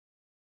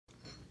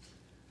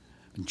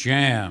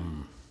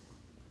Jam.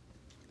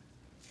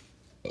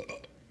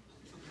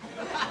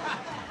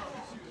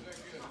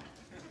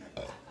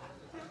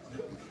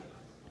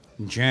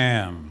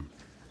 Jam.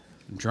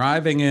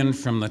 Driving in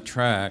from the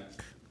track,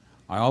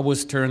 I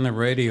always turn the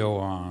radio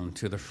on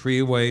to the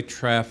Freeway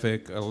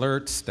traffic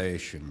alert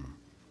station.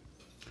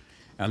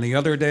 And the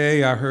other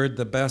day I heard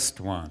the best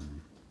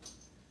one.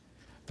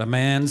 The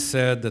man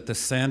said that the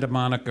Santa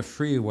Monica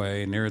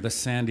Freeway near the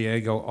San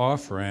Diego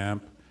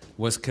off-ramp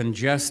was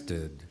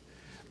congested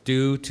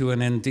due to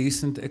an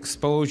indecent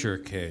exposure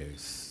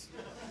case.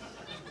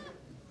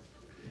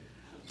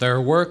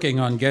 They're working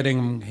on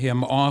getting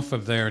him off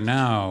of there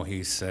now,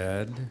 he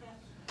said.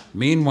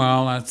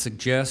 Meanwhile, I'd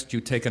suggest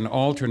you take an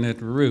alternate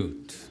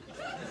route,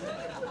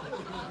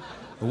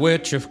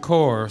 which, of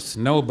course,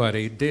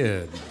 nobody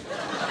did.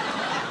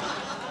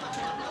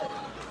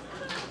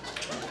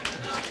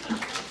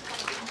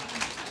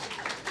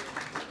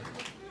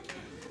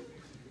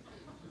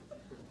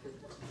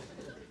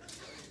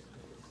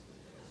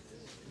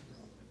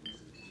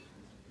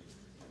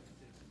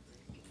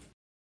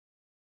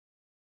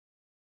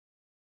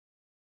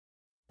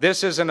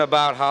 This isn't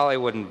about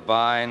Hollywood and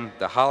Vine,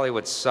 the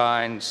Hollywood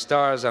sign,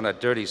 stars on a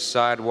dirty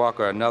sidewalk,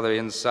 or another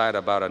insight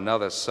about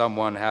another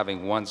someone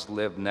having once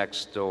lived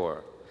next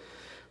door.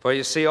 For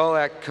you see, all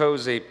that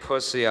cozy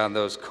pussy on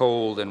those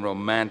cold and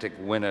romantic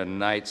winter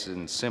nights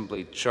in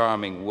simply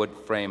charming wood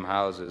frame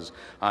houses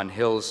on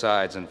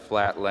hillsides and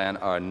flatland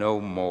are no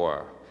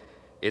more.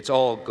 It's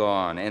all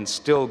gone and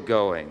still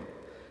going.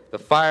 The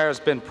fire's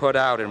been put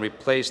out and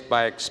replaced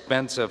by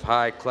expensive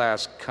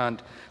high-class cunt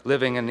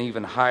living in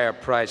even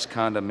higher-priced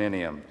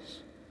condominiums.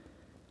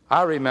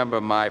 I remember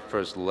my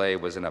first lay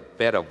was in a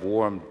bed of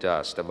warm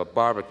dust of a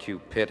barbecue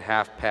pit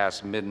half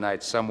past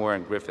midnight somewhere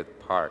in Griffith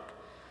Park.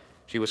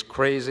 She was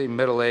crazy,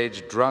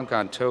 middle-aged, drunk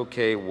on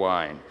Tokay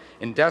wine,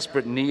 in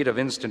desperate need of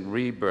instant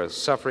rebirth,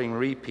 suffering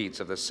repeats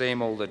of the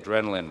same old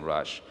adrenaline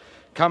rush,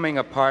 coming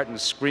apart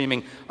and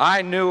screaming,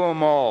 "I knew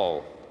 'em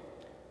all!"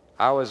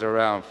 I was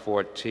around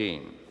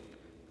 14.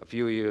 A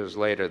few years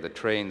later, the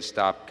train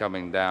stopped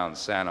coming down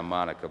Santa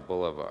Monica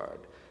Boulevard.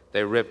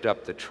 They ripped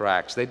up the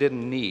tracks. They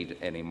didn't need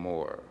any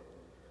more.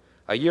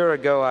 A year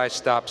ago, I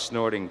stopped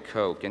snorting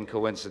coke and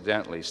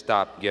coincidentally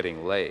stopped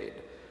getting laid.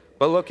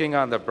 But looking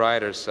on the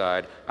brighter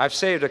side, I've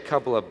saved a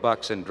couple of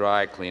bucks in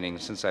dry cleaning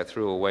since I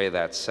threw away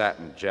that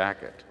satin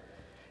jacket.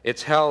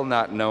 It's hell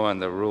not knowing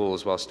the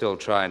rules while still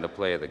trying to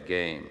play the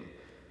game.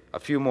 A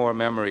few more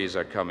memories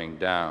are coming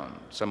down.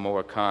 Some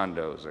more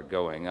condos are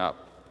going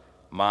up.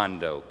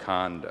 Mondo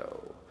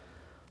condo.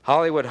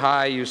 Hollywood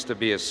High used to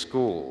be a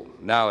school.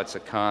 Now it's a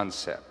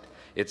concept.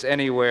 It's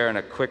anywhere in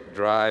a quick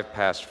drive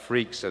past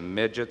freaks and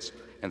midgets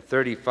and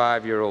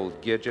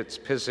 35-year-old gidgets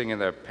pissing in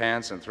their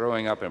pants and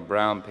throwing up in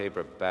brown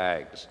paper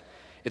bags.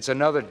 It's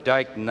another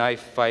dyke knife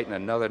fight in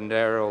another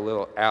narrow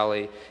little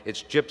alley.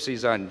 It's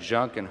gypsies on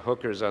junk and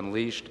hookers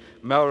unleashed,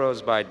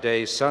 Melrose by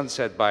day,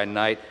 Sunset by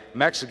night,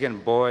 Mexican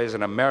boys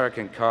and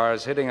American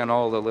cars hitting on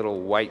all the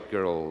little white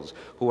girls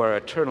who are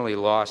eternally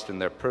lost in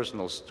their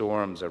personal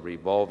storms of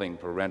revolving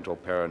parental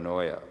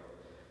paranoia.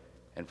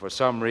 And for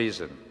some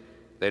reason,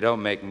 they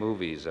don't make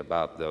movies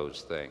about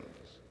those things.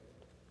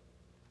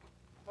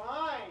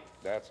 Fine.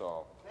 That's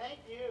all. Thank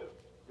you.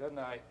 Good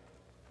night.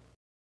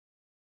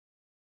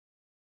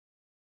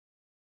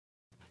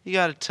 You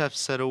got a tough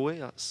set of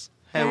wheels.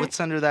 Hey, what's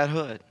under that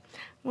hood?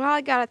 Well, I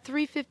got a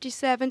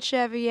 357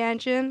 Chevy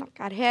engine,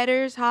 got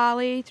headers,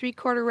 Holly,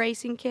 3/4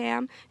 racing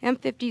cam,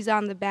 M50s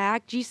on the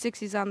back,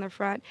 G60s on the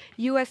front,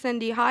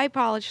 USND high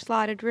polished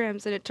slotted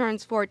rims, and it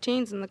turns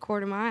 14s in the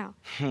quarter mile.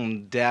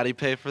 Daddy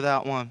pay for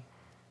that one?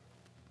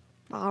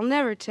 I'll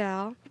never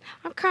tell.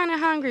 I'm kind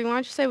of hungry. Why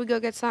don't you say we go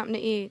get something to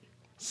eat?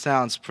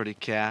 Sounds pretty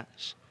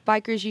cash.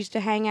 Bikers used to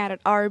hang out at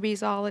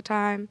Arby's all the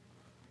time.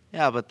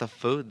 Yeah, but the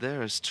food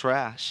there is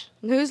trash.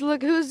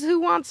 Who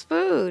wants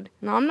food?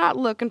 No, I'm not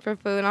looking for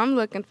food. I'm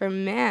looking for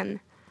men.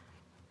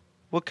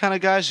 What kind of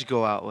guys you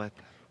go out with?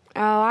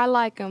 Oh, I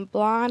like 'em.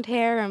 Blonde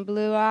hair and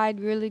blue-eyed,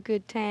 really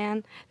good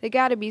tan. They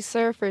gotta be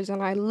surfers,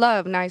 and I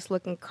love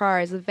nice-looking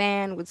cars. A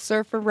van with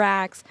surfer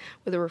racks,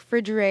 with a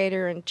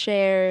refrigerator and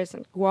chairs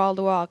and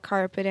wall-to-wall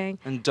carpeting.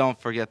 And don't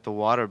forget the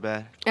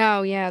waterbed.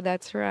 Oh, yeah,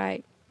 that's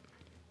right.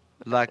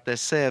 Like they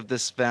say, if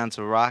this van's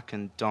a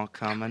rockin', don't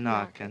come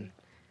a-knockin'.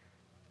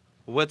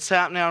 What's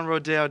happening on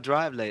Rodeo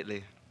Drive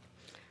lately?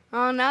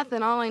 Oh,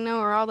 nothing. All I know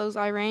are all those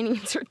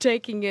Iranians are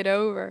taking it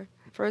over.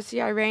 First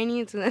the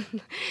Iranians, and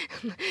then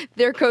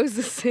there goes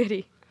the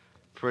city.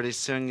 Pretty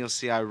soon you'll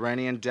see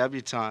Iranian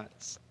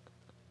debutantes.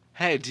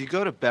 Hey, do you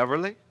go to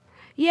Beverly?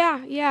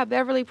 Yeah,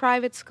 Beverly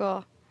Private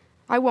School.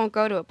 I won't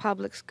go to a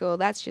public school.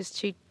 That's just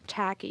too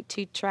tacky,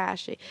 too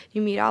trashy.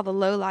 You meet all the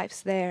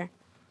lowlifes there.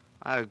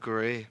 I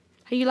agree.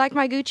 Hey, you like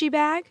my Gucci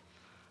bag?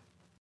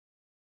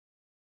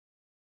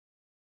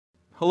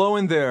 Hello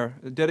in there,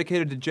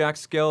 dedicated to Jack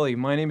Skelly.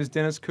 My name is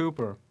Dennis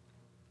Cooper.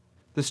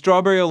 The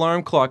strawberry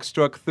alarm clock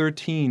struck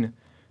 13.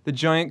 The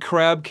giant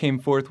crab came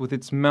forth with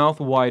its mouth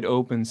wide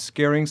open,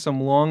 scaring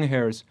some long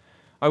hairs.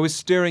 I was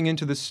staring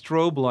into the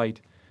strobe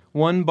light.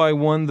 One by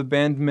one, the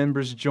band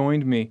members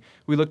joined me.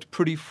 We looked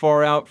pretty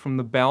far out from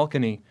the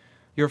balcony.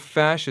 "You're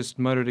fascist,"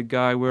 muttered a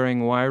guy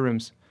wearing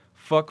Wyrims.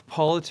 "Fuck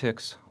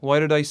politics. Why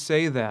did I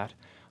say that?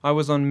 I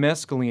was on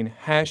mescaline,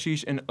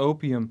 hashish, and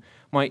opium.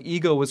 My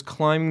ego was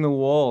climbing the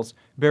walls,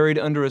 buried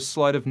under a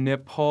slide of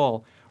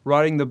Nepal,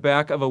 riding the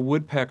back of a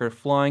woodpecker,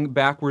 flying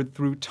backward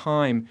through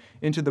time,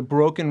 into the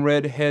broken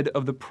red head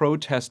of the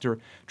protester,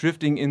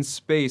 drifting in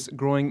space,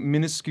 growing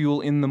minuscule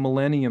in the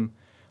millennium.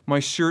 My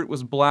shirt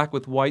was black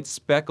with white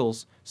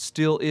speckles,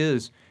 still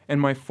is,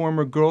 and my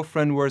former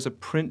girlfriend wears a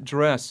print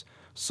dress,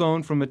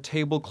 sewn from a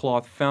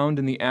tablecloth found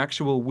in the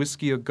actual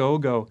Whiskey A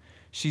Go-Go.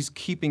 She's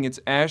keeping its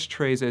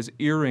ashtrays as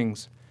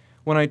earrings.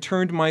 When I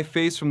turned my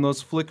face from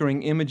those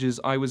flickering images,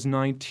 I was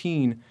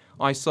 19.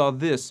 I saw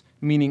this,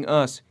 meaning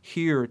us,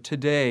 here,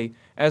 today,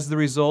 as the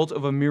result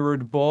of a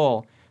mirrored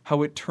ball,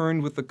 how it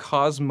turned with the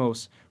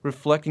cosmos,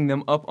 reflecting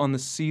them up on the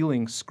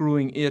ceiling,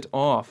 screwing it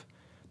off.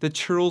 The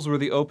churls were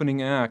the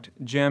opening act,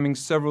 jamming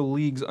several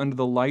leagues under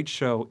the light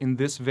show in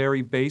this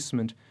very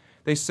basement.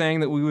 They sang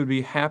that we would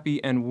be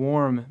happy and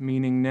warm,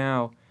 meaning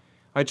now.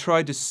 I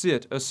tried to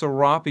sit, a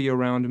serape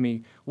around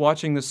me,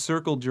 watching the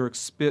circle jerks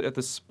spit at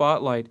the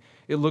spotlight.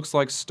 It looks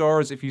like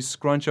stars if you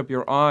scrunch up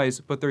your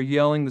eyes, but they're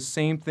yelling the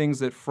same things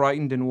that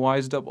frightened and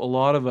wised up a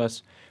lot of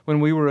us when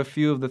we were a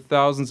few of the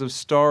thousands of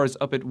stars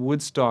up at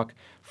Woodstock,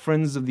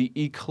 friends of the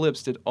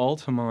eclipsed at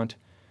Altamont.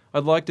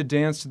 I'd like to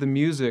dance to the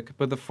music,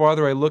 but the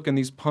farther I look in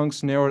these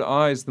punks' narrowed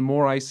eyes, the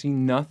more I see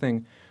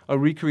nothing. A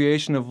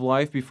recreation of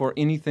life before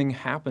anything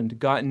happened,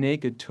 got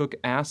naked, took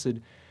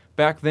acid.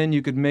 Back then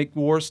you could make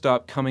war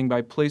stop coming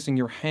by placing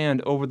your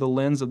hand over the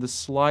lens of the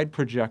slide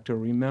projector,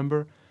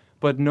 remember?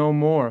 But no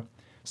more.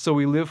 So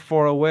we live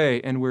far away,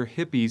 and we're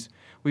hippies.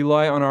 We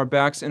lie on our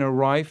backs in a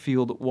rye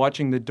field,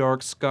 watching the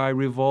dark sky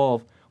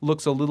revolve.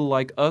 Looks a little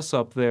like us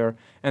up there,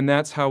 and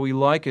that's how we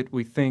like it,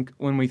 we think,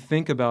 when we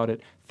think about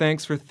it.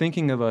 Thanks for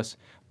thinking of us.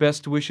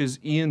 Best wishes,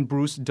 Ian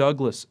Bruce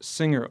Douglas,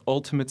 singer,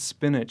 Ultimate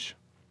Spinach.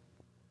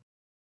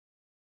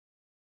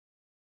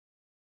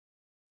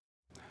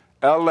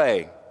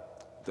 L.A.,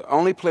 the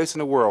only place in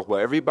the world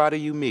where everybody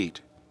you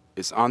meet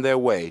is on their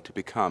way to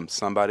become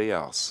somebody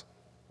else.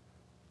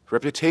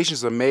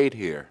 Reputations are made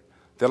here.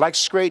 They're like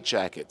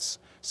straitjackets,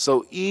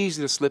 so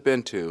easy to slip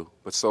into,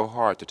 but so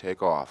hard to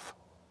take off.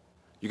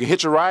 You can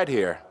hitch a ride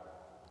here.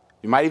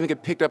 You might even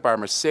get picked up by a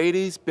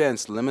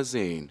Mercedes-Benz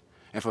limousine,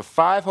 and for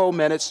 5 whole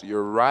minutes,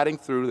 you're riding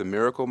through the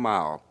Miracle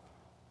Mile.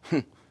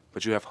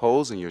 But you have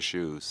holes in your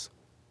shoes.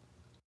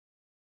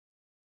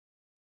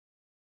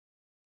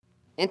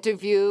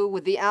 Interview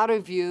with the outer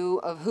view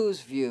of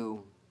whose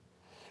view?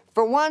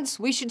 For once,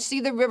 we should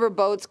see the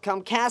riverboats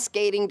come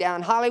cascading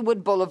down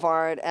Hollywood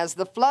Boulevard as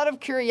the flood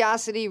of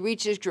curiosity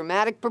reaches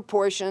dramatic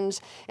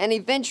proportions, and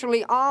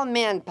eventually all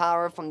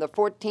manpower from the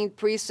 14th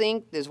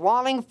Precinct is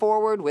walling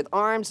forward with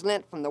arms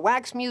lent from the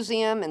Wax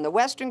Museum and the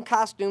Western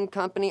Costume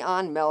Company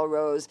on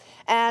Melrose.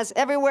 As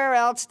everywhere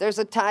else, there's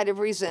a tide of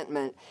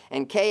resentment,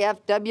 and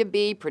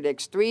KFWB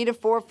predicts 3 to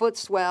 4 foot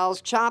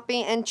swells,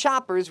 choppy, and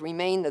choppers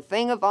remain the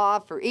thing of awe,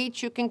 for each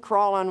who can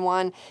crawl on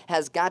one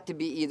has got to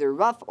be either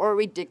rough or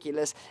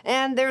ridiculous.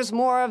 And there's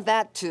more of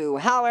that too.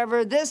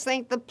 However, this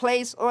ain't the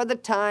place or the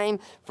time,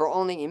 for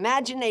only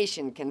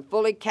imagination can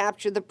fully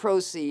capture the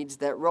proceeds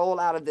that roll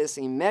out of this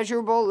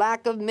immeasurable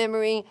lack of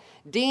memory,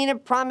 dean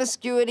of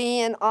promiscuity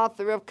and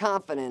author of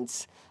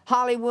confidence.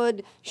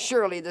 Hollywood,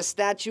 surely the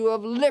Statue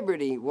of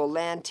Liberty will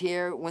land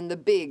here when the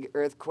big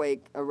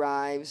earthquake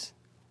arrives.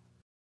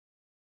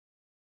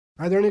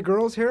 Are there any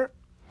girls here?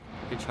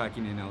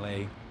 Hitchhiking in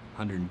L.A.,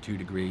 102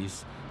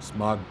 degrees,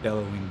 smog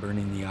bellowing,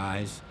 burning the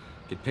eyes.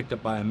 Get picked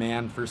up by a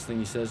man, first thing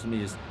he says to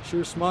me is,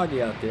 "Sure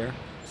smoggy out there."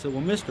 I said,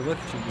 "Well, mister, look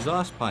at your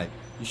exhaust pipe.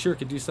 You sure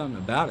could do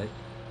something about it."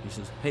 He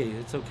says, "Hey,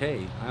 it's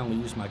okay. I only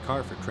use my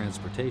car for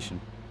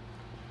transportation."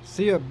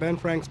 See ya, Ben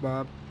Franks,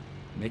 Bob.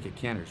 Make it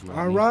canters,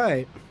 Rodney. All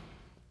right.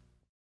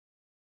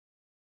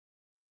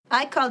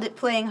 I called it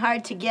playing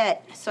hard to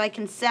get, so I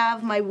can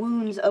salve my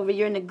wounds over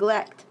your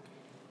neglect.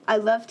 I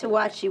love to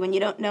watch you when you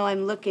don't know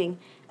I'm looking,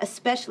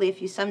 especially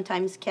if you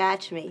sometimes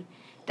catch me.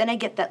 Then I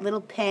get that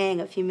little pang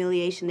of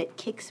humiliation that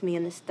kicks me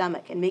in the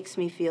stomach and makes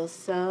me feel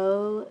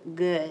so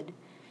good.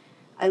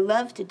 I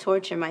love to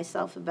torture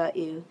myself about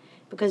you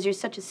because you're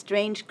such a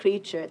strange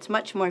creature. It's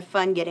much more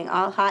fun getting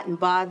all hot and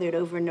bothered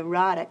over a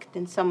neurotic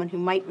than someone who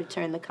might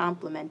return the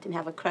compliment and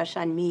have a crush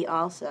on me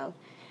also.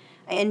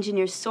 I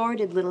engineer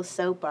sordid little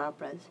soap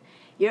operas.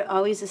 You're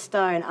always a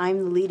star and I'm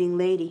the leading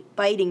lady,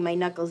 biting my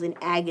knuckles in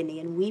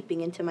agony and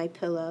weeping into my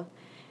pillow.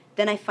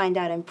 Then I find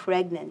out I'm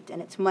pregnant,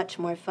 and it's much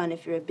more fun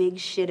if you're a big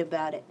shit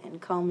about it and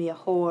call me a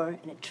whore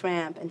and a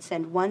tramp and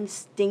send one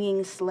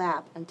stinging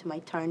slap onto my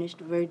tarnished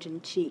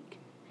virgin cheek.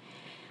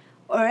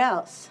 Or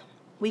else,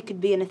 we could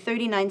be in a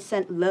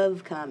 39-cent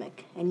love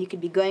comic, and you could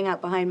be going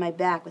out behind my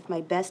back with my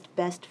best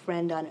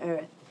friend on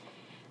earth.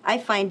 I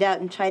find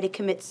out and try to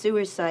commit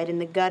suicide in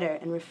the gutter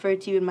and refer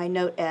to you in my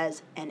note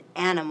as an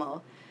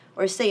animal,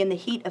 or say in the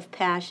heat of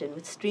passion,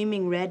 with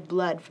streaming red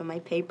blood from my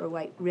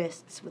paper-white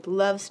wrists, with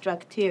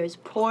love-struck tears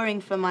pouring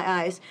from my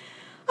eyes,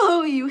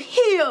 "Oh, you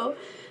heel!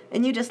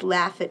 And you just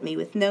laugh at me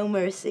with no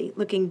mercy,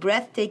 looking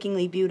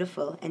breathtakingly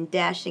beautiful and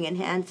dashing and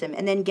handsome,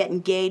 and then get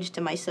engaged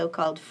to my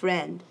so-called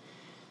friend.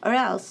 Or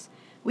else,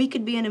 we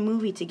could be in a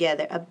movie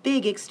together, a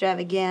big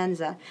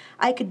extravaganza.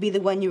 I could be the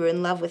one you were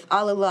in love with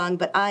all along,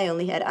 but I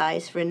only had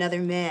eyes for another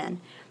man.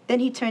 Then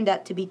he turned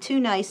out to be too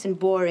nice and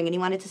boring, and he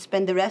wanted to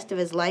spend the rest of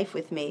his life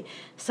with me,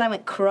 so I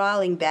went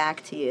crawling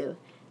back to you,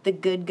 the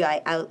good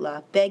guy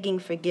outlaw, begging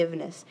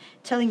forgiveness,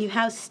 telling you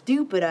how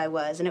stupid I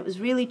was, and it was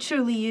really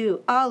truly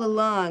you, all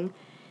along.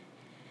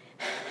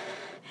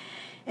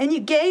 And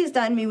you gazed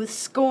on me with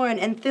scorn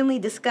and thinly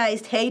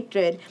disguised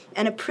hatred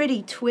and a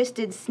pretty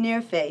twisted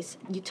sneer face.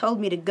 You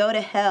told me to go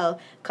to hell,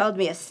 called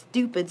me a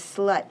stupid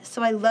slut.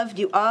 So I loved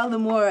you all the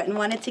more and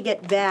wanted to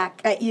get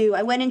back at you.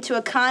 I went into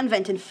a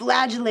convent and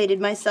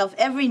flagellated myself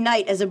every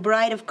night as a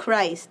bride of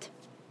Christ.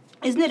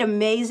 Isn't it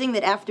amazing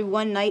that after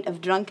one night of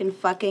drunken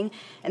fucking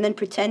and then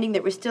pretending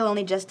that we're still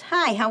only just,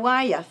 hi, how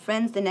are ya,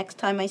 friends the next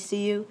time I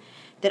see you,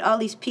 that all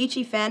these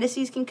peachy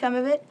fantasies can come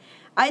of it?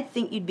 I'd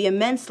think you'd be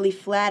immensely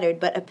flattered,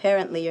 but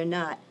apparently you're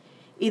not.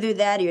 Either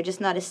that or you're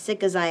just not as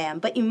sick as I am.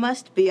 But you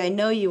must be. I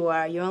know you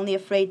are. You're only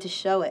afraid to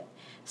show it.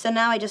 So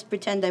now I just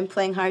pretend I'm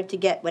playing hard to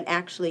get when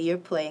actually you're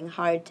playing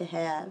hard to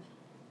have.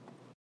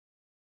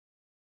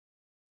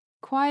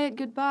 Quiet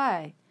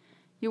goodbye.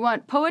 You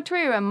want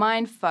poetry or a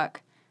mind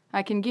fuck?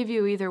 I can give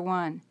you either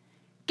one.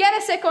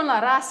 Quédese con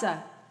la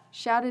raza!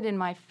 Shouted in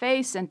my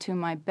face and to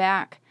my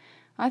back.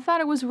 I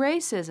thought it was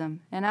racism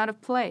and out of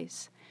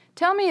place.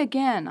 Tell me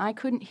again, I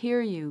couldn't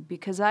hear you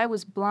because I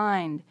was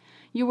blind.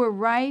 You were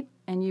right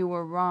and you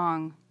were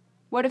wrong.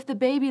 What if the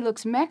baby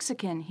looks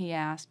Mexican, he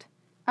asked.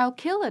 I'll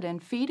kill it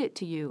and feed it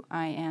to you,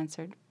 I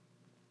answered.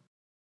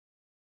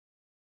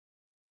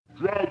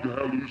 Drug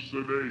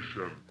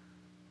hallucination.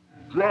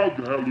 Drug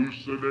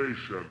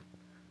hallucination.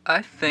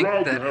 I think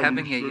that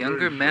having a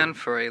younger man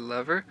for a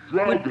lover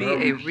would be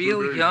a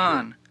real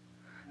yawn.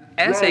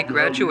 As a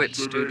graduate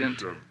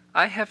student,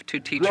 I have to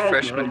teach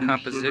freshman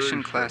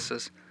composition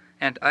classes,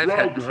 and I've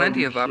had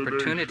plenty of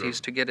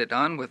opportunities to get it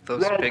on with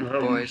those big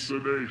boys.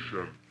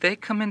 They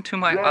come into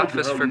my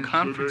office for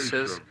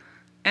conferences,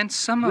 and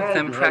some of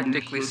them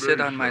practically sit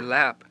on my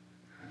lap.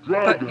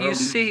 But you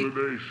see,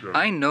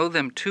 I know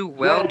them too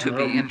well to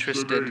be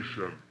interested.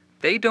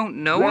 They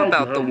don't know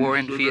about the war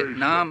in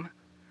Vietnam.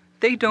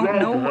 They don't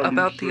know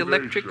about the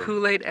electric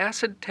Kool-Aid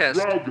acid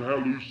test.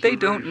 They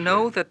don't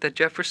know that the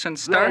Jefferson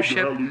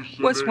Starship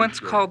was once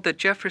called the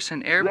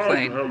Jefferson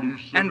Airplane,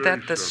 and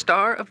that the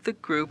star of the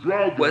group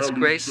was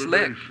Grace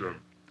Slick.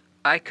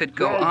 I could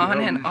go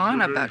on and on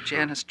about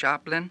Janis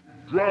Joplin,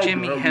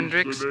 Jimi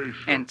Hendrix,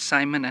 and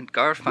Simon and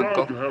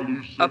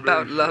Garfunkel,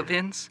 about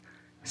love-ins,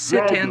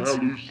 sit-ins,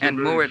 and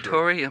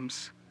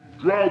moratoriums.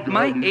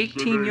 My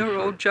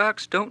 18-year-old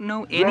jocks don't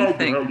know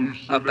anything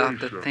about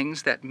the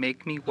things that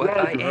make me what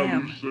I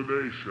am.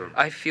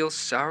 I feel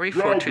sorry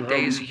for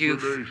today's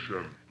youth.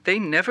 They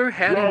never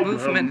had a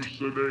movement,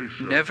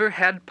 never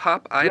had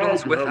pop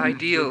idols with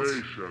ideals.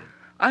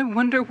 I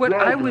wonder what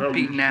I would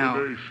be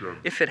now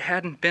if it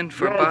hadn't been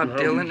for Bob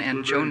Dylan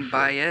and Joan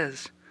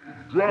Baez.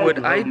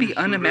 Would I be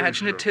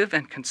unimaginative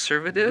and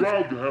conservative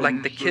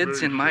like the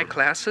kids in my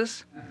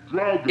classes?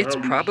 It's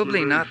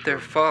probably not their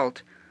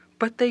fault,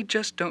 but they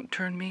just don't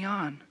turn me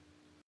on.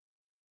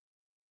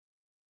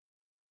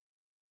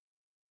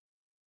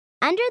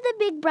 Under the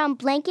big brown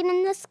blanket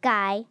in the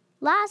sky,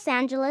 Los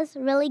Angeles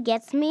really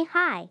gets me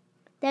high.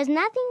 There's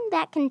nothing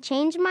that can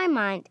change my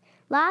mind.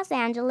 Los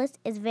Angeles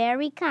is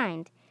very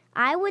kind.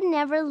 I would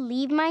never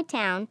leave my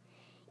town,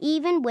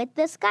 even with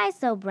the sky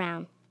so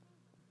brown.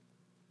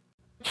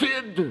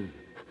 Kid,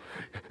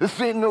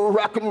 this ain't no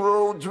rock and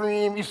roll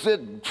dream. You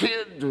said,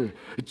 kid,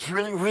 it's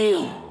really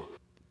real.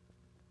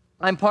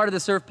 I'm part of the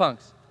Surf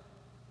Punks.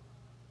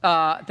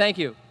 Thank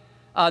you.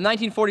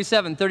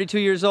 1947, 32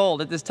 years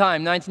old at this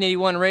time,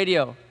 1981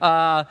 radio,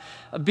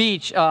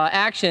 beach,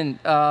 action,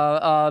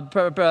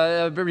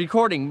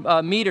 recording,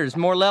 meters,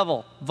 more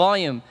level,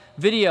 volume,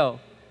 video,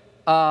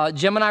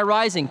 Gemini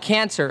rising,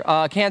 Cancer,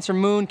 Cancer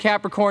moon,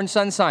 Capricorn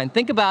sun sign.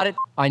 Think about it.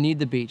 I need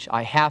the beach.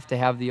 I have to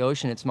have the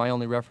ocean. It's my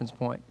only reference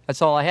point.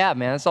 That's all I have,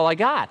 man. That's all I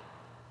got.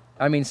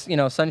 I mean, you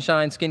know,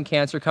 sunshine, skin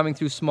cancer, coming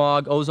through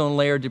smog, ozone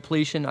layer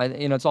depletion,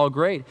 you know, it's all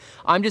great.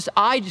 I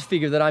just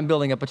figure that I'm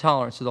building up a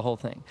tolerance to the whole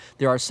thing.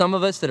 There are some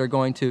of us that are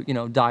going to, you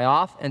know, die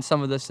off, and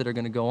some of us that are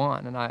going to go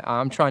on, and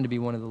I'm trying to be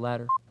one of the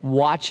latter.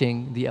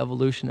 Watching the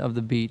evolution of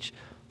the beach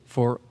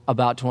for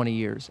about 20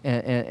 years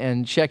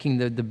and checking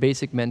the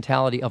basic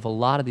mentality of a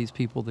lot of these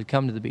people that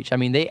come to the beach. I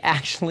mean, they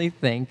actually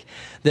think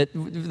that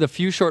the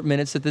few short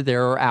minutes that they're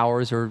there, or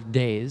hours or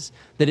days,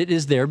 that it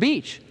is their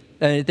beach.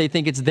 They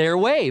think it's their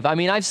wave. I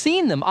mean, I've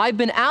seen them. I've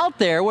been out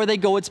there where they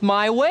go, it's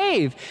my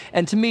wave.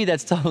 And to me,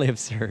 that's totally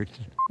absurd.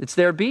 It's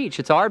their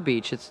beach. It's our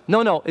beach.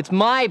 No, it's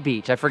my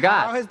beach. I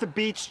forgot. How has the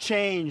beach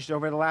changed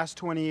over the last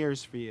 20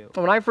 years for you?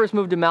 When I first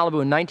moved to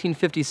Malibu in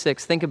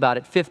 1956, think about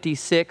it,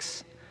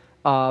 56,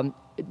 the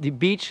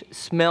beach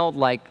smelled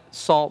like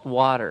salt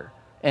water.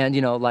 And,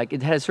 you know, like,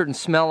 it had a certain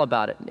smell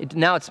about it.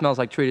 Now it smells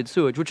like treated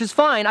sewage, which is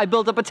fine. I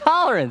built up a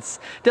tolerance.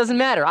 Doesn't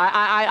matter.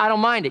 I don't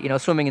mind it, you know,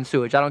 swimming in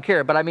sewage. I don't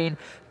care. But, I mean,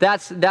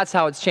 that's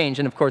how it's changed.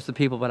 And, of course, the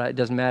people, but it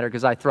doesn't matter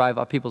because I thrive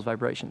off people's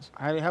vibrations.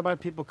 How about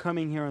people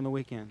coming here on the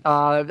weekend?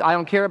 I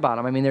don't care about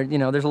them. I mean, you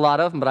know, there's a lot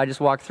of them, but I just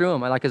walk through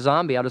them. I like a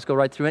zombie. I'll just go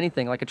right through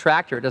anything. Like a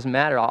tractor. It doesn't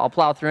matter. I'll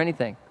plow through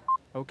anything.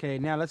 Okay,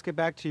 now let's get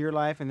back to your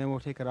life, and then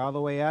we'll take it all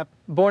the way up.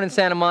 Born in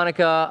Santa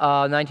Monica,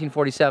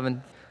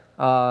 1947.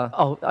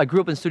 I grew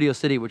up in Studio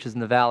City, which is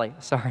in the Valley.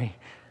 Sorry,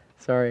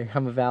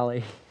 I'm a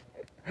Valley.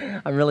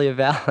 I'm really a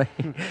Valley.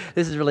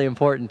 This is really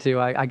important,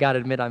 too. I got to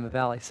admit I'm a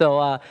Valley.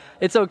 So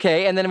it's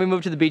okay. And then we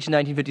moved to the beach in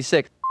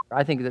 1956.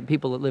 I think that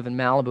people that live in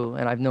Malibu,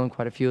 and I've known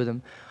quite a few of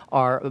them,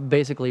 are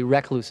basically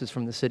recluses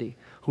from the city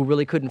who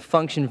really couldn't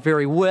function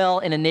very well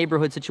in a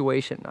neighborhood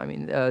situation. I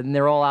mean,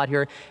 they're all out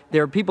here.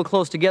 There are people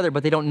close together,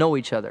 but they don't know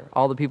each other.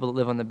 All the people that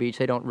live on the beach,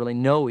 they don't really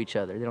know each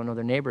other. They don't know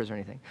their neighbors or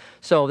anything.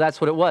 So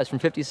that's what it was. From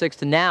 56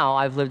 to now,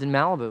 I've lived in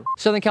Malibu.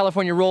 Southern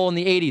California roll in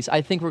the 80s.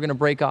 I think we're going to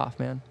break off,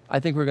 man. I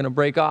think we're going to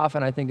break off,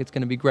 and I think it's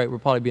going to be great. We'll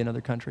probably be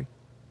another country.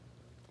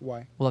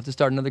 Why? We'll have to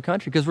start another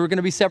country because we're going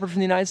to be separate from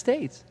the United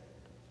States.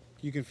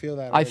 You can feel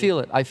that. I feel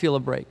it. I feel a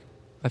break.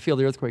 I feel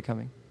the earthquake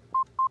coming.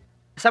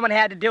 Someone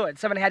had to do it.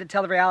 Someone had to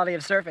tell the reality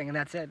of surfing, and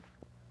that's it.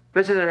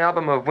 This is an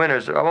album of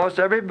winners. Almost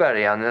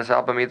everybody on this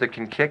album either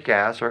can kick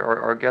ass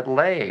or get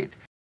laid.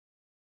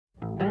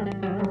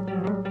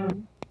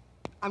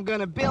 I'm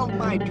gonna build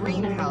my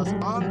dream house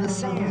on the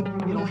sand.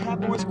 It'll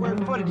have more square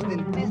footage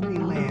than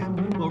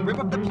Disneyland. We'll rip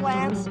up the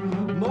plants,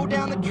 mow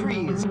down the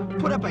trees,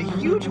 put up a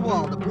huge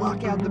wall to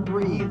block out the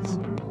breeze.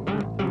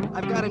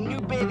 I've got a new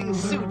bathing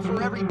suit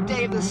for every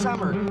day of the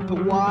summer,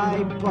 but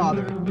why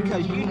bother?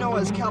 Because you know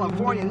us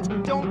Californians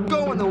don't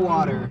go in the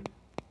water.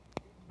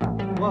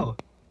 Whoa.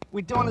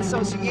 We don't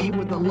associate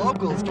with the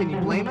locals, can you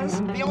blame us?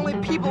 The only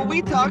people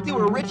we talk to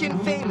are rich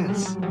and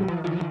famous.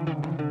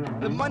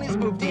 The money's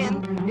moved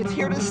in, it's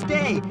here to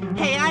stay.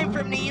 Hey, I'm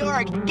from New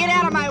York, get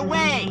out of my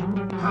way!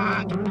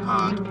 Honk,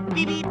 honk,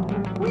 beep, beep,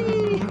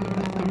 wee!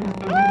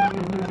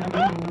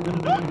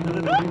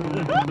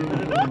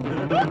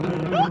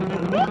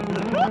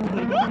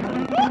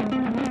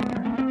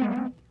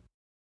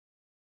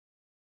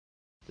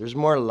 There's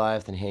more to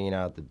life than hanging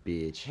out at the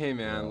beach. Hey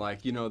man,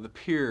 like, you know, the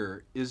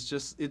pier is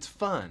just, it's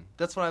fun.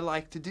 That's what I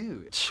like to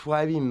do.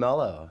 Why be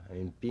mellow? I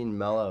mean, being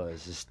mellow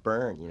is just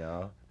burnt, you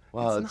know?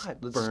 Well, let's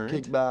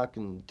kick back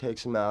and take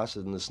some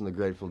acid and listen to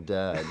Grateful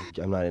Dead.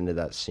 I'm not into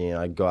that scene.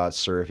 I go out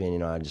surfing, you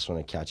know, I just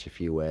want to catch a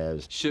few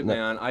waves. Shit,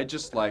 man, I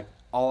just like,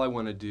 all I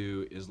want to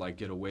do is like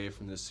get away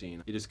from this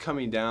scene. It is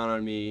coming down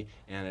on me,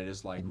 and it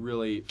is like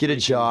really get a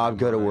job,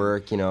 go to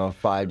work, you know,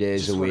 5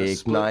 days a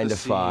week, 9 to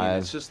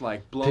 5. It's just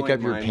like blowing pick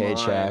up your my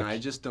paycheck. mind. I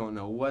just don't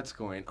know what's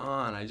going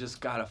on. I just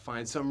gotta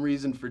find some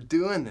reason for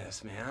doing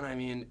this, man. I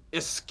mean,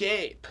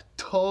 escape,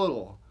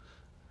 total.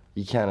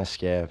 You can't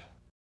escape.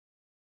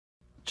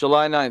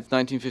 July 9th,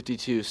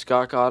 1952,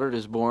 Scott Goddard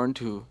is born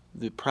to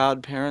the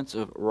proud parents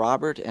of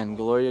Robert and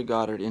Gloria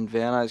Goddard in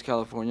Van Nuys,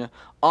 California,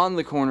 on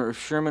the corner of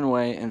Sherman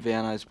Way and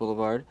Van Nuys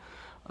Boulevard,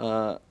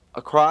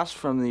 across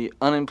from the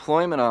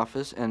unemployment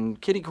office and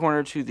kitty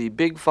corner to the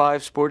Big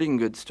Five sporting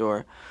goods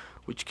store,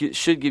 which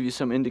should give you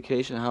some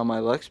indication of how my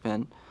luck's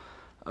been.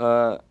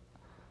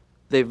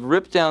 They've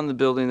ripped down the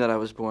building that I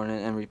was born in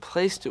and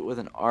replaced it with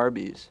an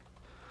Arby's.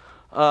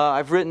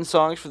 I've written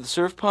songs for the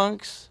Surf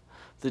Punks,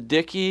 the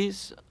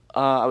Dickies.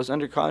 I was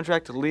under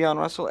contract to Leon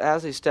Russell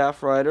as a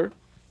staff writer,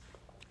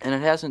 and it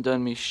hasn't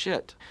done me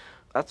shit.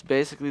 That's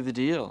basically the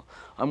deal.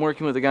 I'm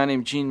working with a guy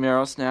named Gene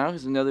Maros now,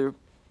 who's another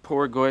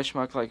poor goy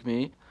schmuck like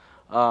me.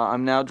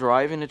 I'm now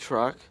driving a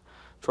truck,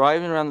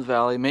 driving around the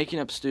valley, making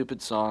up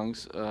stupid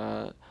songs,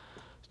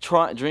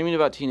 dreaming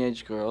about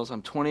teenage girls.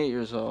 I'm 28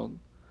 years old.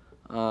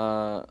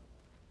 I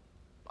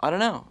don't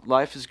know.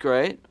 Life is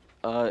great.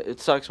 It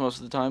sucks most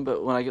of the time,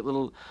 but when I get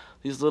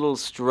these little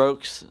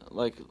strokes,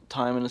 like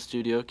time in the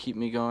studio, keep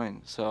me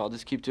going. So I'll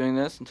just keep doing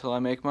this until I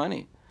make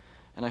money.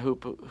 And I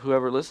hope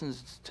whoever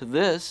listens to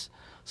this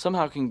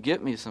somehow can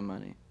get me some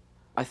money.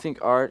 I think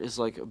art is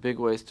like a big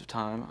waste of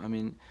time. I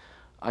mean,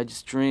 I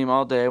just dream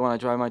all day when I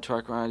drive my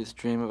truck around. I just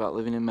dream about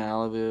living in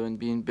Malibu and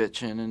being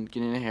bitchin' and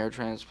getting a hair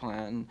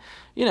transplant and,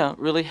 you know,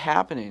 really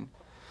happening.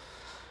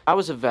 I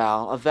was a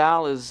Val. A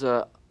Val is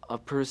a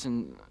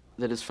person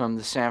that is from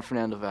the San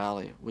Fernando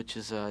Valley, which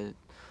is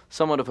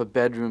somewhat of a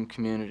bedroom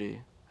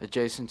community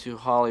adjacent to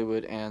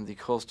Hollywood and the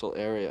coastal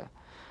area.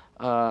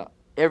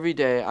 Every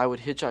day I would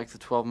hitchhike the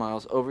 12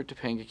 miles over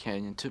Topanga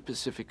Canyon to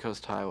Pacific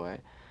Coast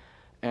Highway,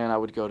 and I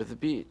would go to the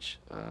beach.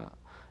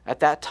 At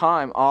that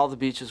time, all the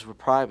beaches were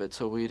private,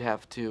 so we would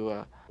have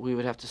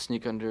to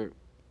sneak under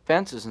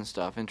fences and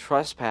stuff and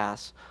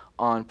trespass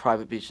on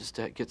private beaches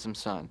to get some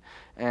sun.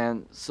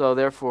 And so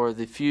therefore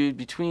the feud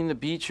between the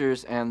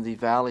beachers and the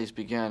valleys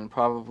began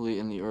probably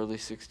in the early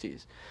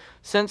 60s.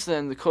 Since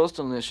then, the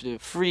Coastal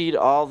Initiative freed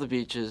all the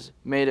beaches,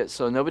 made it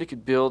so nobody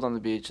could build on the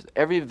beach.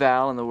 Every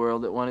val in the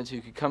world that wanted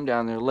to could come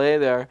down there, lay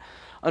there.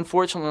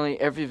 Unfortunately,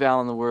 every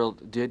val in the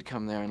world did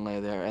come there and lay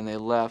there, and they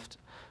left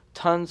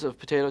tons of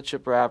potato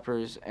chip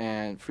wrappers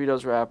and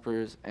Fritos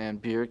wrappers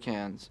and beer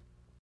cans.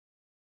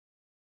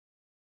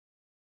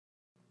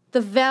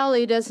 The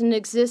valley doesn't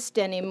exist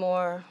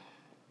anymore.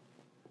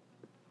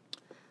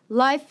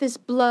 Life is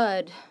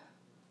blood,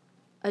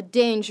 a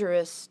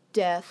dangerous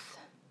death.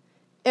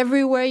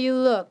 Everywhere you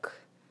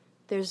look,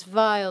 there's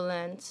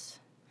violence.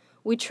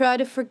 We try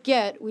to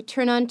forget, we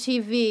turn on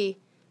TV,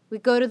 we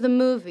go to the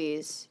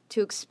movies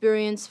to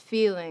experience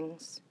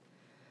feelings.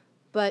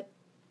 But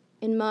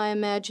in my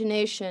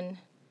imagination,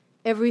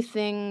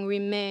 everything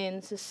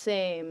remains the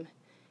same.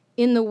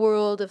 In the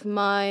world of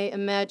my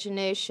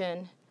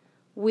imagination,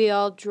 we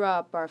all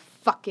drop our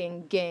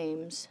fucking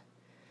games.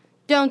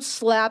 Don't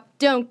slap,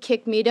 don't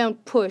kick me,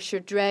 don't push or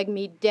drag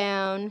me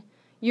down.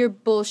 Your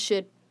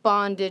bullshit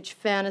bondage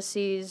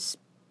fantasies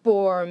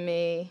bore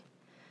me.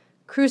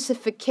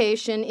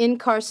 Crucifixion,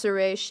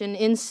 incarceration,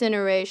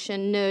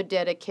 incineration, no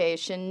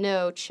dedication,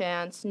 no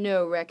chance,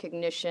 no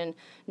recognition,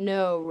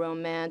 no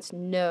romance,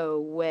 no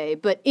way.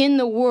 But in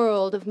the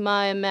world of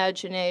my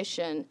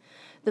imagination,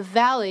 the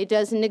valley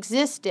doesn't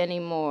exist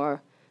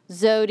anymore.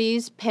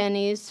 Zodies,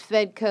 pennies,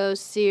 Fedco,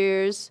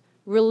 Sears,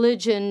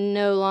 religion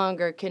no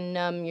longer can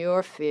numb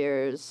your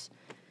fears.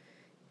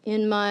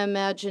 In my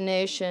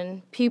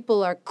imagination,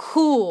 people are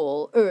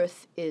cool,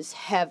 earth is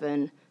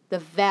heaven. The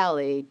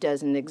valley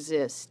doesn't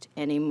exist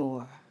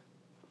anymore.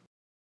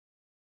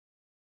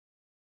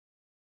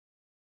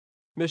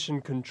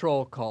 Mission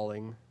Control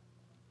calling.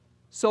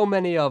 So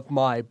many of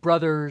my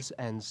brothers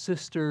and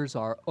sisters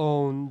are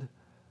owned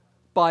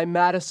by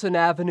Madison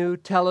Avenue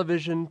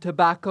Television,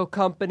 Tobacco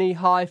Company,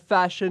 high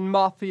fashion,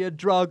 mafia,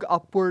 drug,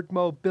 upward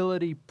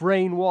mobility,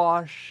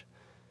 brainwash.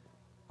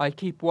 I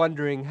keep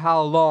wondering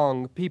how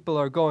long people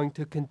are going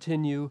to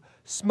continue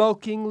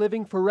smoking,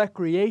 living for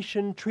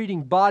recreation,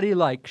 treating body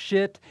like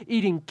shit,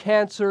 eating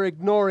cancer,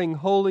 ignoring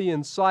holy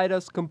inside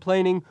us,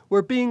 complaining,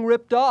 we're being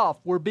ripped off,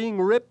 we're being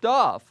ripped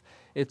off.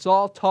 It's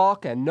all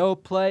talk and no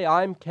play.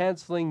 I'm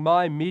canceling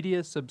my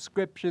media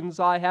subscriptions.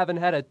 I haven't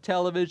had a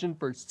television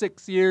for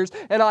 6 years,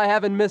 and I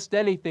haven't missed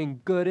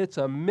anything good. It's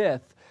a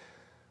myth.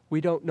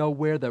 We don't know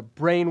where the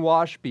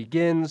brainwash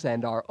begins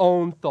and our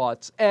own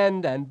thoughts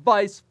end, and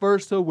vice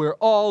versa. We're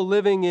all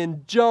living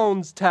in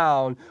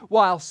Jonestown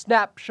while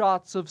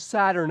snapshots of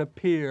Saturn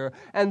appear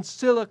and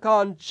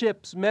silicon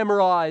chips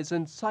memorize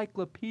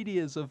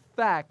encyclopedias of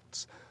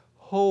facts.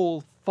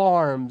 Whole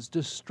farms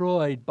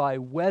destroyed by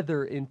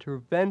weather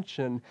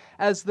intervention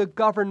as the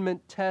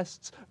government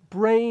tests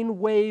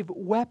brainwave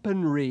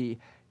weaponry,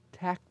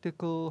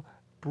 tactical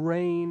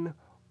brain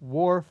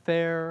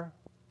warfare.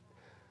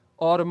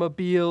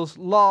 Automobiles,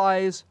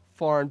 lies.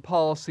 Foreign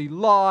policy,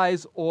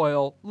 lies.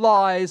 Oil,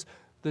 lies.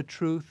 The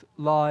truth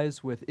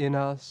lies within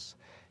us.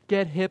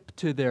 Get hip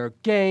to their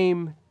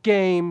game,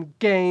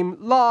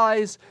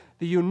 lies.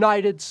 The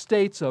United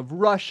States of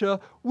Russia,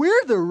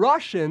 we're the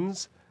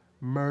Russians.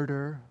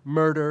 Murder,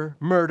 murder,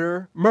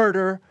 murder,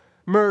 murder,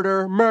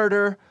 murder,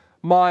 murder.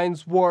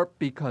 Minds warped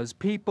because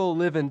people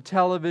live in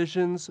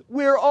televisions.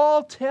 We're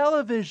all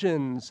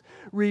televisions.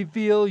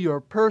 Reveal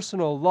your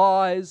personal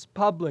lies,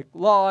 public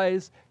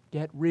lies.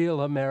 Get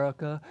real,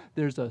 America.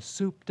 There's a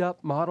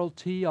souped-up Model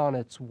T on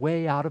its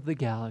way out of the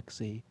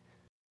galaxy.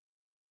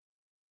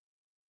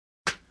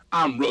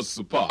 I'm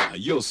Russell Parr,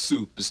 your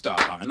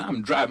superstar, and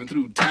I'm driving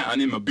through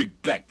town in my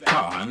big black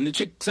car, and the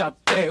chicks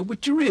out there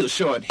with your real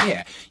short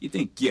hair. You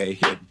think you're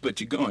hip, but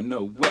you're going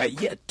nowhere.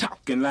 You're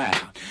talking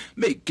loud,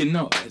 making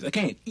noise. I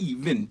can't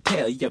even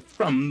tell you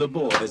from the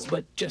boys,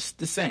 but just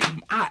the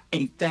same, I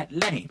ain't that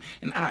lame,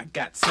 and I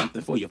got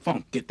something for your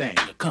funky thing.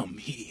 Come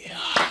here,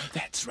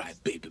 that's right,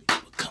 baby,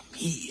 come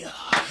here,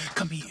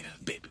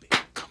 baby.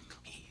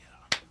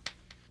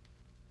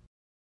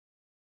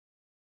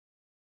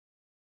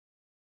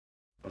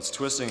 It's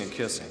twisting and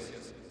kissing.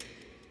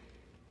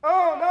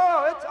 Oh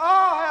no, it's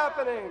all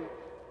happening!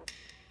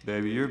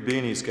 Baby, your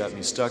beanie's got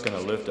me stuck in a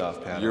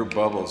liftoff pattern. Your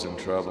bubble's in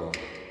trouble.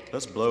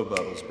 Let's blow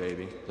bubbles,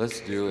 baby. Let's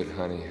do it,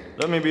 honey.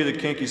 Let me be the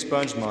kinky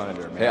sponge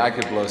monitor, man. Hey, I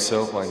could blow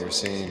soap on your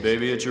scene.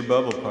 Baby, it's your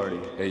bubble party.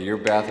 Hey, your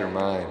bath or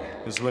mine.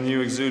 Because when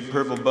you exude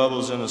purple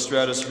bubbles in the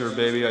stratosphere,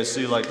 baby, I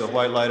see like the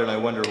white light and I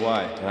wonder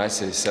why. And I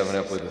say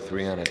 7-Up with a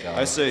 $300.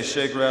 I say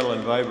shake, rattle,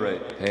 and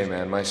vibrate. Hey,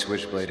 man, my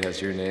switchblade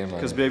has your name on it.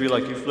 Because, baby,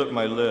 like you flip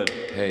my lid.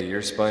 Hey,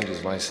 your sponge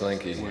is my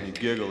slinky. When you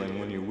giggle and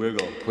when you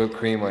wiggle. Whipped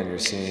cream on your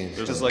scene.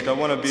 Because, like, I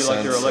want to be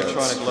like your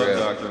electronic love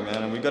doctor,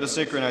 man, and we got to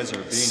synchronize our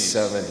beanies.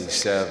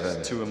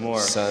 77. To a more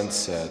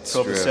Sunset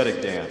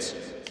copacetic dance.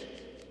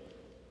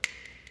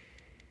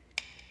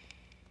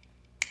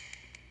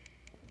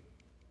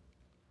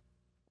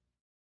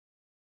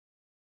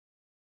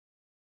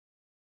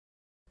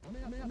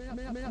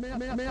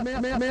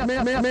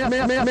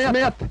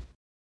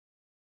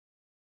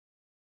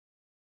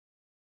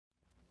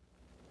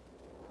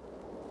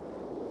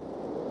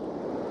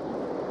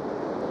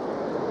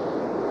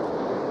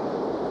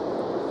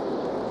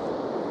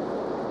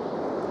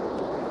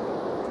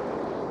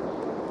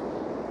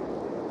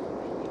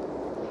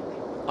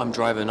 I'm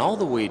driving all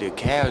the way to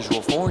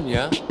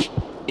Casualfornia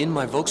in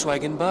my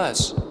Volkswagen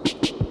bus.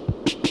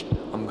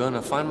 I'm gonna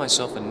find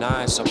myself a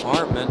nice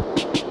apartment.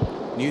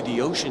 Near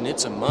the ocean,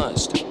 it's a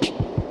must.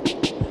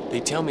 They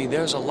tell me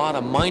there's a lot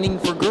of mining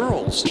for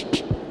girls.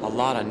 A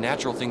lot of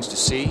natural things to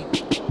see.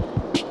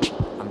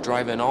 I'm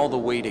driving all the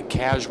way to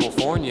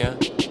Casualfornia,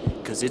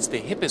 'cause it's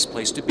the hippest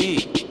place to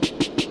be.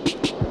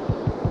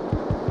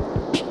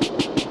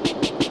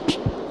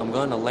 I'm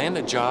gonna land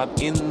a job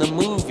in the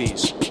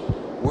movies,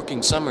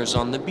 working summers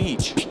on the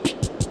beach.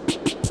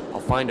 I'll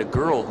find a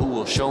girl who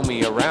will show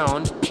me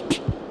around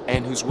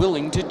and who's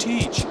willing to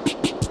teach.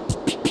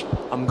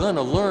 I'm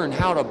gonna learn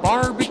how to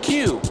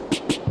barbecue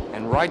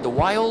and ride the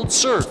wild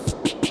surf.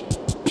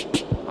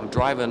 I'm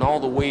driving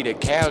all the way to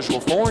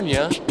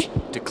Casualfornia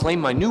to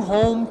claim my new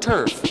home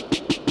turf.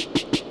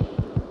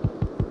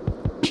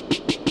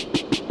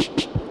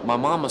 My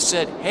mama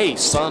said, "Hey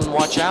son,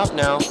 watch out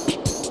now.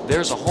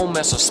 There's a whole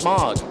mess of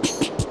smog.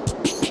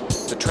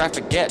 The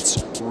traffic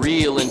gets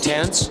real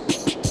intense.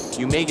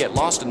 You may get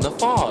lost in the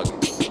fog."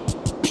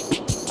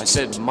 I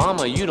said,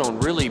 "Mama, you don't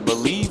really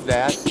believe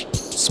that.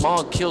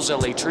 Smog kills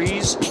LA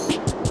trees.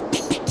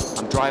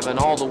 I'm driving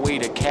all the way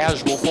to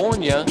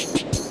Casualfornia,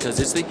 'cause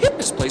it's the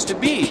hippest place to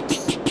be."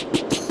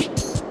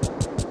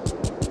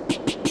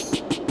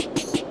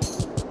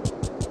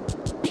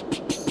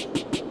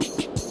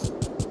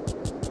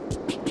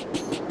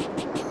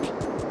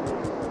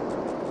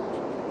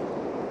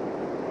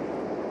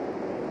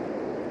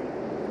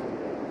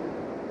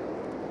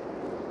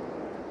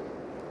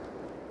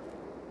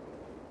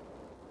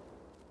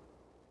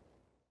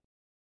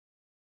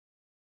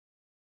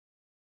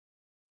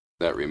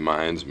 That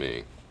reminds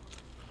me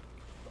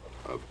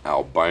of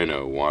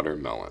albino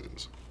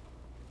watermelons.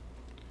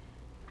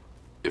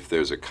 If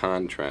there's a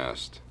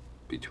contrast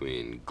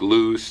between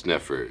glue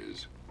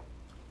sniffers,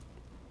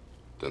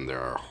 then there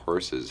are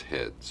horses'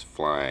 heads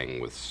flying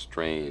with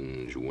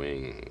strange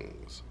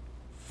wings,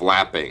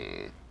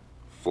 flapping,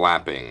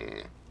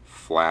 flapping,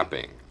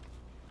 flapping.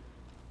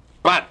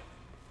 But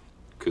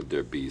could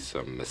there be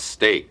some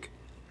mistake?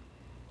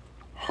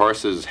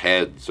 Horses'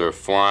 heads are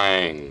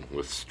flying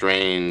with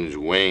strange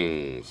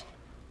wings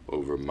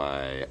over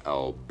my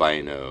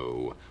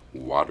albino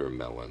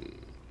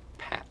watermelon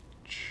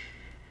patch.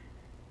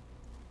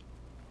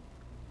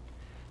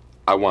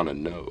 I want to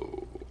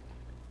know,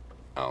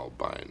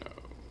 albino.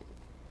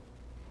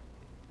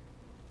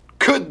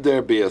 Could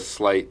there be a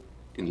slight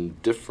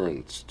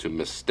indifference to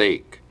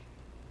mistake?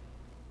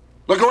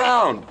 Look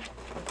around!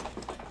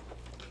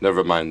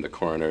 Never mind the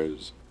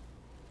corners.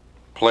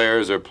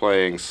 Players are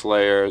playing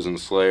slayers, and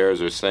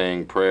slayers are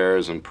saying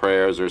prayers, and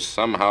prayers are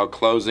somehow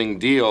closing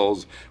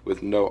deals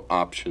with no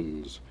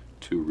options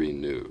to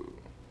renew.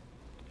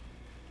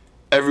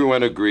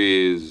 Everyone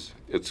agrees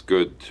it's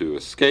good to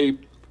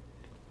escape,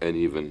 and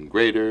even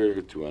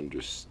greater to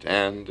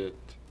understand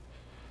it.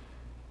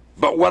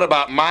 But what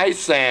about my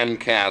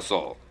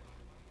sandcastle?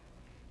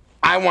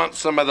 I want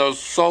some of those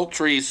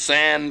sultry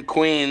sand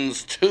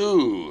queens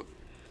too.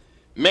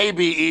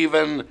 Maybe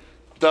even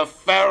the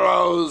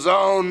Pharaoh's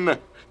own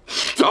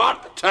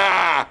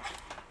daughter.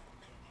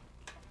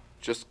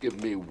 Just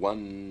give me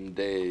one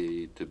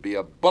day to be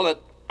a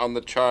bullet on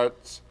the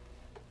charts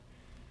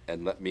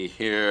and let me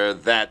hear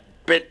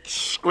that bitch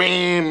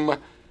scream,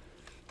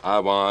 "I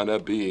wanna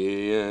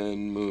be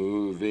in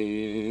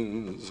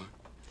movies.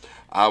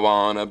 I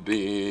wanna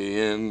be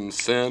in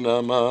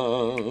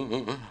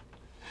cinema.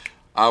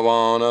 I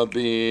wanna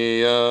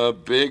be a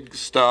big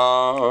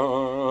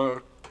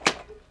star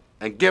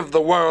and give the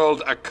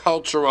world a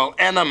cultural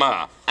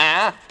enema,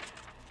 eh?"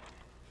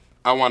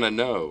 I want to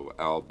know,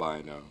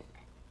 albino.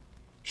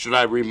 Should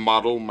I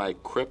remodel my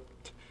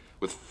crypt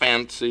with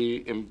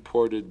fancy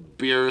imported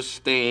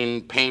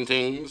beer-stained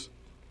paintings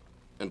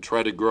and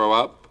try to grow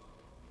up,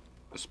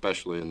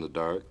 especially in the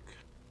dark?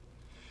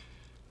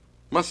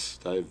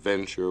 Must I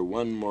venture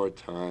one more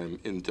time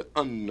into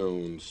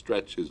unknown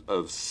stretches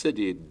of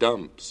city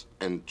dumps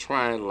and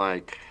try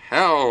like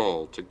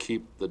hell to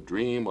keep the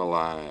dream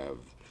alive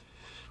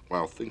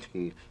while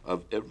thinking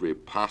of every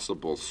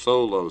possible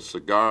solo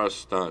cigar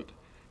stunt,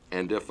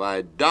 and if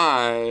I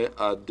die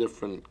a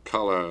different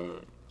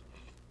color,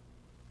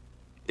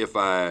 if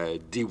I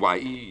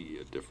DYE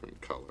a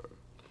different color,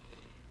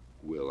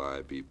 will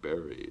I be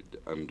buried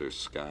under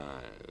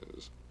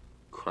skies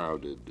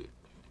crowded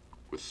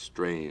with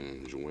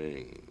strange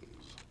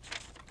wings,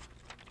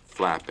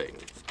 flapping,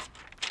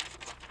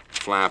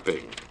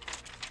 flapping,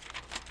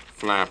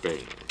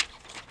 flapping?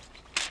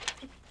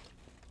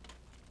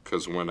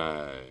 'Cause when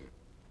I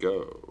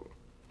go,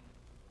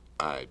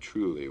 I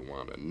truly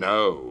want to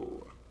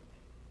know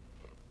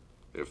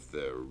if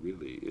there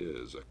really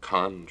is a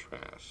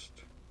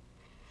contrast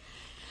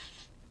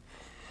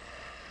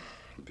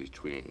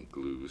between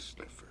glue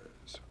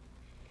sniffers.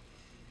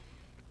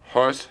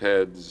 Horse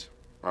heads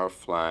are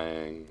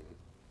flying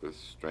with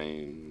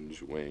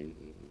strange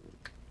wings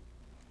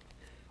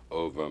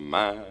over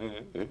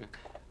my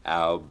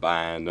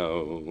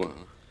albino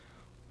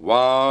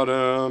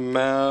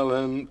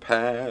watermelon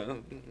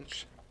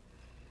patch.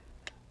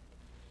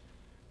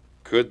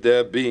 Could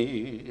there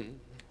be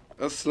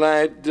a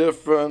slight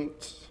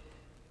difference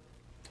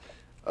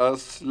a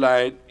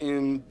slight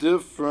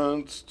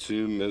indifference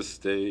to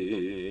mistake.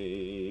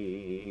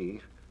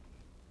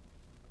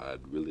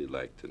 I'd really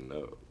like to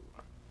know,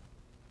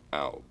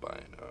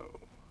 albino.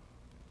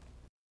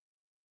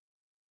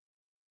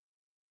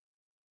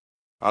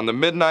 On the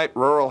midnight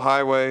rural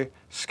highway,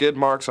 skid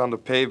marks on the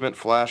pavement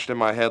flashed in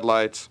my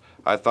headlights.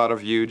 I thought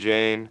of you,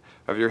 Jane,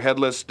 of your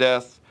headless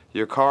death,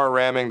 your car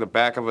ramming the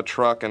back of a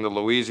truck in the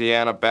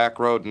Louisiana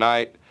backroad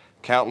night,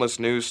 countless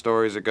news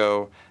stories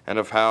ago, and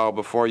of how,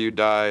 before you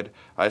died,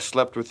 I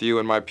slept with you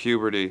in my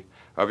puberty,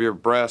 of your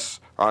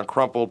breasts on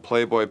crumpled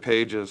Playboy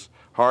pages,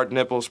 hard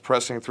nipples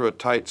pressing through a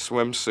tight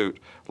swimsuit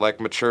like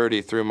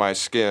maturity through my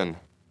skin.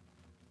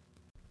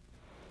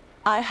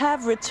 I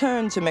have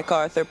returned to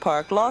MacArthur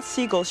Park, lost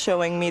seagulls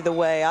showing me the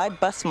way. I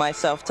bus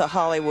myself to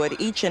Hollywood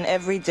each and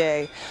every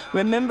day,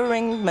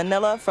 remembering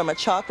Manila from a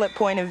chocolate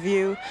point of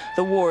view.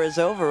 The war is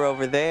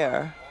over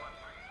there.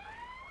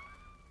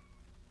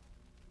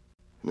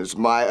 And it's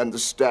my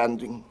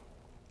understanding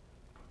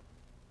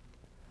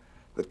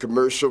that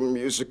commercial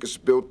music is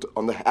built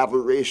on the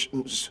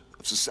aberrations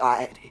of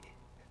society.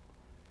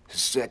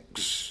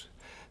 Sex,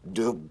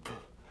 dub,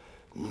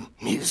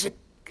 music.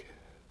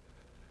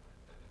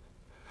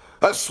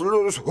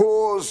 Hustlers,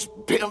 whores,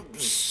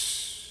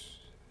 pimps,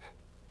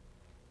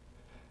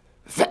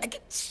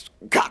 faggots,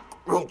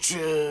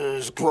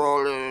 cockroaches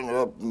crawling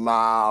up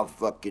my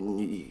fucking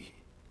knee.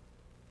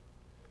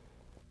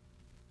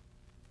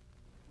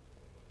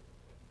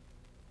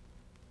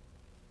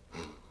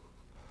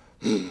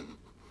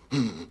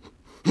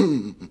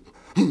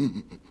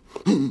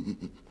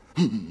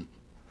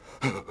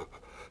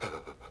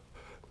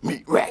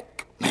 Meat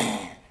rack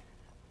man,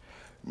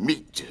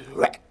 meat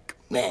rack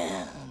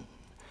man.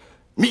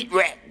 Meat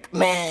rack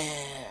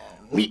man,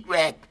 meat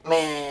rack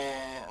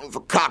man,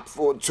 for cock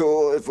for a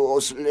toy, for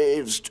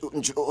slaves to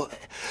enjoy.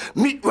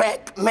 Meat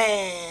rack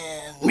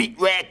man, meat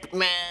rack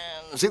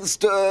man. See the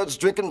studs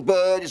drinking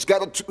bud, he's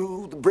got a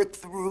two, the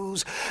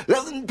breakthroughs.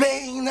 Loving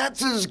pain, that's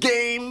his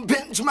game.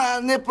 Pinch my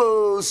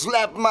nipples,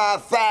 slap my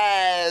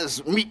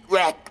thighs. Meat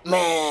rack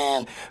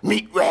man,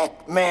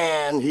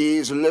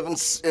 he's living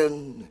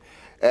sin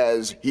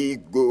as he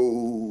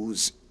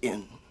goes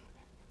in.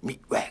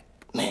 Meat rack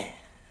man.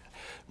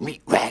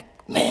 Meat rack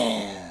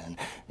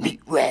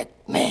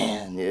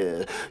man,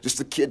 yeah. Just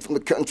a kid from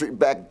the country,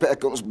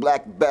 backpack on his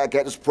black back,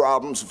 had his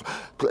problems of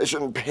pleasure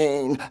and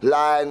pain,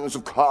 lines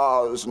of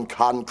cars and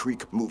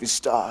concrete movie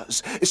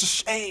stars. It's a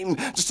shame,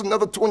 just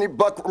another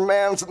 $20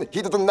 romance in the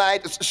heat of the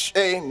night, it's a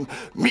shame.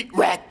 Meat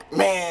rack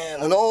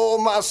man, and all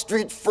my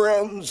street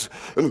friends,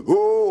 and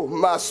oh,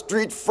 my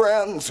street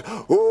friends,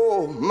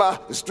 oh, my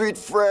street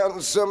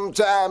friends,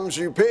 sometimes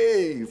you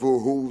pay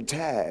for whole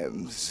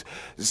times,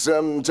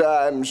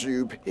 sometimes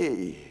you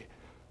pay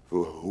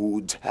for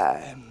whole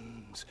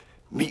times.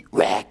 Meat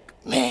rack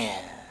man,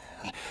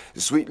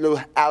 sweet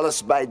little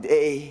Alice by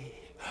day.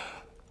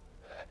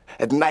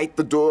 At night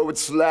the door would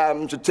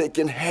slam to take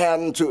in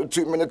hand to a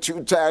 2-minute,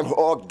 2-time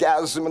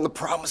orgasm in the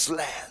promised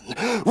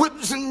land.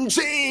 Whips and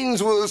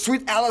chains was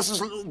sweet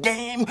Alice's little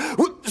game.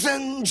 Whips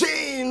and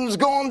chains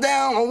going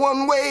down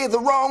one way, the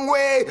wrong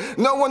way.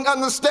 No one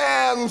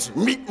understands.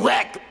 Meat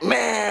rack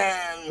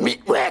man,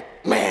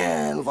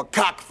 with a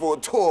cock for a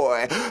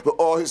toy, for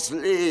all his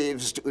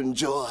slaves to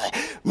enjoy.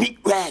 Meat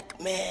rack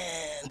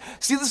man,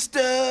 see the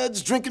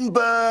studs drinking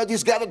bud,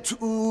 he's got a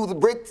two, the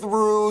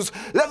breakthroughs.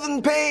 Love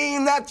and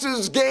pain, that's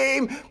his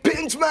game.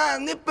 Pinch my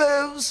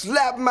nipples,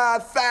 slap my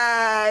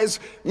thighs.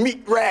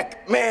 Meat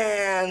rack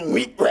man,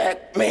 meat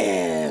rack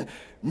man,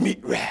 meat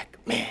rack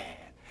man.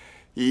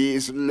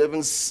 He's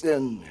living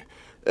sin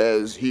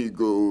as he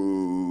goes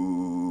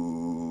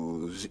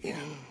in.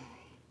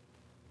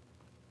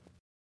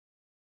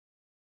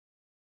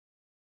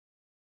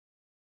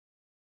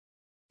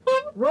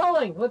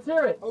 Rolling, let's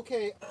hear it.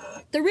 Okay.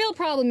 The real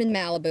problem in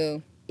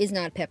Malibu is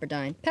not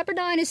Pepperdine.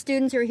 Pepperdine is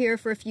students who are here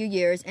for a few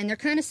years, and they're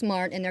kind of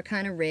smart, and they're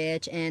kind of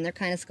rich, and they're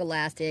kind of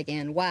scholastic,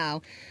 and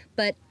wow.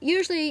 But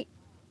usually,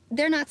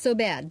 they're not so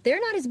bad. They're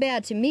not as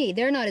bad to me.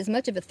 They're not as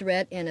much of a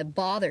threat and a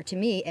bother to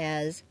me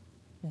as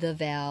the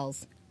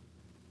Vals.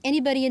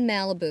 Anybody in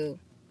Malibu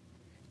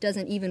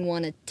doesn't even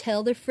want to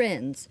tell their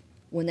friends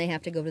when they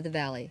have to go to the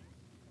valley.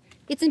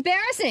 It's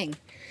embarrassing.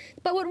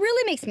 But what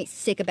really makes me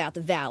sick about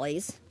the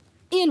valleys,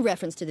 in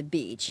reference to the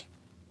beach,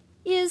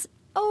 is,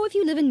 oh, if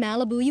you live in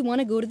Malibu, you want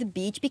to go to the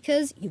beach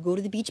because you go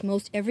to the beach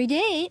most every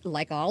day,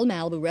 like all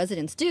Malibu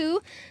residents do,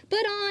 but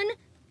on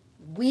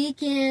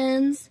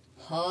weekends,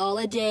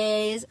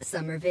 holidays,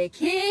 summer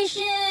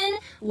vacation,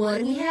 what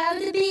do we have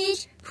at the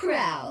beach?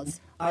 Crowds.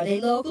 Are they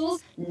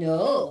locals?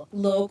 No.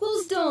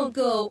 Locals don't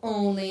go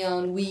only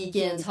on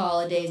weekends,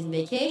 holidays, and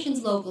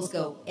vacations. Locals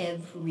go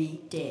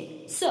every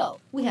day. So,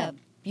 we have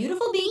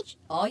beautiful beach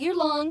all year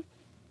long,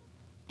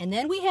 and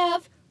then we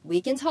have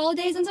weekends,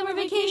 holidays, and summer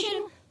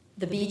vacation.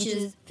 The beach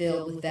is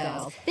filled with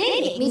Vals.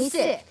 They make me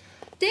sick.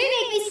 They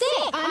make me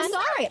sick. I'm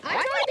sorry. I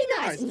try to be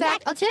nice. In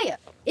fact, I'll tell you,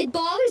 it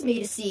bothers me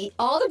to see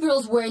all the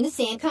girls wearing the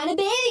same kind of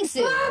bathing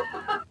suit.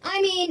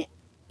 I mean,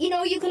 You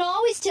know, you can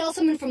always tell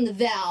someone from the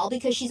Val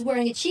because she's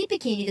wearing a cheap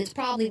bikini that's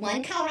probably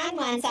one color on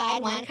one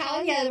side, one color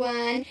on the other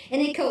one,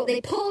 and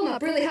they pull them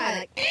up really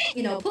high, like,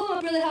 you know, pull them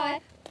up really high.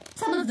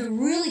 Some of the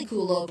really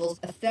cool locals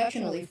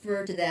affectionately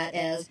refer to that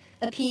as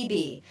a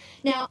PB.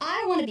 Now,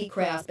 I want to be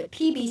crass, but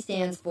PB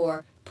stands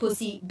for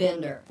Pussy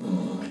Bender,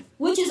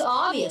 which is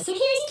obvious. So here's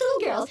these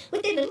little girls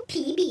with their little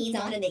PBs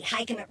on, and they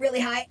hike them up really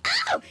high.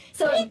 Ow!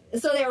 So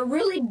they're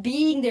really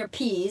being their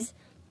P's.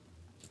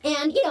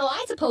 And, you know,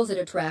 I suppose it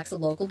attracts the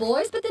local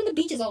boys, but then the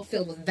beach is all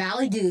filled with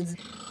valley dudes.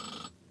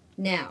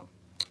 Now,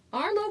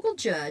 our local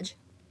judge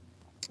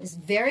is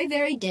very,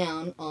 very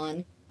down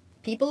on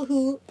people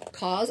who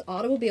cause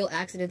automobile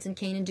accidents in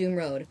Cane and Doom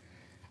Road.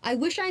 I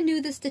wish I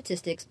knew the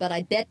statistics, but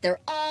I bet they're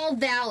all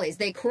valleys.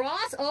 They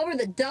cross over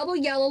the double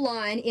yellow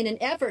line in an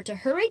effort to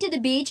hurry to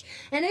the beach,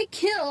 and they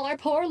kill our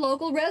poor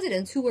local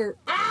residents who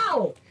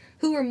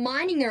were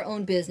minding their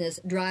own business,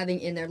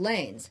 driving in their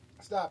lanes.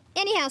 Stop.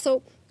 Anyhow,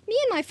 so me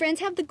and my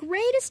friends have the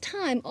greatest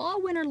time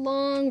all winter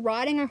long,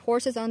 riding our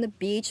horses on the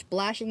beach,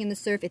 splashing in the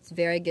surf. It's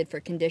very good for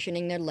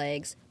conditioning their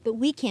legs. But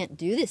we can't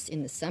do this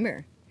in the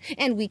summer.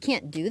 And we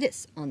can't do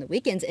this on the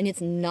weekends. And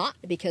it's not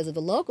because of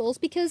the locals,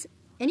 because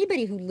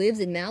anybody who lives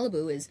in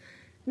Malibu is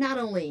not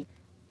only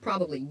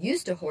probably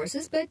used to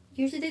horses, but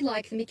usually they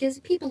like them because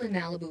people in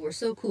Malibu are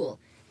so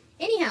cool.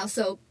 Anyhow,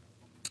 so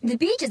the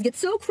beaches get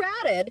so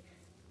crowded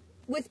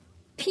with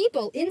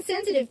people,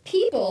 insensitive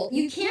people,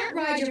 you can't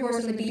ride your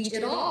horse on the beach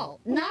at all.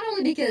 Not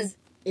only because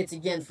it's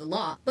against the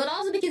law, but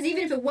also because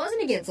even if it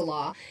wasn't against the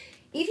law,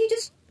 if you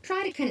just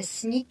try to kind of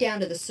sneak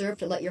down to the surf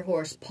to let your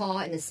horse paw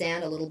in the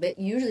sand a little bit,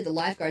 usually the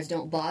lifeguards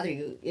don't bother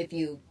you if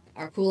you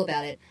are cool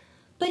about it.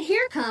 But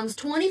here comes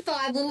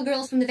 25 little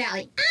girls from the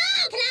valley.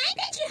 Oh, can I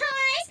pet your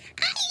horse?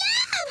 I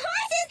love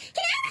horses.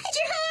 Can I ride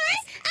your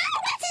horse? Oh,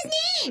 what's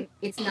his name?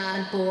 It's not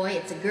a boy,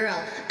 it's a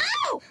girl.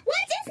 Oh,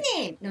 what's his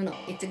name? No,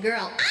 it's a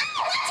girl.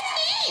 Oh, what's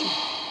her name?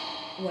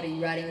 What, are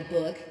you writing a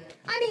book?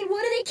 I mean,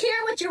 what do they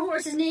care what your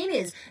horse's name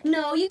is?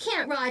 No, you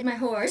can't ride my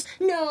horse.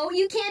 No,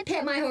 you can't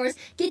pet my horse.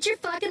 Get your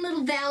fucking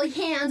little valley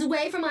hands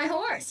away from my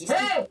horse.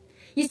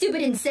 You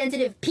stupid,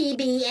 insensitive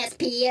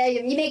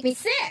PBSP. You make me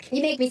sick.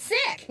 You make me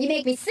sick. You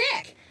make me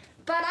sick.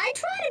 But I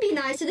try to be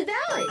nice to the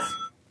valleys.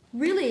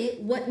 Really,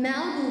 what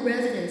Malibu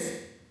residents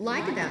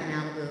like about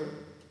Malibu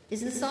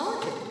is the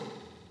solitude.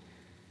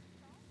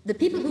 The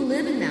people who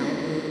live in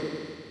Malibu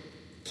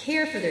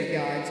care for their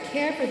yards,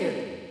 care for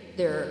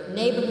their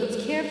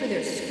neighborhoods, care for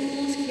their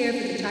schools, care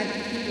for the type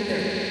of people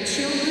their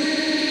children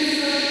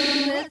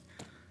are with.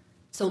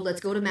 So let's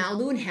go to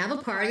Malibu and have a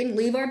party and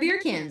leave our beer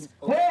cans.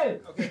 Okay,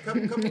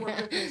 come more,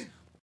 please.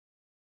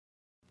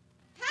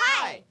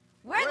 Hi,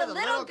 we're the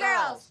Little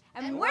Girls,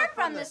 and we're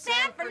from the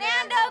San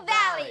Fernando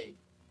Valley.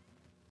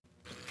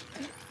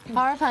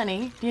 Parr,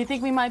 honey, do you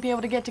think we might be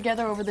able to get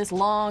together over this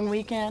long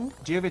weekend?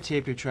 Do you have a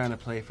tape you're trying to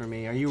play for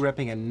me? Are you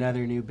repping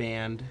another new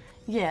band?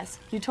 Yes.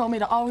 You told me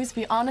to always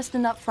be honest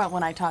and upfront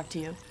when I talk to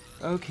you.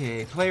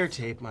 Okay, play your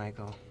tape,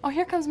 Michael. Oh,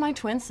 here comes my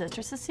twin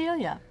sister,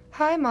 Cecilia.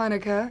 Hi,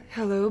 Monica.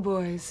 Hello,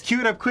 boys. Cue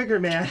it up quicker,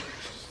 man.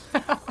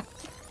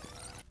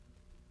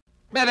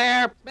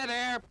 Midair!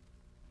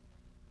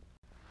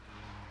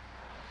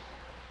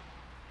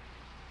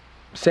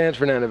 San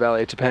Fernando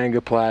Valley,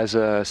 Topanga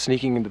Plaza,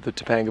 sneaking into the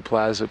Topanga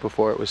Plaza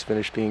before it was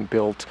finished being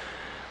built.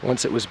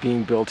 Once it was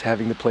being built,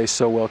 having the place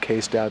so well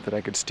cased out that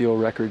I could steal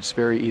records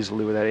very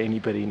easily without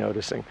anybody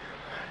noticing.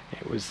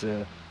 It was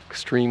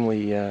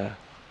extremely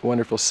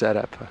wonderful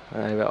setup.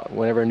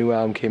 Whenever a new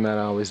album came out,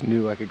 I always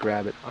knew I could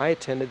grab it. I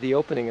attended the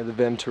opening of the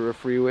Ventura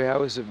Freeway. I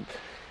was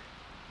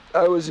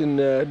in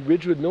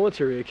Ridgewood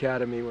Military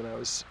Academy when I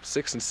was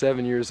 6 and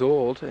 7 years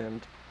old,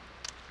 and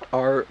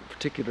our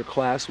particular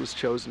class was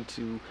chosen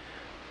to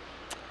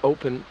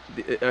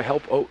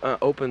help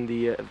open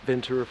the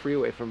Ventura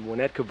Freeway from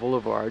Winnetka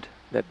Boulevard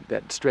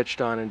that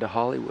stretched on into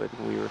Hollywood.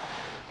 We were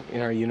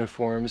in our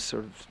uniforms,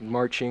 sort of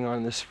marching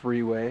on this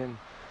freeway, and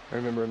I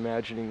remember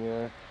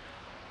imagining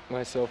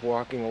myself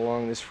walking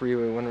along this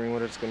freeway, wondering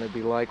what it's going to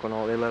be like when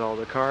they let all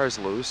the cars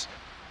loose.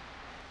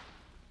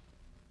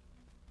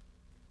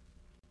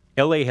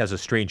 LA has a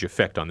strange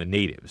effect on the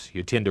natives.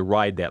 You tend to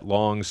ride that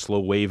long,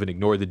 slow wave and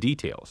ignore the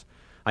details.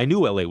 I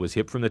knew LA was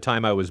hip from the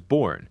time I was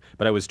born,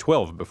 but I was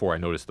 12 before I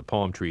noticed the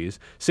palm trees,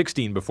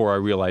 16 before I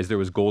realized there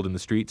was gold in the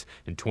streets,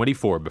 and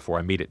 24 before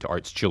I made it to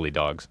Art's Chili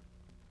Dogs.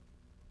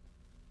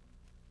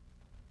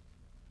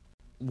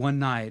 One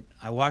night,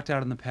 I walked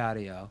out on the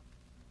patio,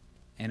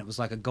 and it was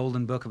like a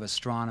golden book of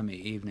astronomy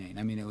evening.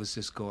 I mean, it was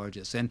just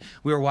gorgeous. And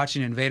we were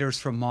watching Invaders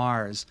from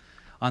Mars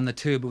on the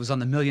tube. It was on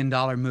the $1 Million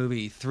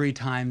movie 3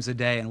 times a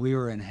day, and we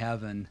were in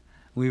heaven.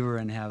 We were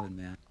in heaven,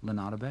 man.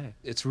 Lanada Bay.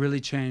 It's really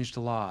changed a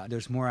lot.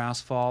 There's more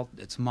asphalt.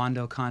 It's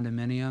Mondo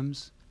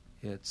condominiums.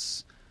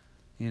 It's,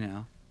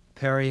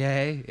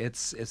 Perrier.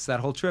 It's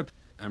that whole trip.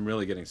 I'm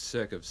really getting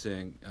sick of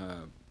seeing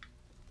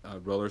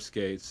roller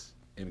skates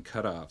in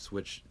cutoffs,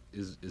 which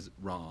is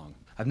wrong.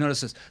 I've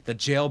noticed the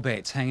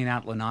jailbaits hanging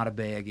out Lanada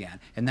Bay again,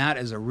 and that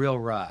is a real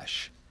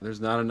rush.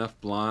 There's not enough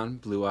blonde,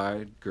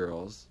 blue-eyed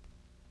girls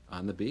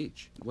on the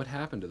beach. What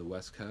happened to the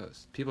West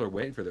Coast? People are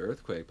waiting for the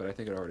earthquake, but I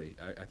think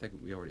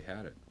we already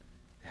had it.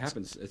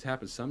 It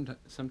happened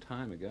some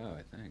time ago,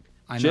 I think.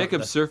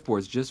 Jacob's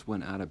Surfboards just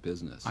went out of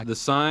business. The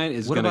sign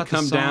is going to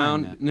come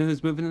down. You know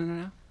who's moving in there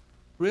now?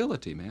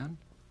 Realty, man.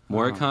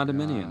 More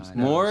condominiums. God,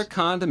 More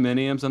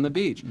condominiums on the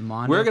beach.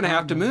 We're going to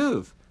have to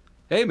move.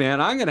 Hey,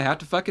 man, I'm going to have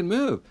to fucking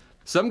move.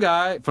 Some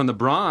guy from the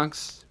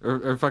Bronx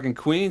or fucking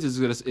Queens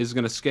is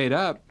gonna skate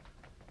up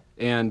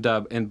and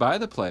buy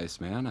the place,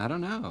 man. I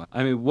don't know.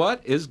 I mean,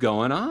 what is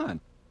going on?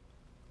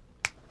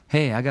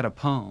 Hey, I got a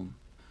poem.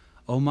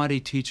 O mighty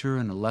teacher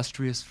and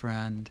illustrious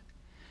friend,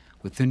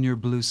 within your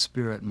blue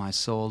spirit my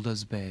soul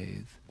does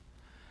bathe.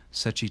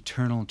 Such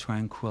eternal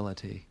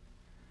tranquility,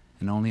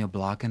 and only a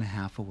block and a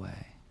half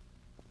away.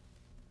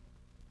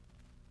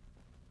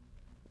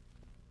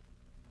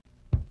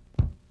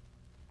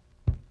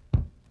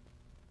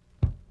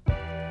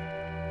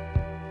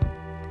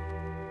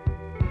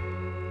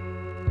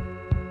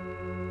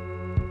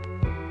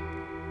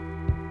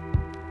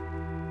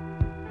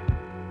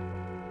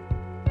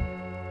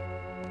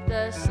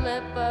 The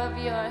slip of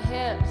your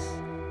hips,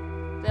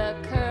 the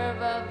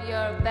curve of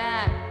your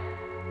back.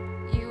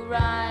 You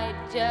ride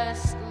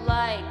just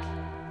like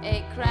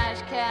a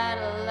crash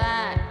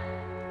Cadillac.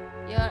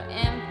 Your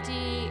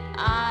empty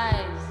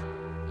eyes,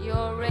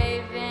 your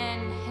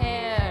raven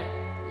hair.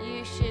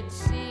 You should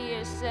see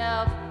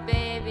yourself,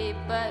 baby,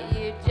 but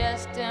you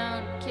just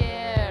don't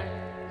care.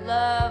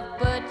 Love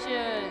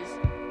butchers,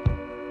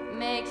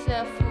 makes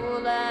a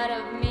fool out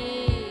of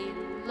me.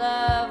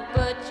 Love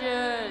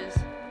butchers,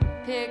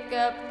 pick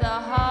up the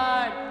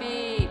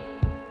heartbeat.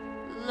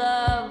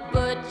 Love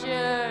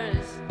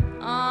butchers,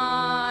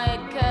 oh,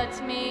 it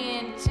cuts me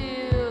in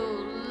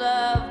two.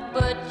 Love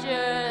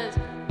butchers,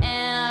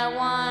 and I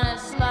want a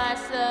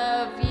slice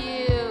of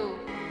you.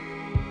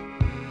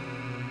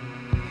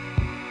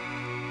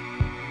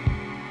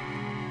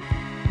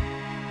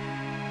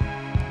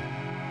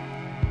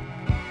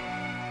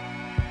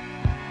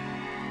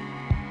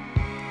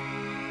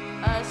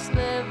 A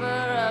sliver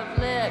of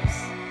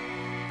lips,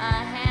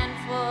 a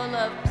handful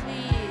of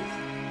pleas.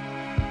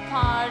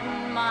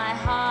 Pardon my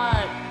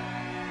heart,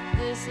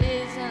 this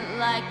isn't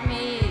like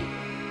me.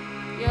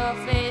 Your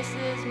face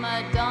is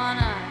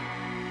Madonna,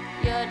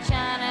 your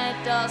China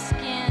doll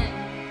skin.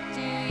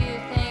 Do you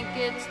think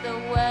it's the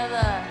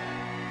weather,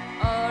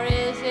 or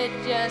is it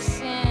just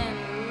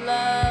sin?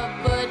 Love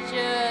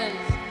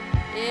butchers,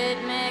 it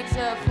makes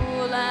a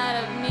fool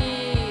out of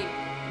me.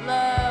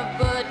 Love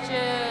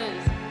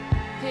butchers,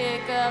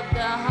 pick up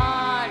the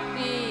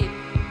heartbeat.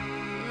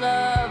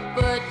 Love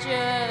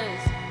butchers,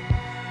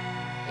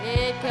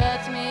 it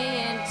cuts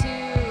me in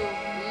two.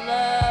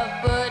 Love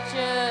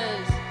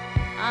butchers,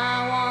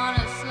 I want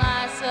a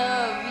slice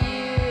of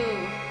you.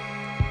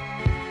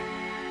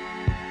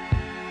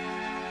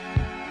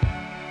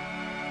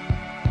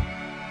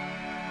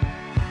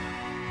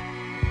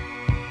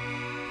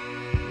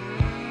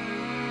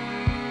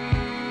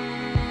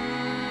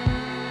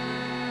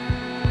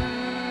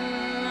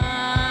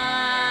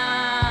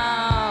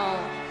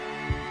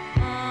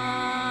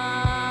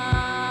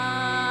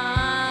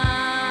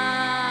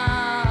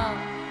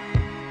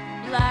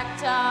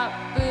 Blacktop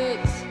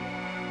boots,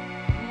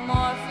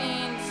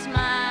 morphine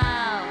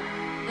smile,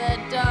 the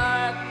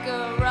dark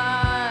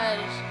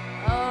garage,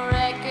 a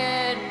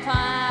record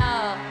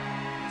pile.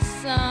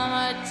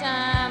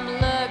 Summertime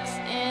looks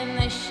in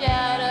the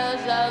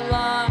shadows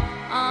along.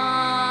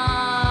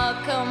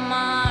 Oh, come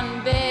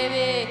on,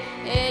 baby,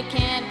 it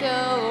can't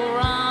go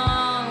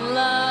wrong.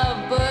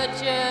 Love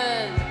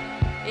butchers,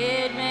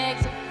 it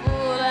makes a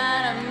fool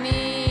out of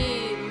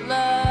me.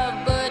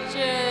 Love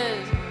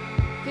butchers,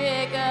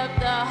 pick up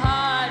the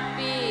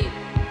heartbeat.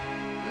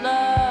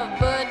 Love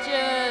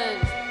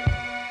butchers,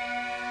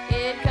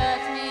 it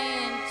cuts me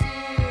in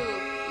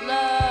two.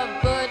 Love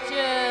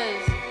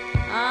butchers,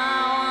 I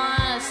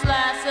want a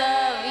slice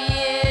of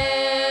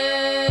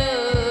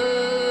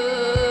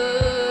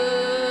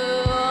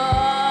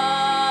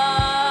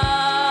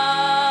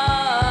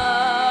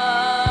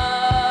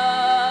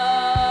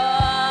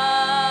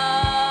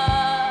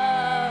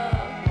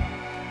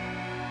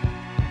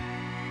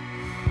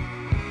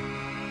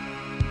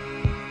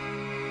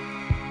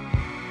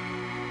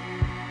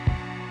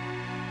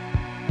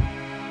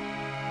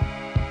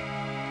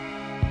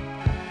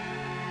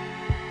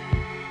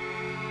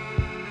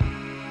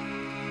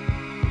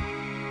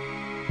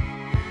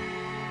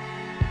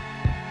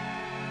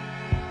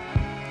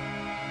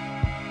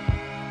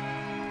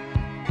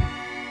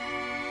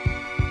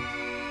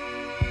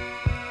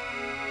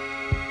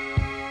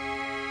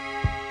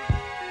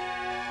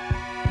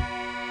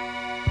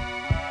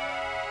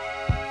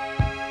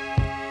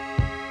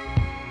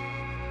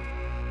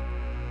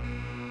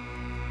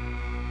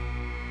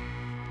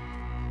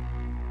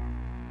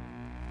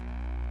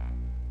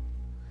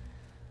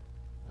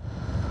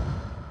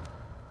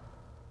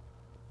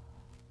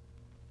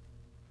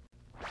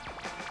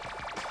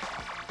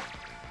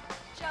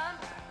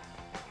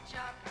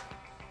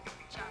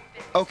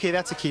Okay,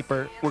 that's a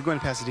keeper. We're going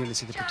to Pasadena to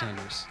see the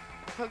Pretenders.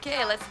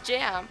 Okay, let's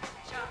jam.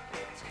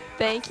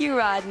 Thank you,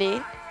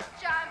 Rodney.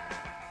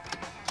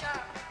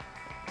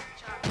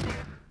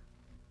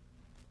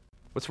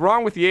 What's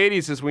wrong with the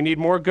 80s is we need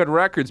more good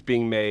records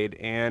being made,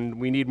 and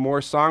we need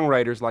more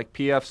songwriters like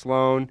P.F.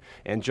 Sloan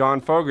and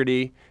John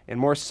Fogerty, and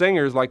more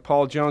singers like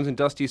Paul Jones and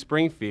Dusty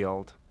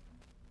Springfield.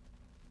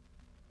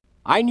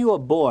 I knew a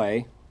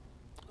boy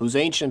whose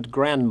ancient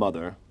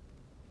grandmother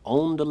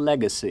owned a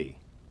legacy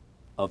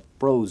of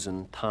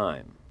frozen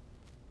time.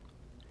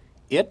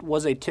 It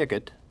was a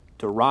ticket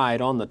to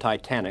ride on the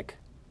Titanic,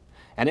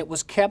 and it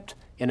was kept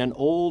in an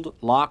old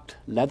locked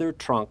leather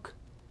trunk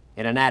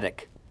in an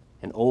attic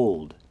in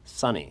old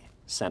sunny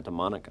Santa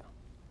Monica.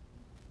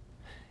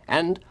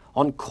 And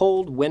on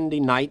cold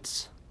windy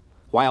nights,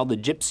 while the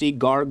gypsy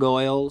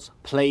gargoyles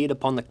played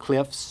upon the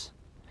cliffs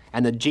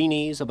and the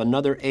genies of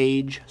another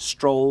age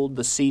strolled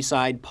the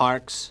seaside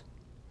parks,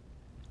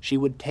 she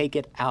would take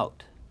it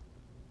out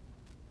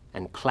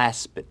and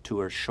clasp it to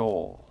her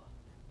shawl.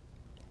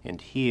 And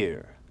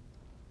here,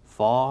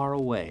 far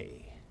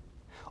away,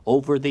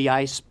 over the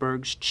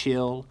iceberg's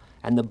chill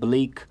and the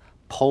bleak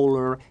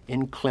polar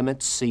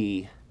inclement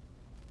sea,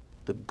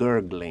 the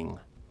gurgling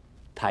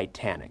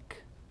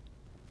Titanic,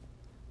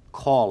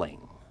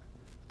 calling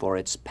for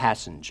its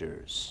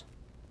passengers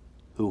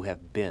who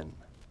have been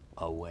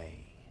away.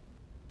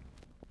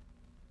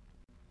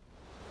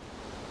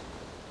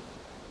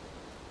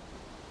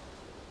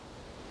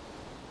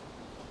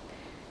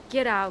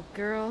 Get out,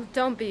 girl.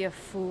 Don't be a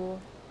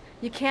fool.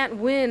 You can't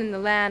win in the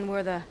land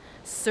where the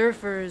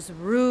surfers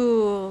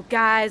rule,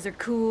 guys are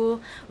cool,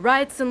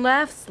 rights and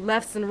lefts,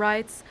 lefts and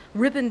rights,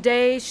 ripping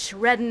days,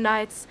 shredding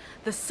nights.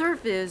 The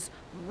surf is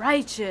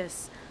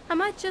righteous. I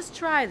might just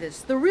try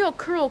this. The real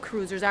curl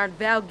cruisers aren't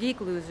Val Geek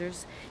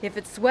losers. If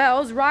it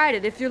swells, ride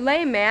it. If you're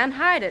lame, man,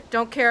 hide it.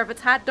 Don't care if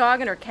it's hot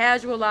dogging or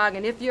casual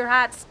logging. If you're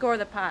hot, score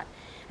the pot.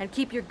 And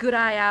keep your good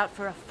eye out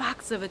for a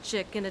fox of a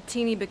chick in a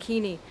teeny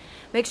bikini.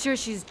 Make sure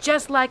she's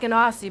just like an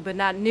Aussie, but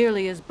not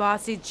nearly as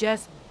bossy,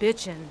 just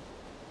bitchin'.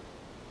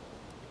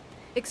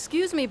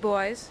 Excuse me,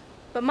 boys,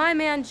 but my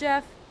man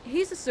Jeff,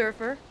 he's a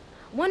surfer.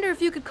 Wonder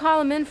if you could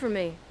call him in for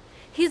me.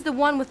 He's the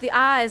one with the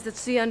eyes that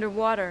see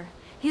underwater.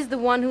 He's the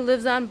one who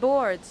lives on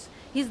boards.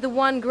 He's the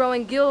one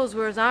growing gills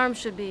where his arms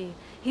should be.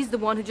 He's the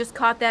one who just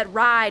caught that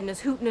ride and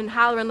is hooting and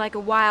hollering like a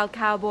wild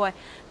cowboy.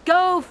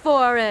 Go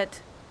for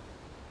it!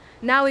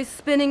 Now he's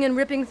spinning and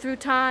ripping through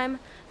time,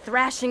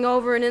 thrashing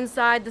over and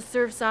inside the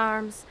surf's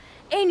arms.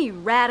 Ain't he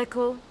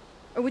radical?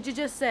 Or would you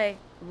just say,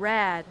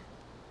 rad?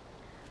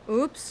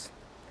 Oops.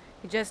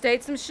 He just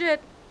ate some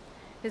shit.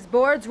 His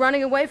board's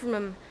running away from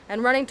him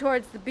and running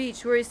towards the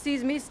beach where he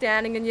sees me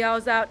standing and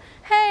yells out,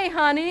 "Hey,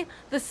 honey,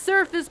 the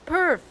surf is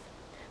perf.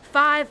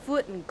 5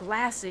 foot and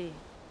glassy."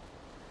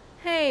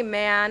 Hey,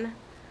 man,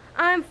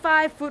 I'm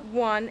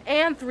 5'1"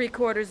 and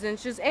 3/4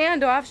 inches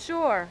and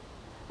offshore.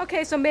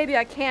 Okay, so maybe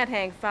I can't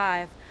hang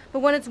 5, but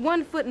when it's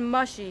 1 foot and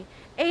mushy,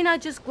 ain't I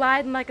just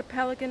gliding like a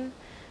pelican?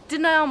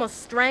 Didn't I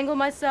almost strangle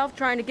myself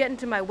trying to get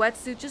into my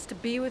wetsuit just to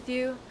be with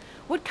you?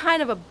 What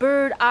kind of a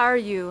bird are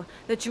you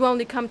that you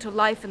only come to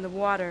life in the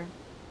water?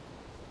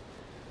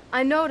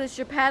 I notice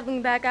you're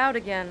paddling back out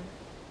again.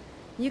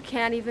 You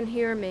can't even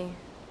hear me.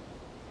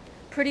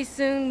 Pretty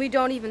soon we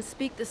don't even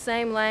speak the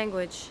same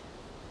language.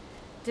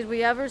 Did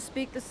we ever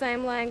speak the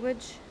same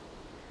language?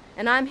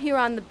 And I'm here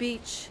on the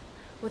beach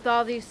with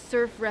all these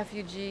surf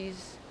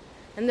refugees,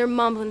 and they're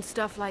mumbling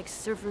stuff like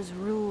surfers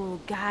rule,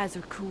 guys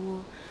are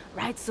cool,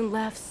 rights and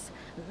lefts,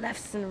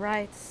 lefts and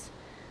rights.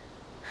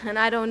 And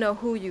I don't know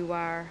who you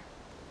are,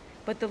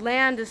 but the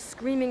land is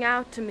screaming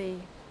out to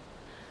me.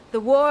 The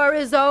war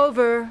is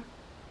over.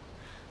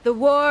 The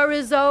war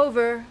is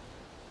over.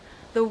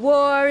 The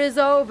war is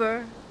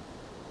over.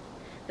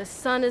 The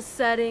sun is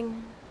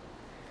setting,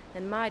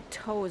 and my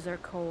toes are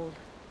cold.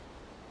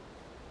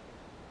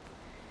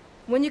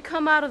 When you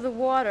come out of the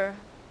water,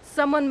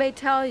 someone may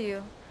tell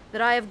you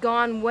that I have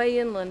gone way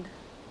inland.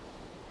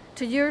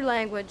 To your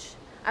language,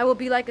 I will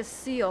be like a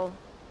seal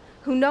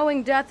who,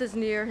 knowing death is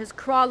near, has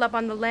crawled up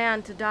on the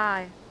land to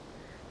die.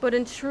 But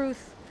in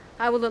truth,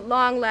 I will at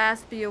long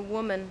last be a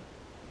woman,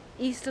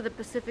 east of the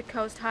Pacific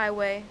Coast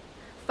Highway,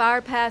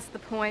 far past the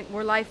point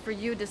where life for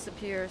you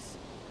disappears.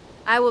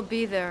 I will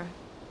be there,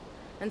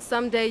 and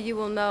someday you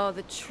will know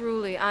that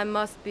truly I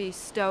must be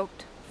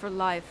stoked for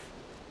life.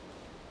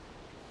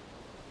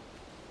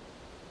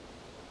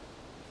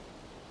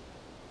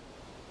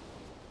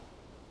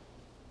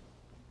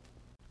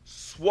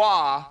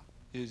 SWA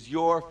is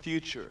your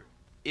future,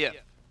 if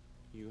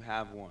you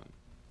have one.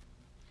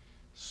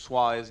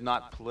 SWA is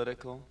not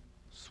political.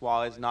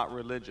 SWA is not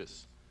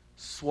religious.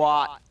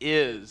 SWA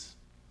is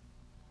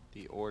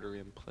the order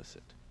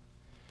implicit.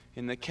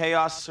 In the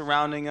chaos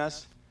surrounding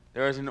us,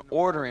 there is an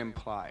order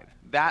implied.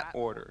 That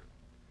order,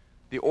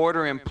 the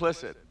order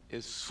implicit,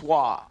 is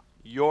SWA,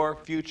 your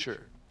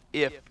future,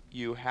 if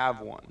you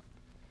have one.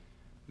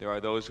 There are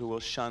those who will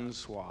shun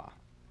SWA.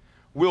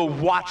 We'll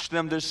watch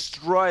them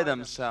destroy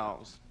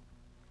themselves.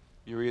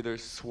 You're either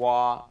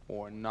SWA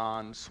or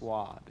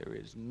non-SWA. There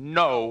is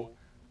no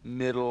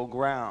middle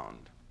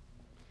ground.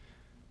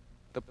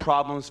 The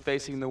problems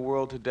facing the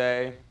world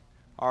today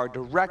are a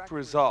direct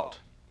result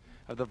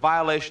of the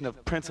violation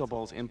of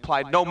principles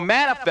implied, no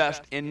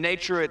manifest in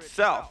nature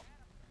itself.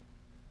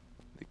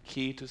 The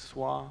key to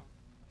SWA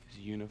is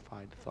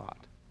unified thought.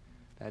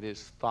 That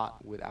is,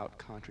 thought without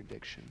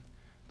contradiction.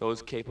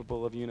 Those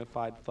capable of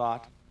unified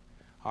thought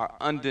are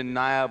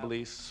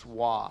undeniably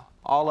SWA.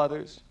 All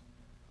others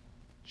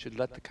should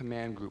let the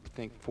command group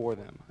think for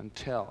them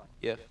until,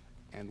 if,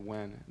 and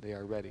when they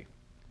are ready.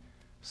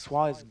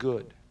 SWA is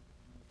good.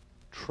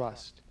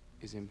 Trust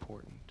is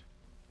important.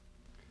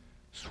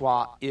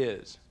 SWA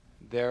is,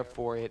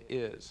 therefore it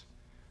is.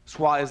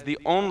 SWA is the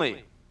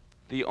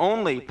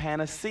only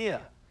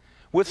panacea.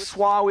 With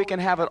SWA we can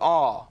have it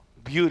all.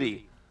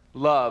 Beauty,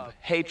 love,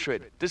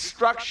 hatred,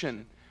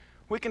 destruction.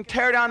 We can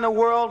tear down the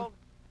world,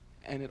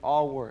 and it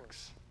all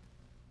works.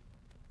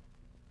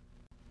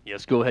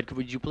 Yes, go ahead.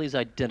 Would you please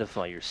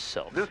identify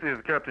yourself? This is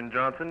Captain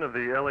Johnson of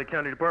the LA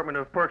County Department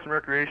of Parks and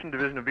Recreation,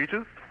 Division of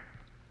Beaches.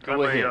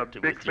 Go ahead. I'm a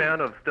big fan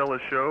of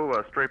Stella's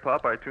show, Stray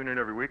Pop. I tune in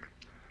every week.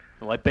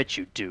 Oh, I bet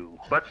you do.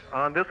 But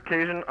on this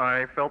occasion,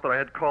 I felt that I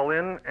had to call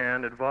in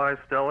and advise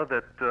Stella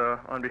that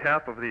on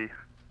behalf of the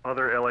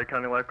other LA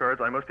County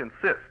lifeguards, I must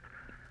insist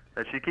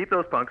that she keep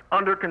those punks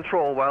under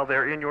control while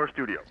they're in your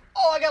studio.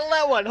 Oh, I got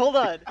that one. Hold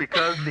on.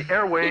 Because the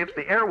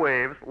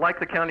airwaves, like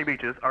the county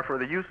beaches, are for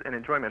the use and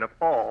enjoyment of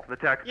all the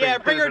taxpaying Yeah,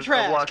 bring your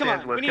citizens of trash. Los Come on,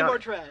 Angeles we need County. more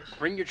trash.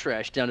 Bring your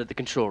trash down to the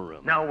control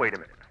room. Now, wait a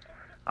minute.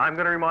 I'm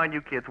going to remind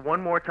you kids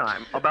one more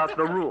time about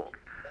the rules.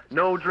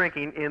 No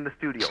drinking in the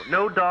studio.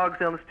 No dogs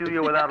in the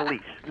studio without a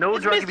leash. No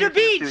drug abuse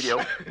in the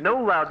studio. No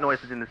loud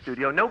noises in the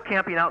studio. No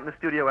camping out in the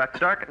studio after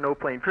dark. No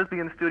playing frisbee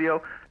in the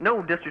studio.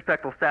 No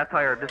disrespectful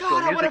satire or disco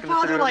God, I want music a in the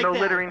father studio. like no that.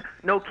 littering.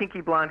 No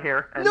kinky blonde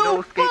hair. And No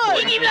no fun. skateboarding.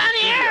 Kinky in the blonde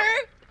studio. hair?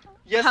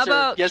 Yes, How sir.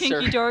 about Yes,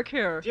 kinky sir. dark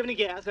hair? Do you have any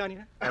gas on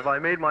you? Have I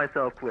made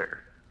myself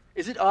clear?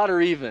 Is it odd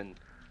or even?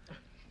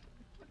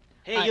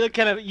 Hey, you look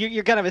kind of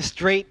you're kind of a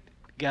straight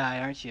guy,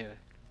 aren't you?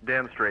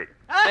 Damn straight.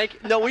 Thank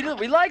you. No, we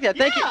like that.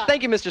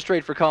 Thank you, Mr.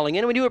 Straight, for calling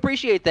in. We do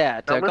appreciate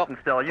that. Now listen,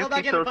 Stella, you Call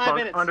back keep in those 5 punks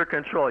minutes. under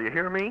control. You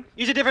hear me?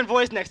 Use a different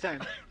voice next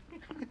time.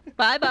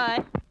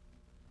 Bye-bye.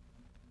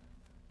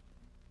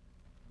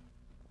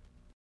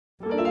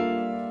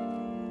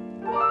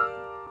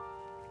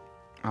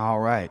 All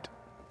right,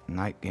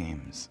 night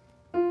games.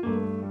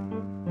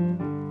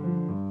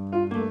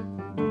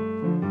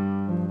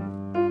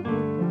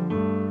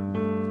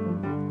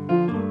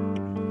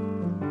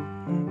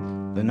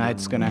 The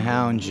night's gonna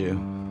hound you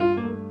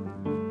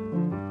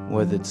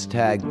with its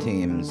tag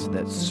teams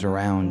that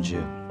surround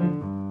you,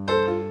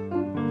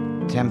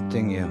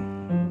 tempting you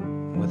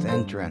with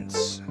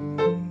entrance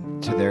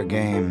to their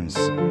games,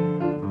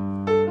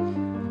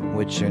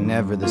 which are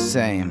never the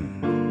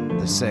same,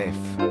 the safe,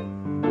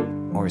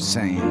 or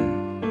sane.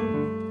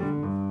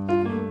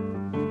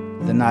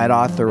 The night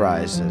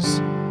authorizes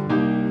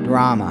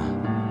drama,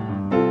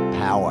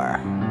 power,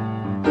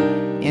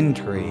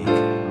 intrigue,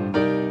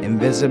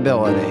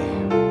 invisibility.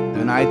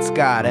 The night's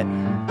got it,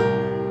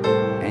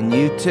 and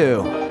you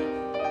too,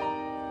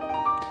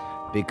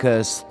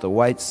 because the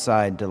white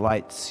side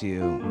delights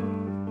you,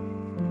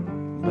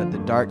 but the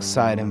dark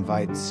side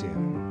invites you.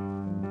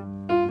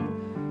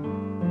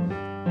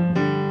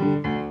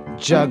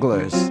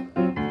 Jugglers,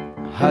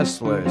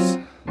 hustlers,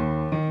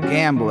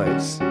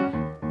 gamblers,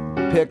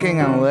 picking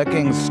and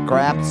licking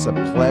scraps of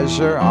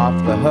pleasure off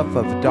the hoof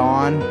of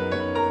dawn.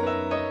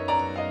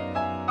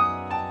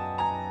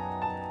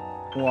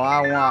 Well,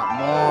 I want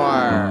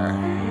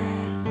more.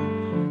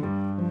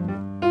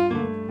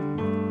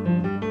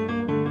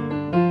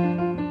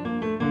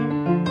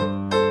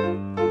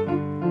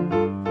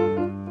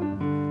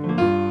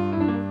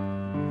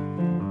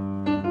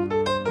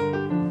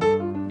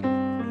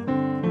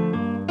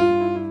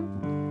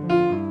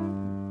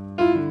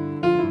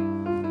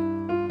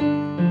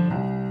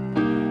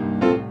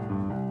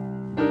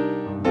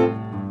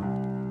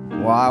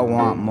 Well, I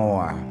want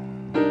more.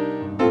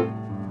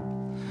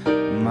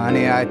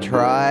 Money I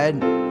tried,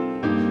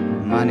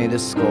 money to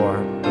score.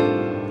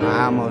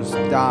 I almost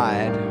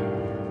died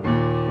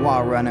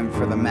while running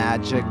for the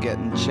magic,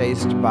 getting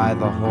chased by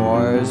the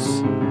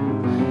whores.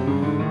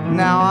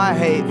 Now I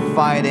hate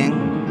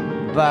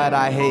fighting, but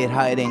I hate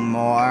hiding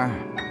more.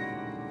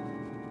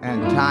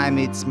 And time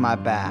eats my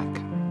back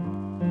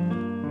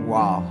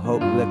while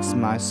hope licks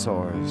my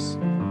sores.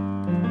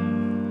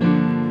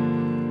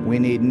 We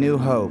need new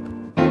hope,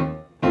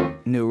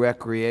 new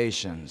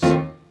recreations,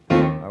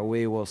 or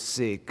we will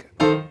seek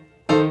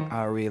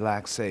our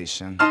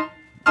relaxation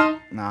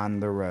on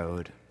the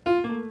road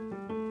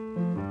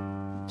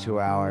to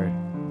our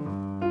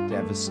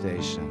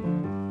devastation.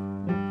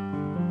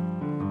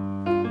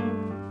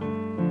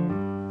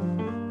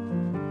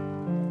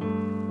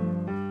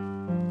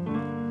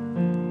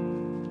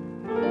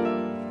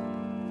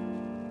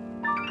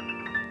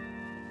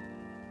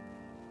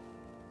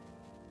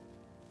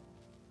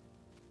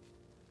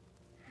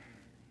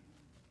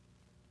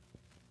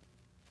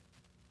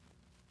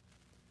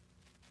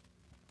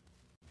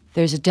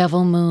 There's a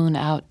devil moon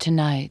out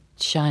tonight,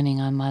 shining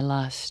on my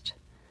lust.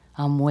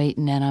 I'm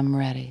waiting and I'm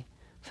ready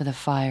for the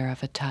fire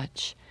of a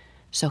touch.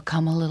 So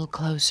come a little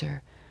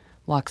closer.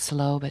 Walk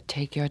slow, but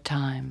take your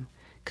time.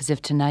 'Cause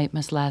if tonight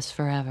must last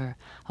forever,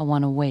 I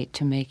want to wait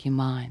to make you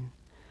mine.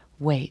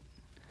 Wait,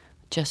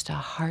 just a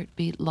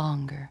heartbeat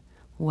longer.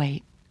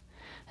 Wait,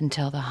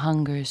 until the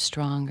hunger is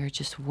stronger.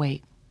 Just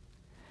wait,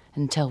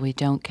 until we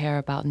don't care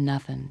about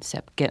nothing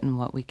except getting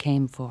what we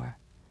came for.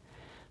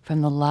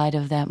 From the light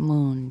of that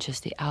moon,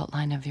 just the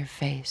outline of your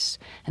face,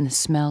 and the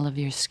smell of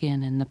your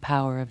skin and the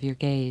power of your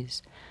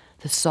gaze,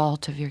 the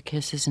salt of your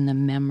kisses and the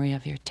memory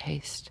of your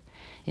taste,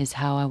 is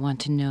how I want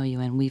to know you,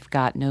 and we've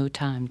got no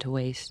time to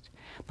waste.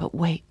 But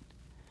wait,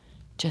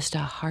 just a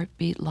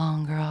heartbeat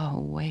longer. Oh,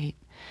 wait,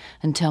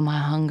 until my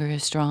hunger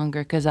is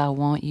stronger, 'cause I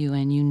want you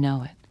and you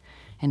know it.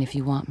 And if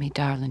you want me,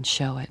 darling,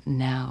 show it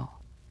now.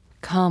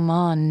 Come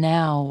on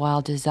now,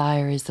 while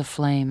desire is the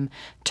flame.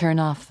 Turn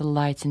off the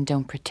lights and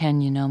don't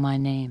pretend you know my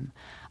name.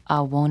 I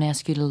won't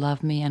ask you to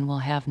love me, and we'll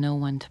have no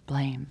one to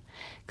blame,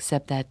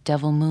 except that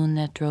devil moon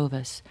that drove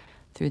us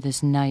through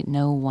this night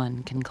no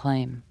one can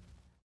claim.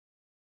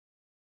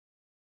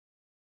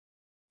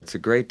 It's a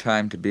great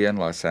time to be in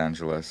Los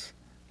Angeles.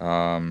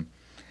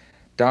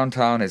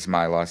 Downtown is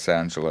my Los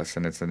Angeles,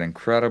 and it's an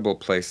incredible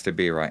place to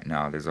be right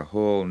now. There's a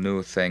whole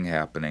new thing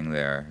happening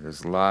there.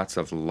 There's lots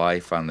of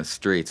life on the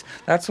streets.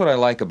 That's what I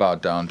like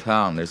about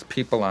downtown. There's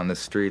people on the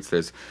streets.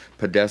 There's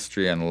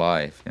pedestrian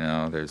life. You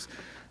know, there's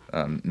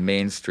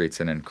Main Street's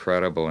an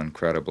incredible,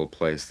 incredible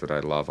place that I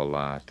love a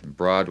lot. And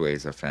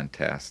Broadway's a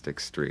fantastic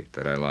street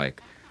that I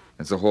like.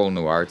 There's a whole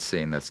new art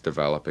scene that's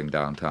developing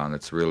downtown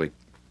that's really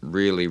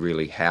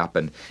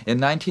happened. In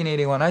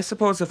 1981, I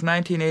suppose if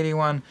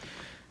 1981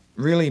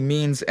 really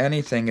means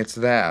anything, it's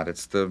that.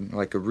 It's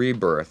like a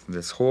rebirth,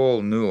 this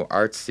whole new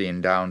art scene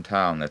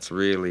downtown that's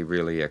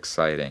really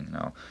exciting. You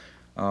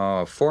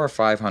know, 400 or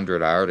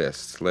 500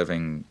 artists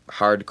living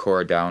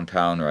hardcore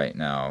downtown right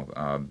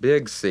now.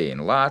 Big scene,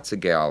 lots of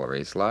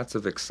galleries, lots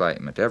of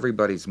excitement.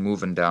 Everybody's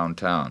moving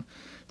downtown.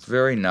 It's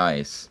very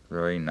nice,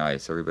 very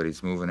nice.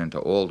 Everybody's moving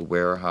into old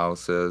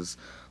warehouses,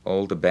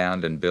 old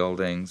abandoned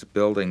buildings,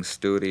 building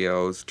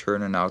studios,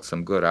 turning out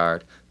some good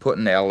art,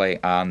 putting LA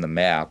on the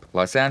map.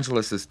 Los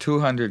Angeles is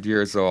 200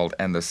 years old,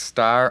 and the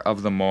star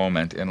of the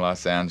moment in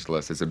Los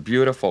Angeles is a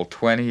beautiful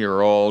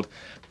 20-year-old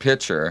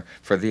pitcher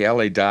for the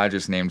LA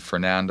Dodgers named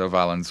Fernando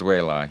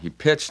Valenzuela. He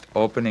pitched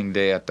opening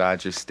day at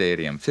Dodger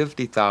Stadium,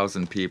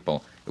 50,000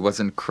 people. It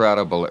was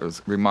incredible. It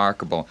was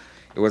remarkable.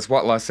 It was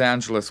what Los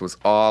Angeles was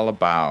all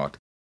about.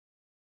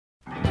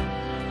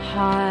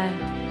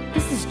 Hi.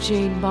 This is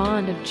Jane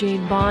Bond of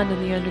Jane Bond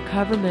and the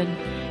Undercoverman,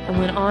 and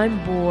when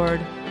I'm bored,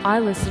 I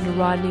listen to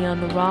Rodney on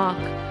the Rock,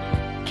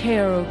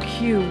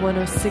 KROQ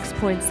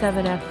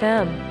 106.7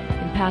 FM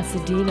in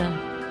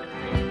Pasadena.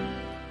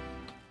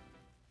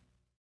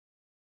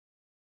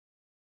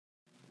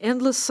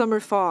 Endless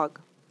summer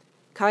fog,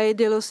 Calle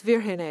de los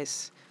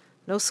Virgenes,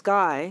 no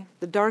sky,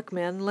 the dark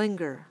men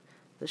linger,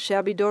 the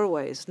shabby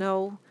doorways,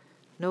 no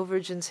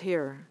virgins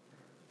here.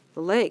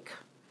 The lake,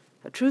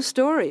 a true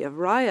story of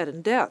riot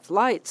and death,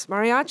 lights,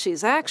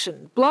 mariachis,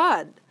 action,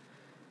 blood.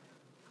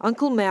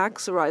 Uncle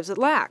Max arrives at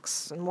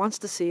Lax and wants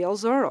to see El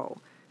Zorro.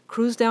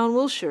 Cruise down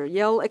Wilshire,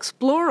 yell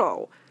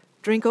Exploro,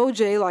 drink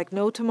OJ like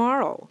no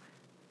tomorrow,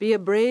 be a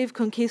brave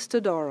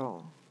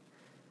conquistadoro.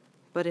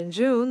 But in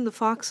June, the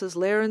foxes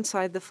lair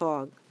inside the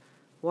fog,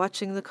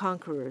 watching the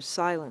conquerors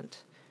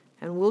silent,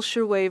 and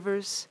Wilshire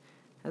wavers,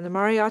 and the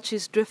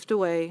mariachis drift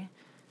away,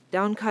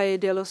 down Calle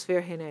de los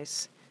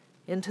Virgenes,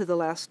 into the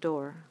last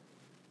door.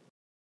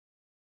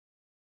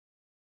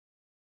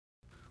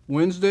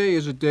 Wednesday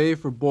is a day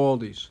for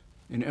baldies,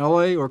 in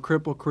L.A. or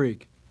Cripple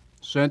Creek.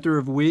 Center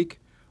of week,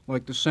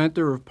 like the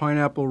center of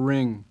pineapple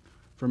ring,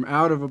 from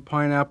out of a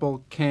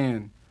pineapple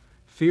can.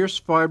 Fierce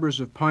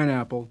fibers of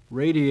pineapple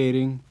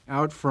radiating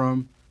out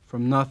from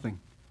nothing.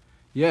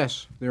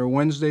 Yes, there are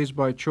Wednesdays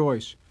by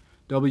choice.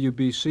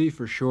 WBC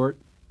for short,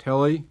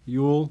 Telly,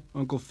 Yule,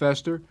 Uncle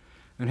Fester,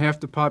 and half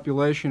the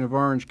population of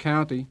Orange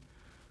County.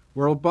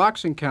 World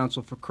Boxing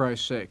Council, for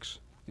Christ's sakes,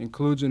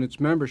 includes in its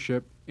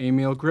membership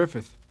Emil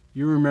Griffith.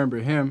 You remember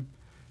him.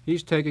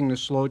 He's taking the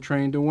slow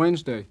train to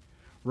Wednesday,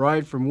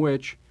 ride from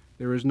which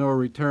there is no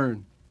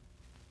return.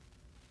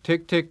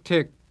 Tick, tick,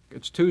 tick.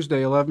 It's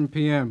Tuesday, 11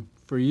 p.m.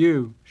 For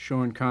you,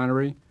 Sean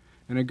Connery,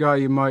 and a guy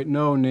you might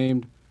know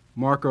named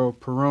Marco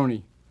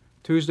Peroni.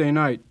 Tuesday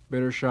night,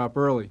 better shop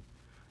early.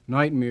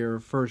 Nightmare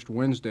of first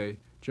Wednesday,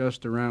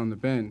 just around the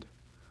bend.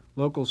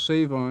 Local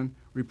Save-On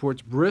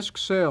reports brisk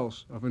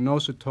sales of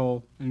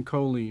inositol and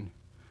choline,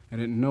 and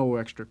at no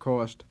extra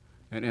cost,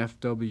 an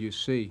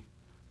FWC.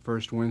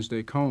 First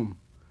Wednesday comb.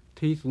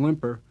 Teeth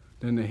limper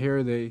than the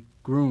hair they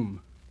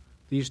groom.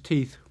 These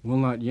teeth will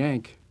not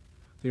yank.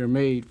 They are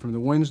made from the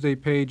Wednesday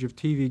page of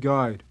TV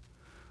Guide.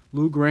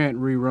 Lou Grant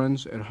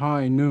reruns at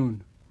high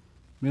noon.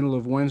 Middle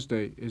of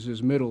Wednesday is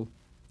as middle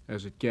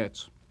as it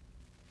gets.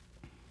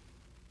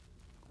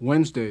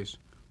 Wednesdays,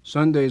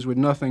 Sundays with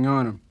nothing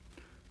on 'em.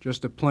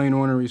 Just a plain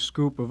ornery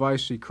scoop of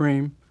icy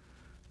cream.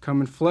 Come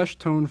in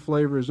flesh-tone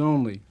flavors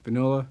only.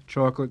 Vanilla,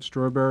 chocolate,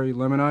 strawberry,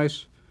 lemon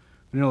ice.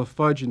 Vanilla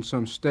fudge in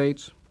some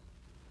states.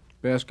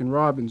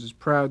 Baskin-Robbins is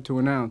proud to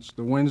announce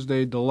the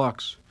Wednesday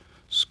Deluxe,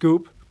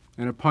 scoop,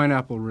 and a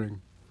pineapple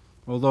ring.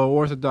 Although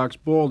Orthodox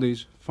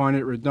Baldies find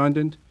it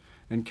redundant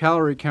and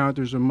calorie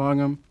counters among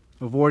them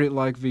avoid it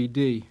like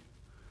VD.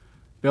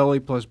 Belly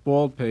plus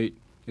bald pate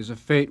is a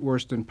fate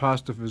worse than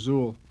pasta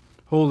fazool.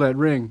 Hold that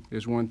ring,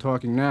 there's one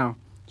talking now.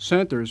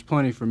 Center is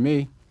plenty for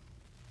me.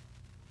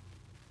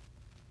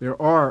 There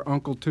are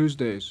Uncle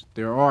Tuesdays,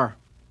 there are.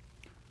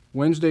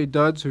 Wednesday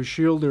duds who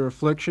shield their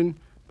affliction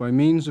by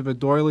means of a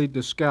doily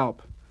to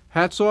scalp.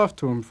 Hats off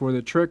to 'em for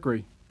the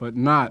trickery, but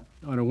not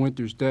on a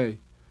winter's day.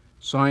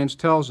 Science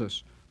tells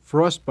us,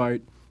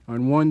 frostbite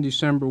on one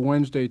December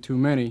Wednesday too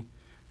many,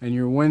 and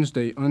your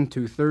Wednesday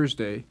unto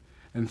Thursday,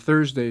 and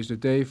Thursday's the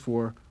day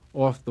for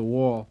off the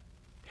wall.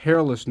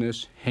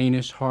 Hairlessness,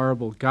 heinous,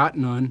 horrible, got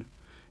none,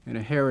 in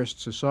a hairist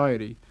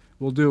society,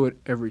 will do it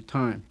every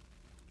time.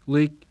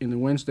 Leak in the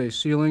Wednesday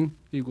ceiling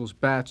equals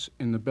bats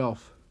in the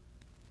belf.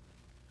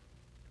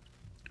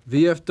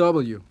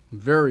 VFW,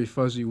 very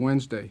fuzzy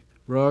Wednesday.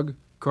 Rug,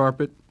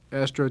 carpet,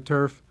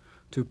 astroturf,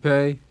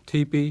 toupee,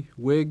 teepee,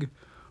 wig,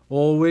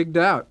 all wigged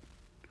out.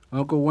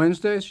 Uncle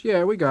Wednesdays?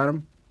 Yeah, we got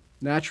 'em.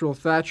 Natural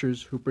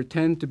thatchers who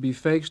pretend to be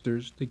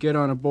fakesters to get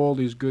on a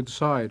Baldy's good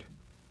side.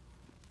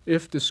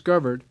 If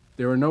discovered,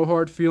 there are no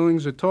hard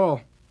feelings at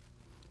all.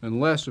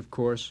 Unless, of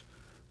course,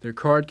 they're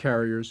card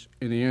carriers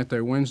in the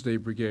Anti-Wednesday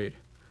Brigade.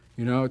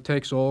 You know, it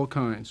takes all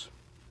kinds.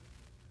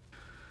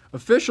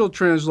 Official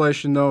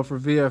translation, though, for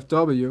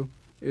VFW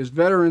is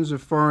Veterans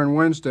of Foreign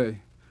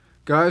Wednesday.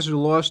 Guys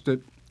who lost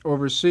it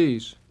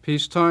overseas.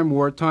 Peacetime,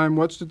 wartime,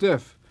 what's the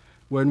diff?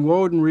 When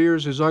Woden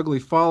rears his ugly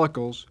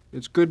follicles,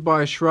 it's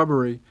goodbye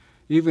shrubbery,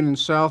 even in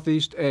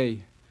Southeast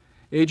A.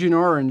 Agent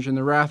Orange and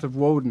the Wrath of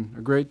Woden,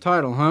 a great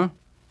title, huh?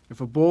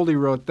 If a Baldy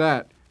wrote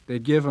that,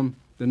 they'd give him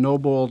the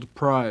Nobald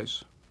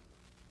Prize.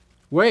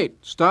 Wait,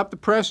 stop the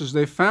presses,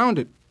 they found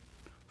it.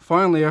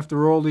 Finally,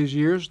 after all these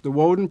years, the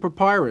Woden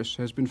Papyrus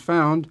has been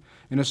found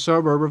in a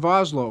suburb of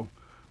Oslo.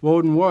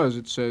 Woden was,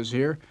 it says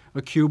here,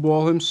 a cue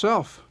ball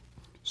himself.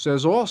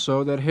 Says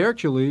also that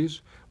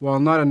Hercules, while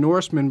not a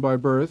Norseman by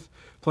birth,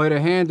 played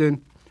a hand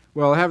in,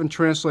 well, I haven't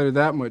translated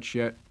that much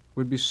yet.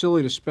 Would be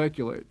silly to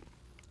speculate.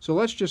 So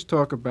let's just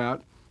talk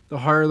about the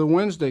Hire the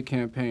Wednesday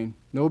campaign.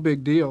 No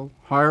big deal.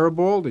 Hire a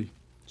Baldy.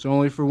 It's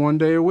only for one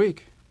day a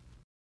week.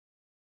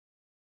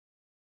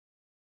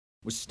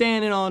 We're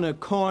standing on a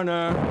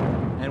corner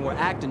and we're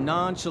acting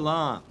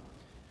nonchalant.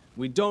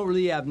 We don't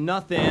really have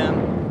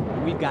nothing,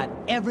 but we've got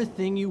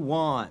everything you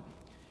want.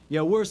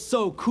 Yeah, we're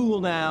so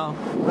cool now,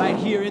 right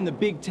here in the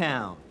big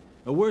town.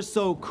 We're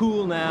so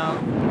cool now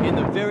in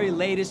the very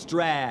latest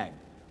drag.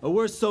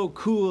 We're so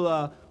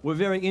cool, we're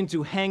very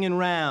into hanging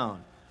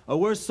round.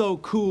 We're so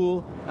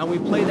cool, and we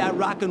play that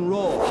rock and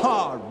roll,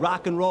 hard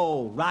rock and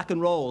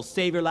roll,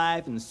 save your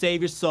life and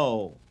save your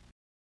soul.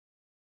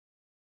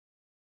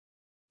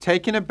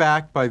 Taken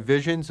aback by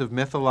visions of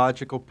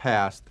mythological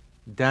past,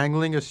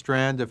 dangling a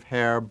strand of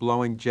hair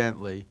blowing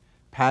gently,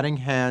 patting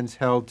hands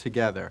held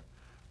together,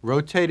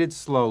 rotated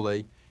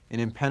slowly, an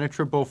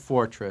impenetrable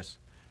fortress,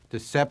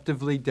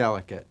 deceptively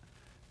delicate,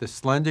 the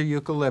slender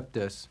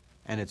eucalyptus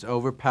and its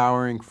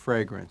overpowering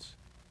fragrance.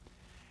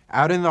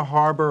 Out in the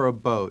harbor a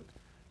boat,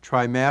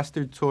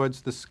 trimastered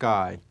towards the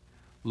sky,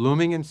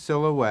 looming in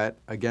silhouette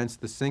against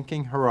the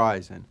sinking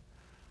horizon.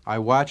 I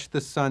watch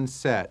the sun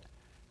set,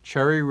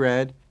 cherry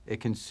red, it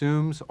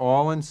consumes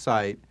all in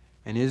sight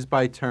and is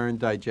by turn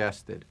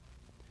digested.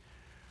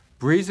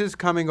 Breezes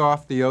coming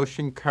off the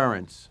ocean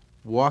currents,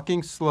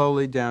 walking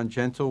slowly down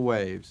gentle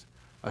waves,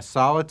 a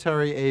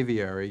solitary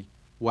aviary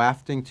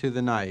wafting to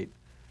the night,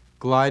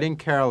 gliding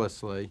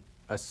carelessly,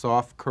 a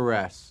soft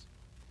caress.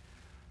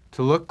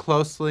 To look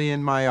closely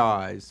in my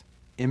eyes,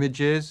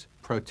 images,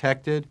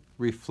 protected,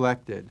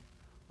 reflected,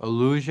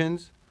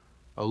 illusions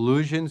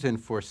in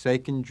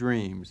forsaken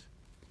dreams.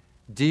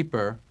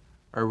 Deeper,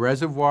 a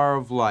reservoir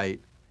of light,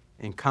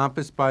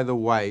 encompassed by the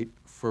white,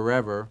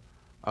 forever,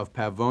 of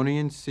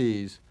Pavonian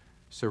seas,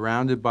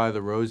 surrounded by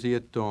the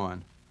roseate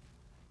dawn.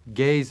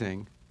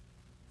 Gazing,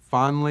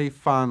 fondly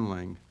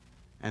fondling,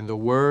 and the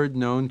word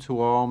known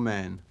to all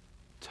men,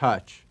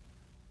 touch,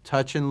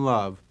 touch and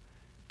love,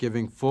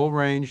 giving full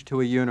range to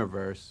a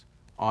universe,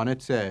 on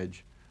its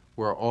edge,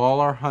 where all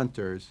are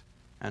hunters,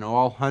 and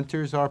all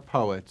hunters are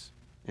poets,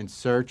 in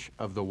search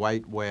of the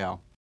white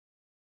whale.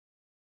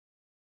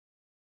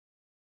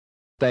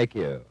 Thank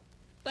you.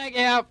 Thank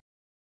you.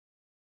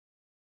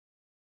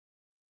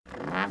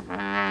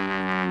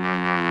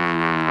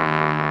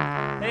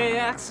 Hey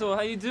Axel,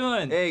 how you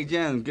doing? Hey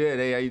Jen, good.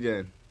 Hey, how you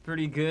doing?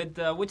 Pretty good.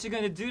 What you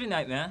gonna do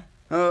tonight, man?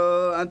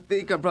 I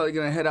think I'm probably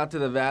gonna head out to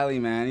the valley,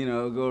 man. You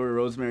know, go over to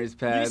Rosemary's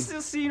pad. You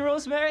still seeing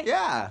Rosemary?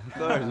 Yeah, of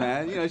course,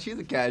 man. You know, she's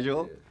a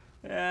casual.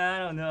 I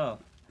don't know.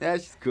 Yeah,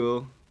 she's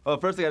cool. Oh,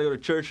 first I gotta go to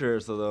church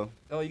rehearsal, though.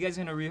 Oh, you guys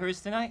gonna rehearse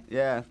tonight?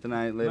 Yeah,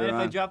 tonight, later on.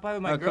 Mind if I drop by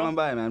with my girl? Come on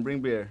by, man.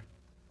 Bring beer.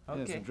 Okay.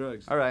 Yeah, some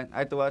drugs. All right,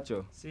 ahí te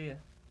guacho. See ya.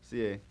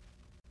 See ya.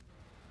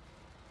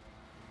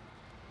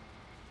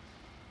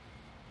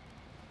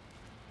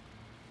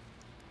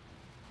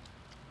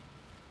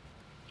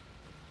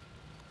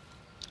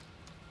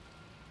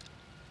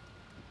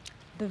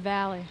 The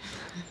Valley.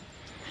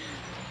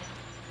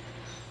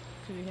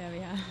 Pretty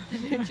heavy, huh?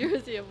 New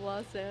Jersey of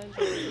Los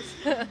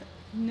Angeles.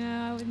 No,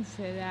 I wouldn't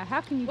say that.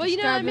 How can you Well, you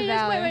know, I describe mean, the just,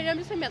 Valley? wait, I'm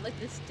just talking about like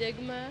the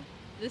stigma.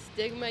 The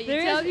stigma. You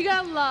There tell is- you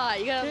gotta lie.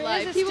 You gotta there lie.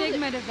 is a People,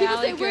 stigma to people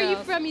Valley say, "Where are you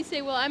girls." from?" You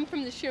say, "Well, I'm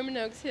from the Sherman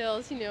Oaks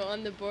Hills, you know,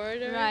 on the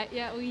border." Right,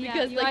 yeah, well, yeah,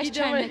 Because you like always you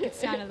try don't and want make it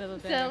sound a little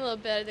better. Sound a little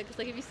better. Because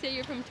like if you say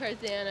you're from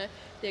Tarzana,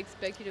 they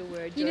expect you to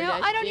wear You know,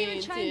 DoorDash I don't even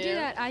jeans, try and you do know?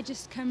 that. I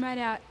just come right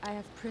out. I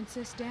have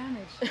princess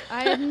damage.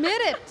 I admit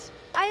it.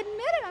 I admit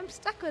it. I'm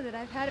stuck with it.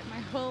 I've had it my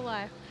whole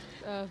life.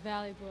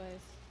 Valley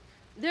boys.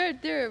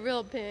 They're a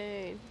real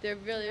pain. They're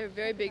really a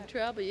very big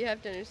trouble. You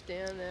have to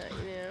understand that,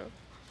 you know.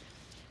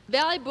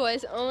 Valley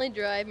boys only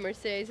drive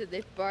Mercedes that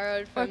they've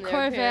borrowed Or from their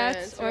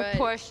Corvettes parents, or right?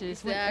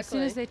 Porsches. When, as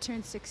soon Exactly. as they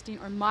turn 16,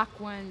 or Mach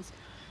 1s,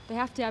 they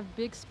have to have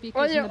big speakers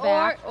Or in they're the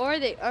back. or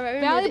they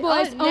Valley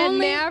boys and only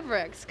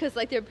Mavericks, because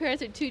like their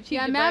parents are too cheap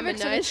Yeah, to buy them a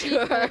Mavericks are the nice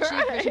cheap, car. the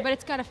cheap version, but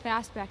it's got a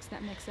fastback, so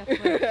that makes up for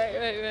it.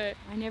 Right.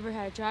 I never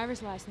had a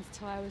driver's license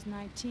till I was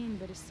 19,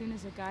 but as soon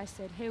as a guy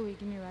said, "Hey, will you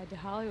give me a ride to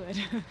Hollywood?"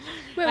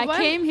 Wait, I why-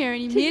 came here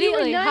and till you were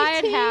immediately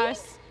hired 19?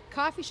 house,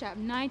 coffee shop,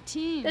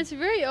 19. That's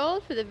very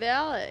old for the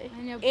Valley.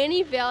 I know.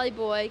 Any Valley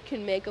boy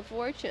can make a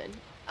fortune.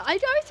 I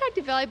always talk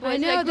to Valley boys. I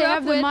that know, grew they up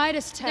have the with.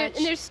 Midas They're- touch.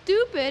 And they're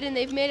stupid, and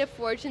they've made a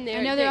fortune.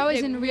 I know, they're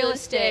always in real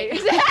estate.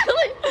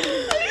 Exactly.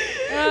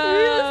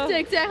 Real estate,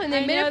 exactly. And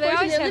they I made know, a they fortune.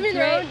 always They're have living in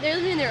their great- own. They're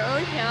living in their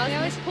own house. They in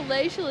always- this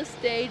palatial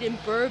estate in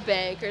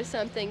Burbank or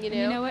something. You know.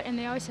 And you know what? And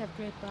they always have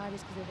great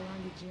bodies because they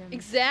belong to gyms.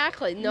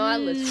 Exactly.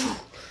 Knotless.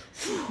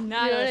 You know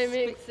what I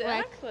mean?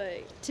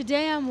 Exactly.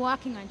 Today I'm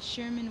walking on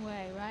Sherman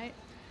Way, right?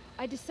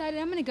 I decided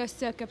I'm going to go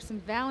soak up some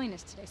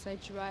valleyness today, so I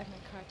drive my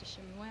car to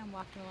Sherman Way. I'm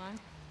walking along,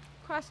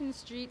 crossing the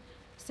street.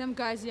 Some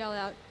guys yell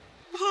out,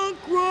 "Punk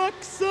rock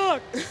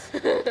sucks!"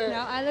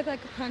 Now, I look like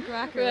a punk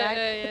rocker, Right, right?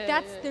 yeah, But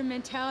that's their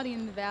mentality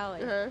in the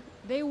valley. Uh-huh.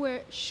 They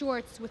wear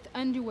shorts with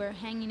underwear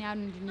hanging out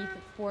underneath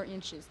at 4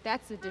 inches.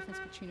 That's the difference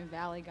between a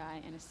valley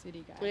guy and a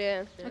city guy.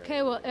 Yeah.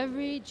 Okay, well,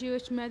 every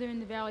Jewish mother in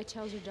the valley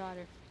tells her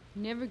daughter,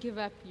 never give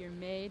up your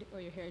maid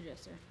or your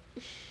hairdresser.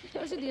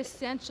 Those are the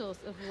essentials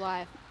of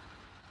life.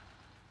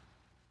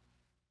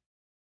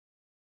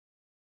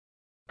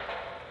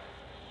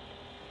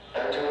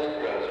 Until the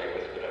rosary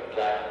was but a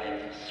black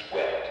knit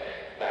sweat.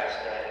 Last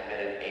night I met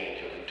an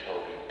angel who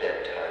told me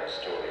bedtime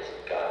stories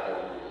and got no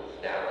rules.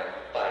 Now I'm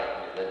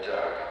fighting in the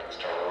dark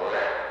against our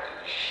wrapped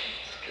in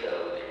sheep's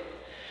clothing.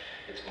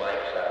 It's my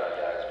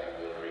cloudy eyes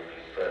bewildering me.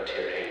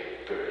 Frontier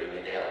hate burning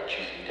in hell.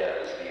 Choosing death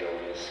as the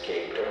only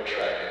escape. Don't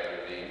try to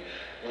intervene.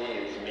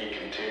 It's me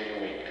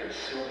continuing,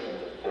 consuming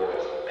the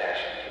force of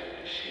passion through the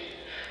machine.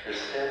 Your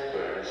scent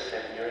burn is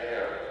setting your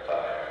hair on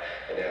fire.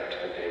 And after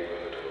the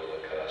neighborhood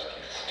holocaust,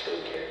 you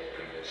still can't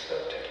bring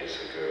yourself to kiss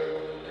a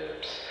girl on the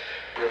lips.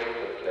 Break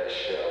the flesh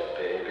shell,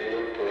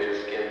 baby. Pull your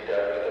skin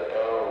down to the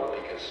bone.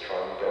 Because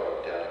strong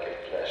bone, delicate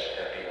flesh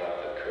snapping off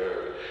the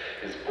curb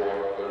is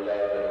born for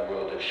love in a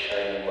world of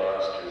shiny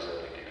monsters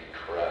only to be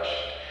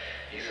crushed.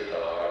 These are the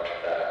hard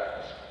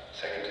facts.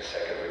 Second to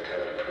second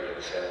recovery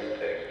prevents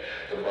everything.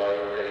 The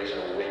mind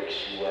razor wakes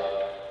you up,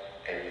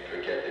 and you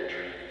forget the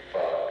dream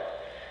fog.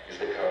 Is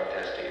the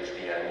contest against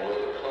the animal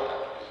or the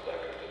clock? Is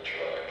luck of the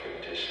drug a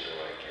conditioner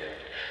I get?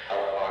 How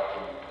far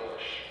can you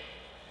push?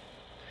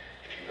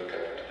 If you look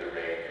up into the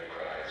rain, your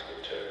cries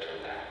will turn to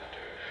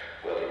laughter,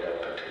 welling up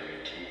until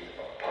your teeth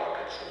are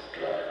pockets of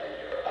blood and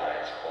your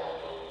eyes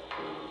hormone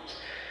pools.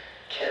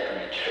 Can't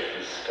reach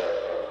every stuff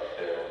on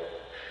film.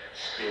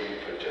 Screaming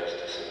for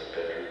justice in a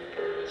bedroom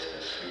furnace in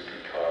a sleepy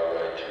car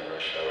ride through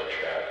rush hour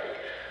traffic.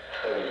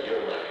 Honey,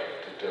 you're my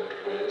antidote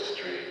for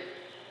history.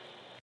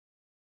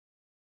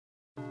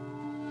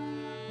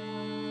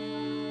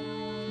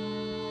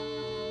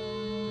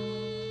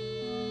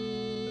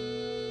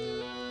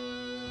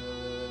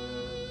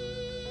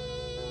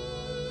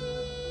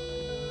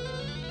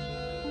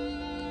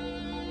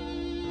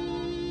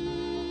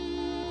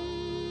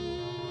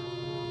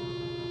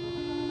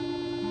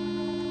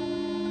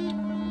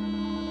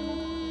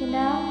 You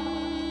know,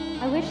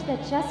 I wish that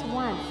just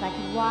once I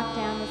could walk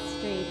down the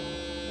street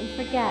and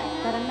forget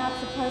that I'm not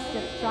supposed to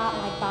drop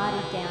my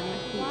body down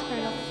into the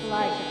eternal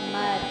sludge of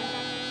mud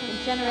and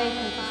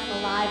generations of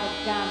saliva,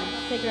 gum, and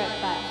cigarette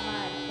butts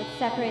that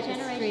separate the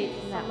streets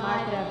from that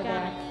market over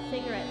there.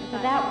 For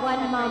that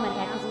one moment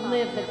I could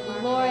live the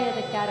glory of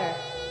the gutter,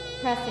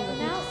 pressing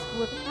with each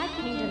swoop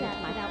kingdom into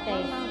my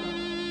face,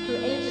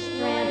 through each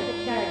strand of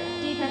hair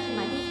deep into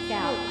my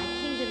scalp,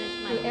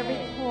 through every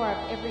pore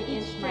of every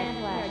inch of my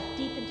flesh,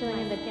 filling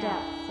in the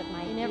depths of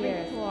my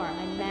ears,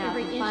 my mouth,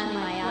 and finally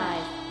my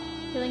eyes,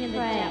 filling in the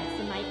depths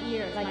of my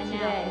ears, my mouth,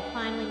 and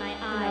finally my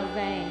eyes, no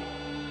rain,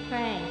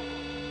 praying,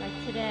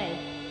 like today,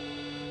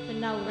 for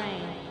no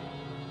rain.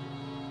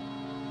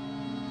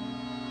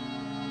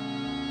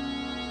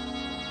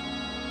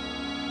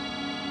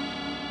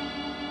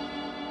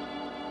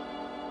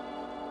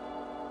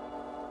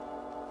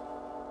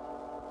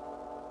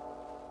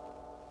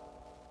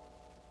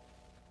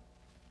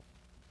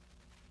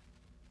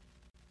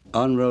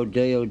 On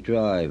Rodeo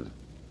Drive,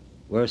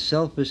 where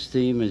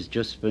self-esteem has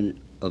just been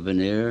a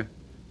veneer,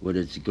 with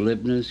its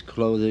glibness,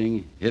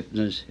 clothing,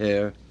 hipness,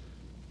 hair,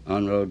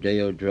 on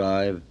Rodeo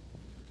Drive,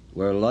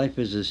 where life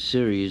is a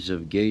series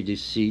of gay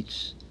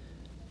deceits,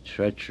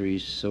 treachery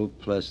so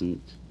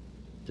pleasant,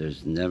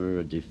 there's never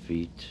a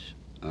defeat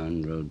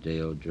on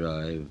Rodeo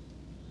Drive,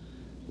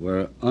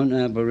 where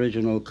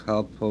unaboriginal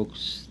cowpokes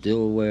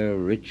still wear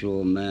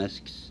ritual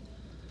masks,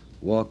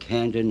 walk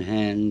hand in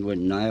hand with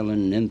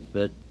nylon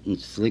nymphet and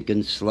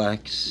slinking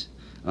slacks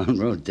on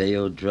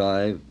Rodeo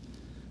Drive,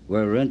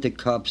 where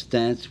rent-a-cops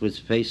dance with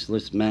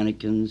faceless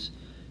mannequins,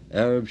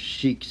 Arab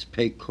sheiks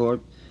pay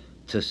court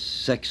to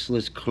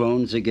sexless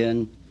clones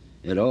again.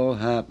 It all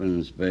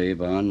happens,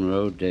 babe, on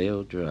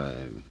Rodeo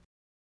Drive.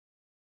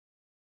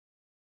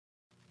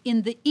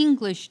 In the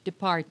English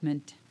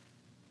department,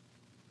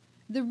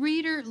 the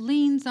reader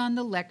leans on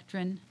the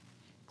lectern,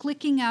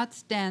 clicking out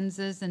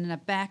stanzas in a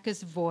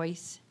Bacchus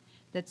voice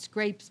that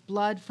scrapes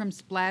blood from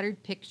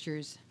splattered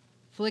pictures,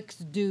 flicks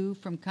dew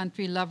from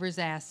country lovers'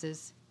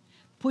 asses,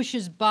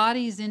 pushes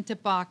bodies into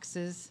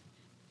boxes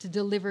to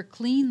deliver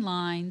clean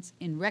lines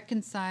in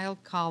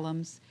reconciled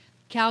columns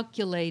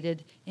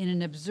calculated in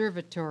an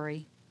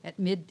observatory at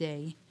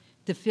midday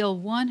to fill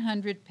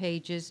 100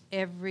 pages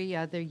every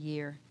other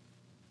year.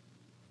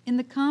 In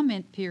the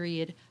comment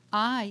period,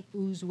 I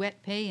ooze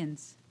wet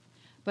payans,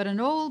 but an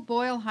old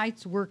Boyle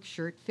Heights work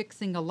shirt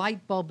fixing a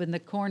light bulb in the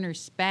corner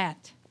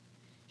spat.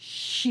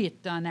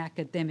 Shit on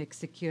academic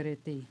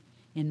security.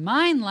 In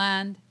mine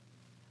land,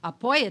 a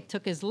poet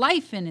took his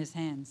life in his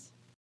hands.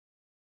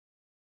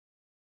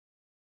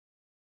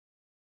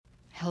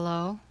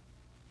 Hello?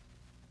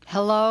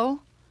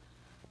 Hello?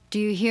 Do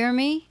you hear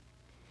me?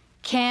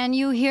 Can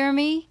you hear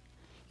me?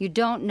 You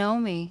don't know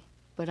me,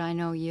 but I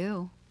know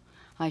you.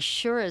 I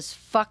sure as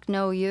fuck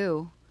know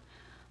you.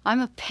 I'm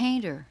a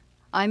painter.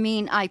 I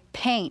mean, I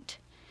paint.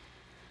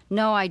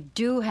 No, I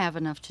do have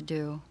enough to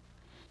do.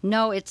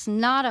 No, it's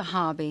not a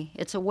hobby.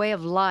 It's a way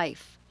of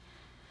life.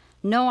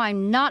 No,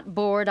 I'm not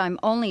bored. I'm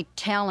only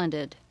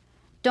talented.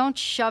 Don't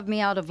shove me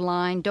out of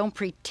line. Don't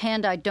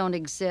pretend I don't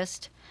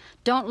exist.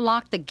 Don't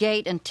lock the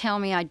gate and tell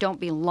me I don't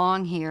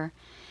belong here.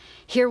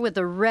 Here with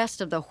the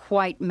rest of the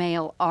white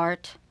male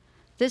art.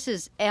 This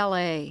is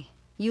L.A.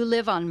 You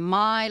live on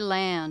my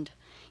land.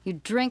 You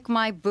drink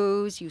my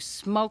booze, you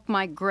smoke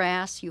my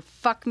grass, you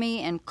fuck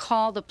me and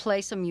call the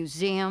place a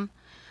museum,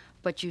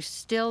 but you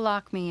still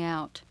lock me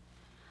out.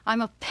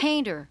 I'm a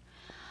painter.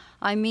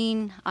 I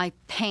mean, I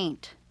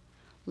paint.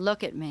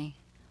 Look at me.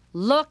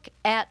 Look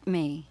at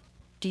me.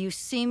 Do you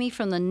see me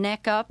from the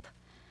neck up?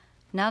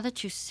 Now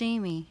that you see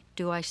me,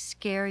 do I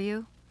scare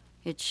you?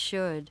 It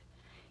should.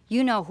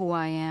 You know who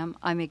I am.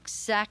 I'm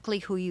exactly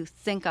who you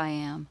think I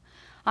am.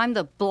 I'm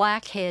the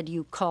blackhead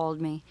you called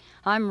me.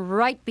 I'm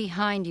right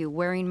behind you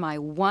wearing my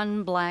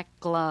one black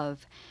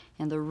glove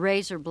and the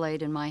razor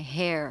blade in my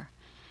hair.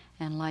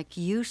 And like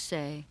you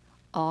say,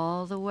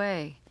 all the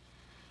way.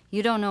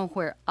 You don't know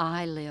where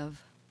I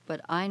live,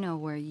 but I know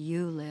where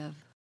you live.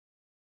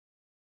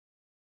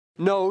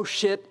 No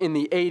shit in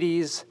the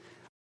 80s.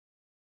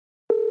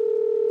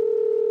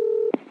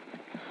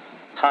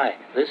 Hi,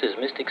 this is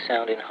Mystic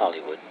Sound in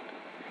Hollywood.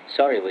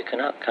 Sorry we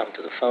cannot come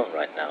to the phone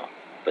right now,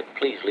 but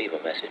please leave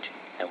a message,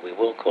 and we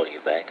will call you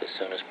back as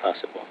soon as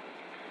possible.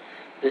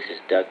 This is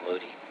Doug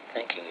Moody,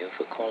 thanking you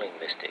for calling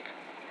Mystic.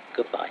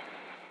 Goodbye.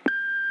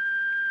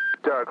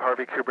 Doug,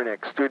 Harvey Kubernick,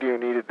 studio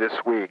needed this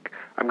week.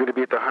 I'm going to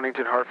be at the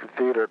Huntington Hartford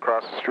Theater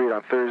across the street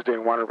on Thursday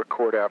and want to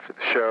record after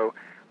the show.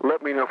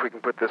 Let me know if we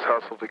can put this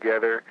hustle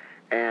together.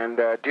 And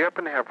do you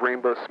happen to have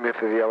Rainbow Smith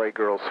of the LA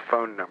Girls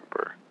phone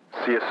number?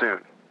 See you soon.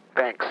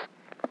 Thanks.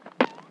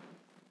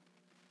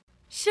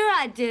 Sure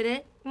I did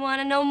it. You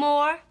want to know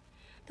more?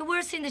 The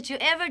worst thing that you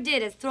ever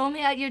did is throw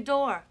me out your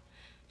door.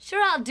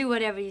 Sure, I'll do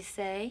whatever you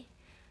say.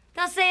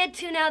 They'll say it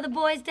too now, the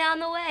boys down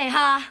the way,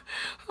 ha!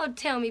 Oh,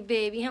 tell me,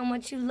 baby, how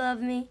much you love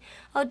me.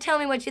 Oh, tell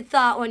me what you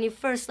thought when you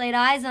first laid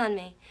eyes on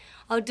me.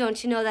 Oh,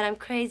 don't you know that I'm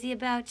crazy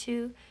about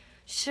you?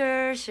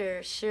 Sure,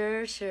 sure,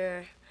 sure,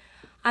 sure.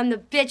 I'm the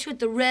bitch with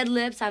the red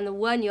lips, I'm the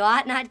one you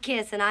ought not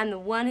kiss, and I'm the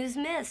one who's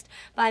missed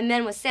by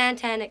men with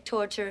satanic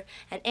torture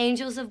and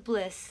angels of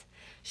bliss.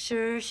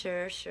 Sure,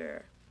 sure,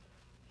 sure.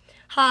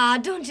 Ha,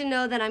 don't you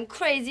know that I'm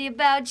crazy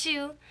about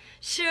you?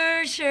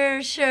 Sure,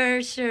 sure,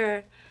 sure,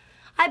 sure.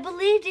 I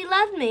believed he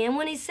loved me, and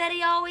when he said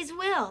he always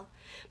will.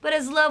 But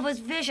his love was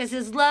vicious,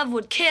 his love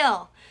would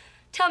kill.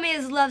 Tell me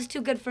his love's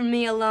too good for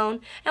me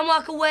alone, and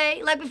walk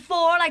away like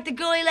before, like the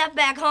girl he left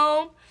back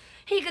home.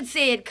 He could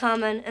see it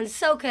coming, and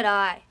so could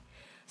I.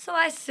 So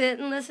I sit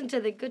and listen to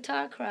the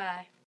guitar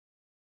cry.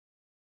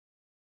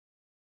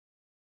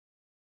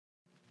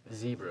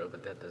 Zebra,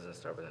 but that doesn't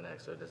start with an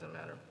X, so it doesn't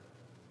matter.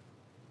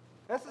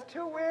 This is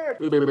too weird.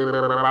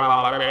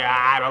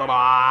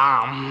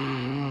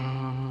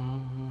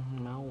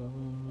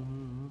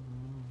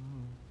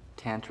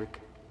 Tantric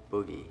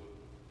Boogie.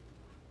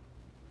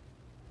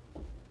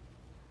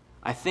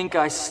 I think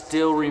I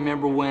still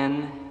remember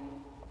when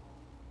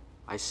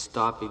I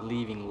stopped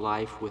believing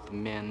life with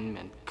men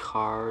meant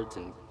cards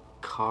and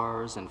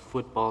cars and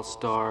football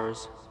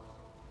stars.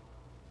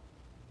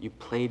 You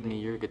played me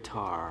your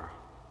guitar.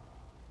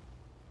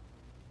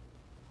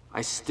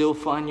 I still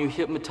find you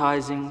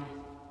hypnotizing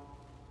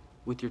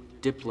with your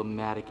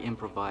diplomatic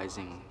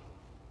improvising,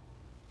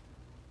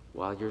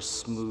 while your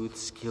smooth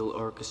skill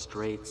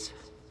orchestrates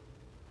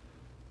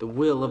the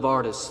will of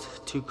artists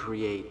to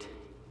create,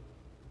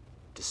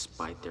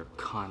 despite their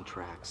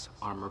contracts'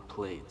 armor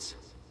plates.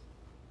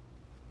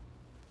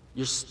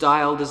 Your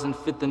style doesn't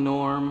fit the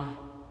norm,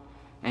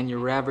 and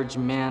your average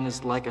man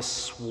is like a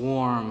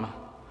swarm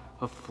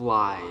of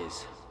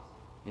flies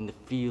in the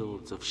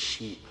fields of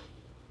sheep,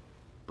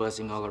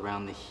 buzzing all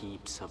around the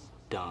heaps of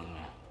dung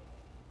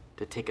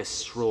to take a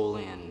stroll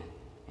in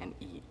and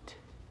eat.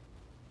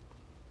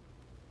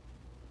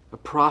 A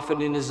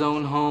prophet in his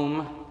own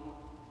home,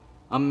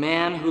 a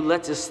man who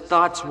lets his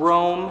thoughts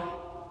roam,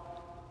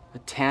 a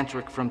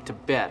tantric from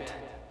Tibet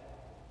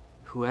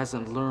who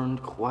hasn't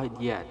learned quite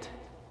yet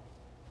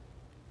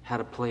how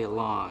to play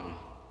along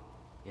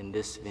in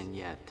this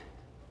vignette.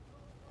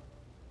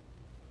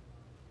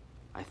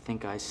 I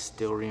think I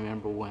still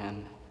remember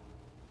when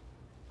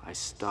I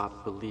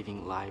stopped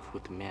believing life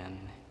with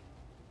men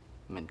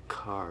meant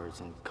cars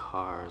and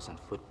cars and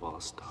football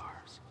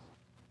stars.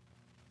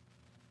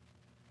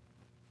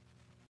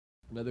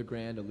 Another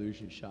grand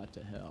illusion shot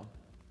to hell.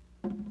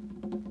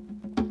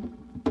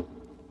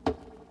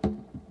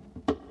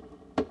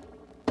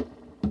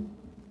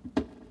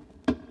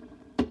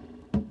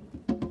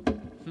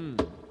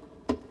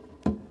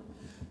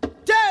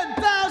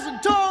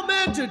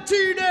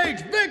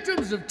 Teenage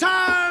victims of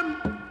time,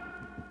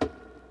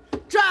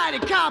 trying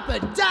to cop a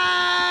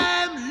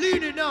dime,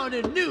 leaning on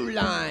a new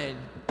line.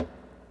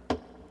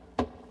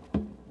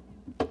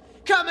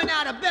 Coming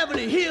out of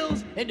Beverly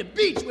Hills and the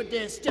beach with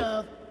their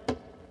stuff,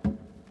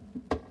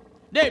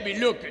 they be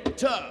looking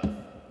tough.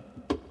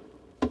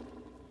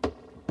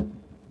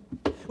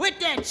 With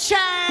that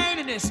chain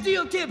and their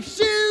steel-tip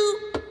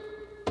shoe,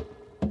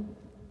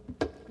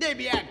 they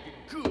be acting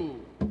cool.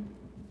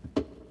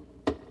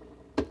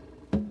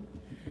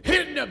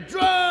 Hitting up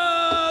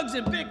drugs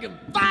and picking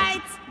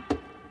fights.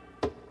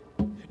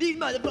 These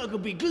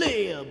motherfuckers be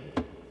glib.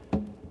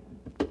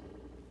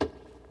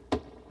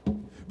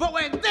 But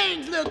when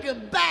things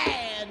looking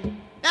bad,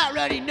 that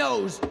ruddy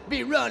nose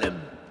be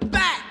running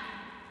back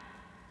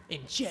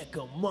and check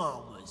on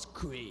mama's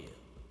crib.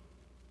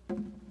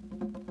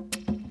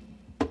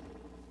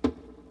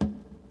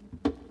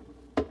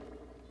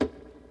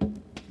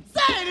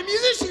 Say, the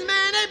musicians,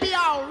 man, they be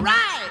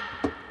alright.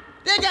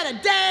 They got a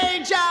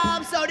day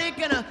job so they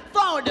can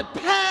afford to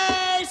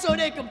pay so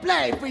they can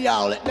play for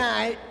y'all at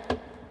night.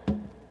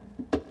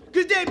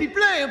 Cause they be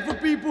playing for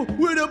people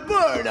with a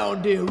bird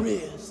on their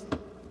wrist.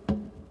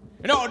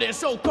 And all their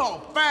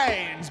so-called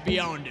fans be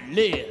on the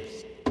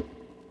list.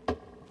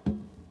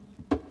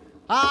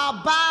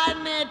 All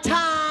biding their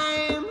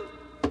time,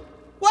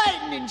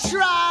 waiting and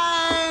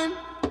trying.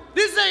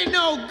 This ain't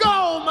no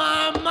gold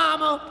mine,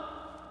 mama.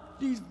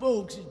 These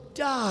folks are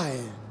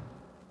dying.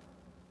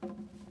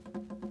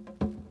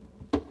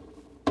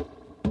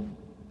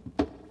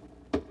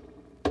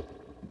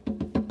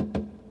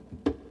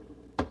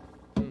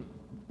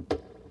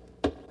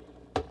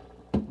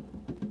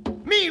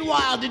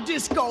 Meanwhile, the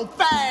disco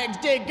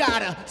fags, they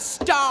got a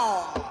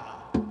star.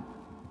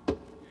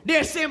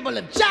 Their symbol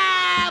of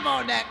jive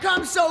on that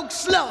cum-soaked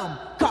slum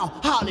called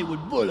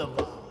Hollywood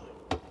Boulevard.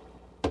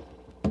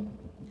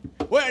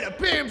 Where the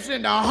pimps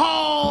and the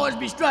whores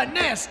be strutting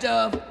their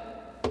stuff.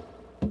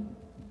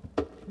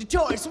 The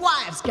tourist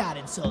wives got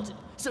insulted,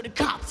 so the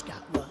cops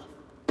got rough.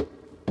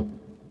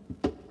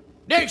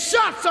 They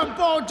shot some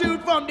poor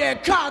dude from their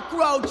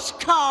cockroach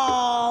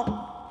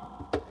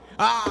car.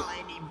 Oh,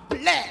 and he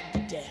bled to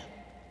death.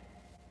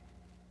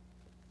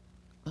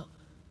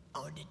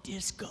 On the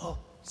disco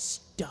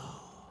star.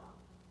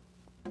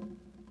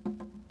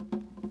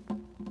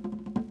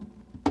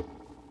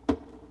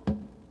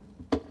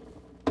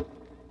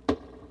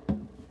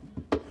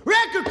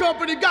 Record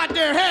company got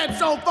their head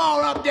so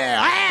far up their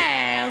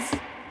ass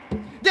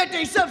that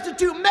they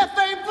substitute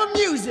methane for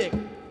music,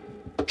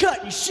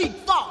 cutting chic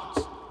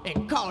fonts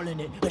and calling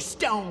it a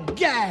stone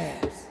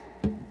gas.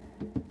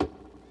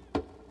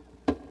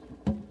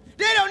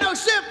 They don't know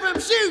shit from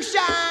shoe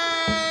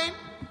shine.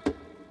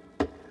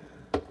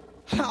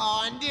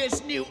 Oh, and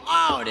this new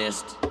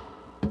artist,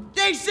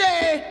 they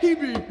say he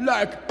be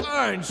like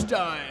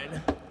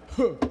Einstein.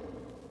 Huh.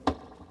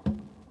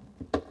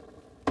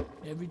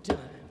 Every time.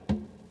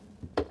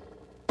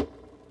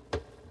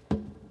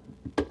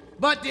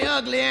 But the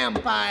ugly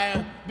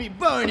empire be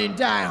burning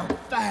down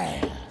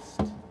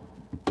fast.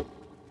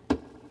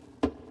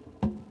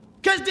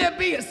 Cause there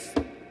be a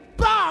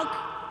spark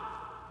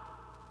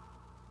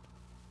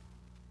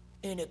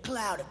in a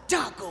cloud of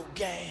taco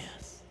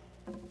gas.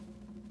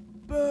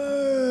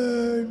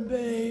 Burn,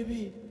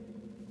 baby.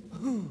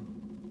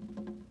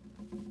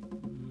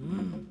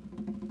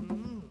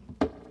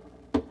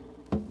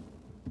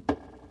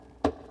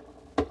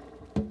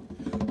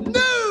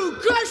 New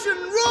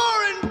crushing,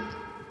 roaring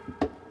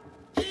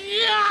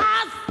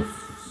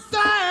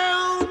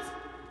sounds,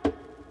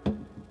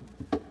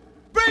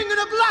 bringing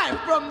up life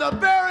from the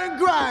barren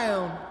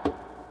ground.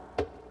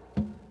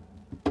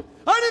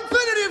 An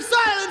infinity of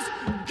silence,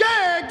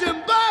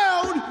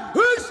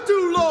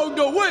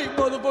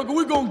 motherfucker,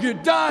 we gonna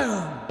get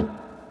down.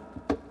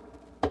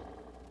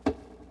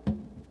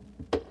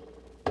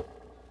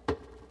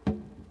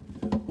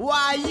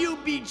 Why you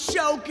be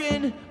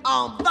choking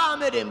on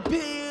vomit and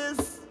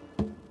piss,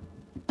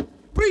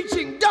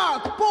 preaching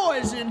dark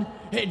poison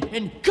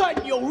and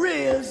cutting your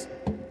wrist.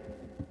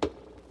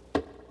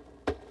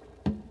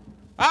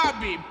 I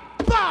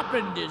be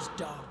popping this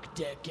dark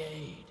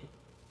decade,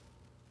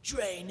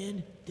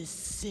 draining the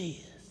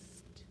cyst.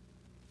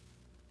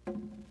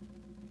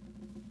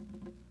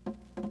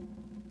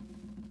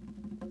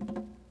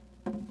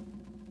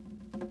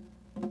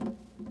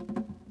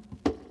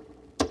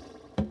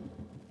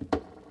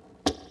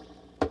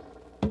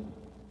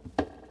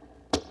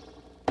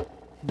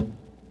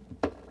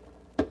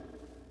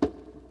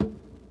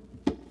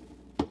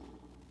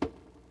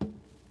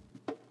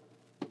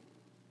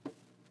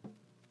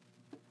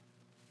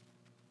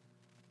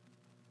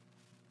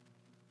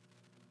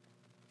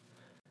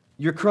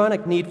 Your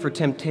chronic need for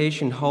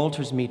temptation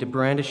halters me to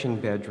brandishing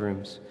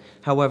bedrooms.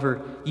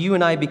 However, you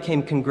and I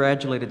became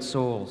congratulated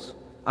souls.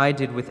 I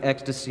did with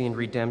ecstasy and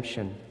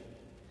redemption.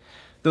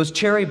 Those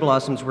cherry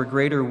blossoms were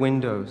greater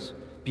windows,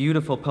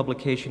 beautiful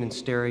publication in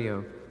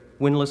stereo,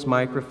 windless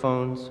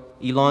microphones,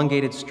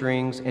 elongated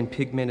strings, and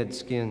pigmented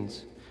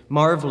skins,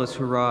 marvelous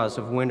hurrahs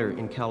of winter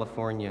in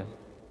California.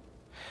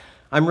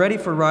 I'm ready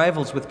for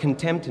rivals with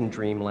contempt in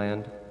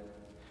dreamland.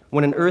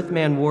 When an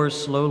earthman wars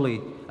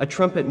slowly, a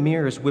trumpet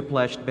mirrors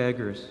whiplashed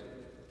beggars.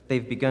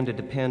 They've begun to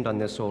depend on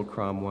this old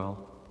Cromwell.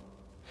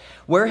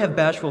 Where have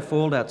bashful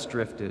foldouts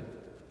drifted?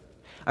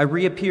 I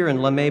reappear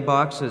in lame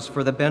boxes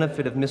for the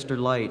benefit of Mr.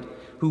 Light,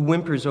 who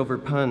whimpers over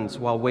puns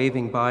while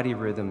waving body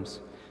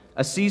rhythms,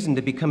 a season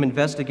to become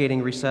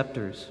investigating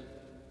receptors.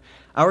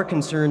 Our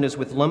concern is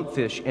with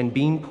lumpfish and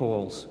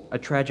beanpoles, a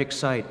tragic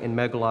sight in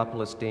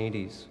megalopolis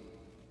dainties.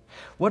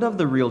 What of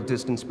the real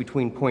distance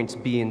between points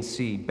B and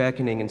C,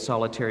 beckoning in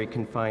solitary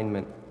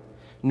confinement?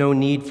 No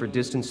need for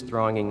distance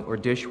thronging or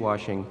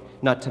dishwashing,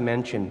 not to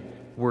mention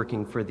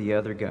working for the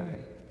other guy.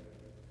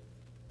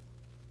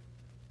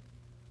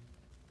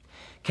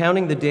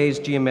 Counting the days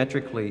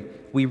geometrically,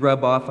 we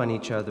rub off on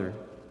each other,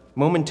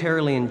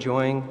 momentarily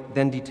enjoying,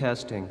 then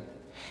detesting.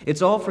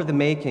 It's all for the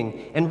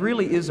making, and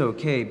really is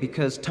okay,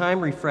 because time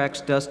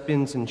refracts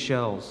dustbins and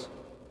shells.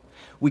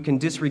 We can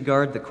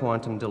disregard the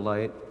quantum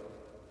delight.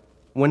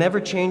 Whenever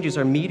changes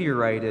are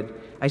meteorited,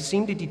 I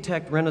seem to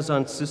detect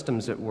Renaissance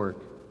systems at work.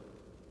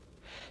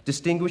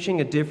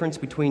 Distinguishing a difference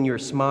between your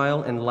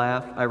smile and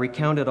laugh, I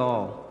recount it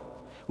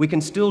all. We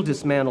can still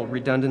dismantle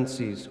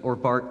redundancies or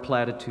bark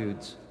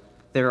platitudes.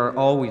 There are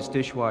always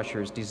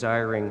dishwashers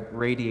desiring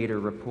radiator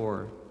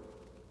rapport.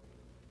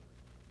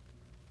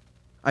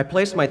 I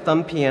placed my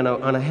thumb piano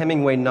on a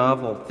Hemingway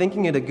novel,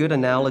 thinking it a good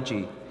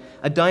analogy,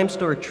 a dime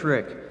store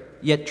trick.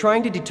 Yet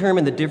trying to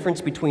determine the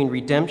difference between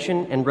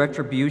redemption and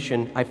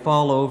retribution, I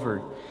fall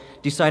over,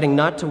 deciding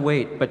not to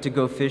wait but to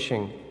go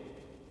fishing.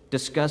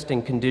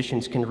 Disgusting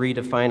conditions can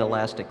redefine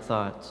elastic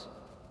thoughts.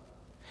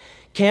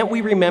 Can't we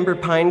remember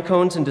pine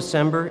cones in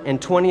December and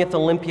 20th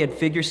Olympiad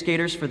figure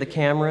skaters for the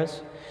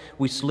cameras?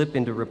 We slip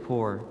into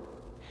rapport.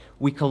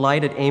 We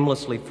collided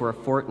aimlessly for a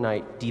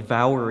fortnight,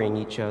 devouring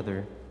each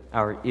other,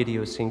 our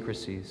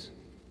idiosyncrasies.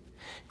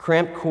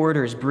 Cramped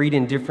quarters breed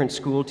indifferent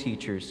school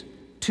teachers.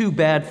 Too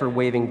bad for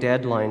waiving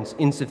deadlines,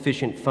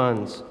 insufficient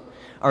funds.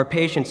 Our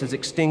patience has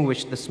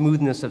extinguished the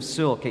smoothness of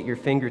silk at your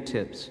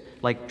fingertips,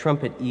 like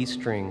trumpet E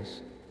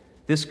strings.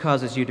 This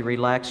causes you to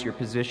relax your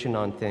position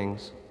on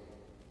things.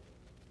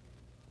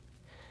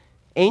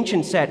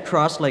 Ancients sat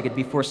cross-legged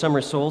before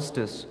summer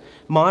solstice.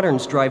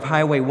 Moderns drive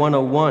Highway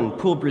 101,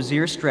 pull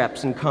brassiere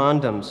straps and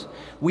condoms.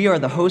 We are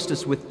the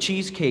hostess with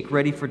cheesecake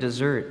ready for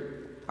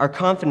dessert. Our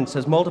confidence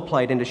has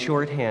multiplied into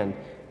shorthand,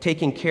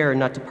 taking care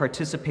not to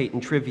participate in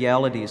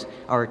trivialities.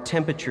 Our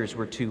temperatures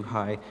were too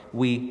high.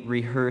 We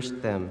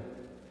rehearsed them.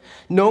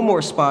 No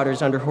more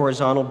spotters under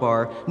horizontal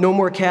bar. No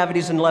more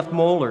cavities in left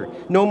molar.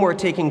 No more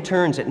taking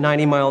turns at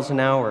 90 miles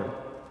an hour.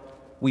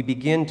 We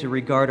begin to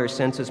regard our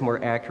senses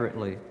more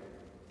accurately,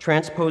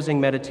 transposing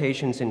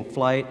meditations in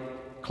flight,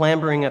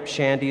 clambering up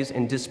shanties,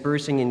 and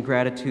dispersing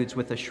ingratitudes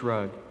with a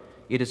shrug.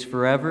 It is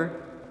forever,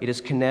 it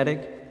is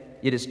kinetic,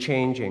 it is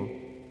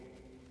changing.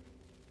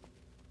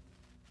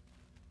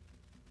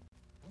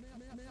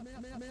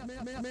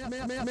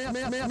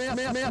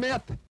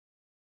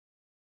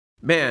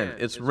 Man,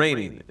 it's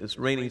raining. It's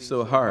raining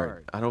so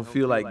hard. I don't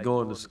feel like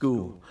going to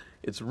school.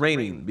 It's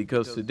raining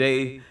because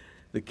today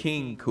the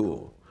king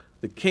cool.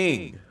 The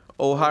king.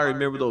 Oh, how I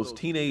remember those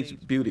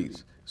teenage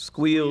beauties.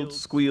 Squealed,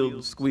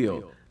 squealed,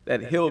 squealed.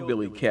 That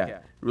hillbilly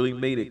cat really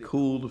made it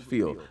cool to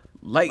feel.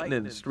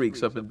 Lightning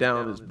streaks up and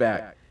down his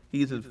back.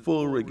 He's in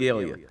full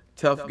regalia.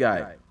 Tough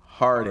guy.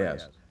 Hard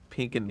ass.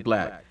 Pink and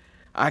black.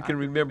 I can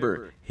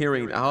remember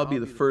hearing I'll be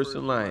the first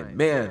in line.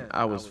 Man,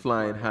 I was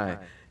flying high,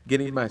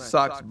 getting my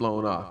socks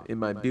blown off in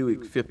my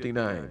Buick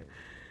 59.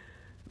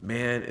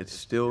 Man, it's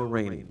still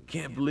raining.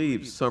 Can't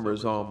believe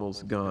summer's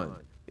almost gone.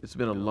 It's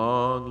been a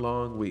long,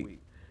 long week.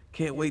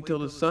 Can't wait till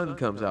the sun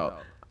comes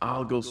out.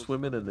 I'll go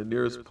swimming in the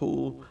nearest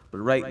pool, but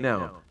right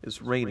now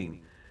it's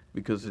raining.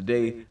 because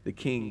today the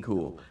king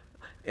cool.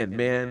 And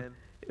man,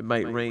 it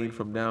might rain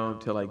from now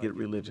until I get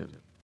religion.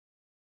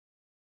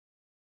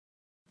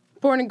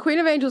 Born in Queen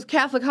of Angels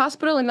Catholic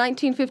Hospital in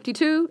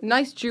 1952,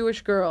 nice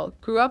Jewish girl.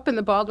 Grew up in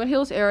the Baldwin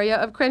Hills area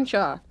of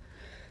Crenshaw.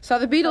 Saw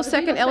the Beatles'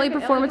 second LA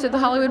performance at the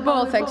Hollywood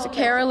Bowl thanks to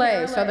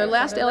KRLA. Saw their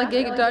last LA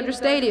gig at Dodger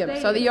Stadium.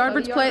 Saw the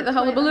Yardbirds play at the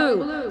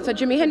Hullabaloo. Saw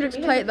Jimi Hendrix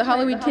play at the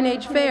Halloween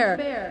Teenage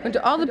Fair. Went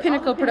to all the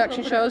Pinnacle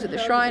production shows at the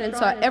Shrine and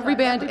saw every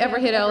band to ever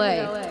hit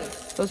LA.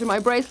 Those are my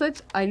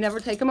bracelets. I never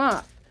take them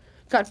off.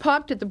 Got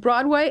popped at the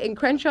Broadway and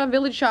Crenshaw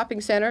Village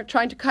Shopping Center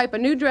trying to kype a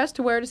new dress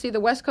to wear to see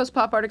the West Coast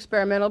Pop Art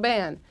Experimental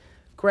Band.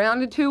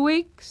 Grounded 2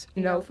 weeks,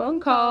 no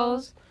phone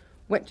calls.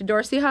 Went to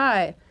Dorsey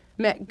High.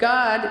 Met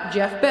God,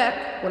 Jeff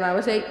Beck, when I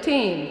was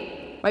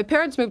 18. My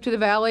parents moved to the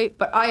Valley,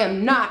 but I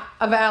am not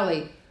a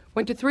Valley.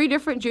 Went to 3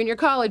 different junior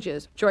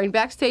colleges. Joined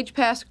Backstage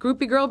Pass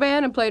Groupie Girl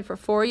Band and played for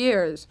 4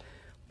 years.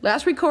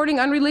 Last recording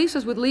unreleased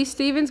was with Lee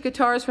Stevens,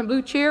 guitarist from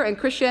Blue Cheer, and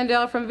Chris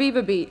Shandell from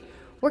Viva Beat.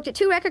 Worked at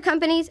 2 record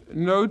companies.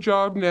 No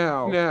job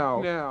now.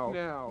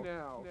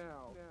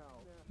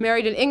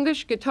 Married an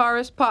English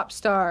guitarist pop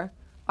star.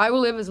 I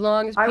will live as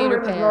long as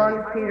Peter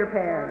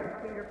Pan.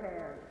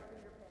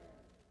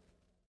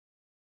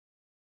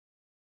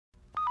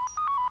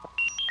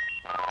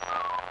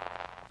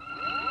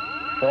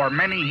 For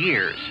many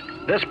years,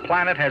 this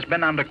planet has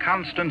been under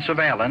constant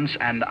surveillance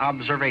and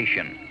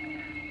observation.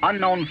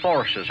 Unknown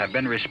forces have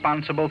been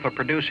responsible for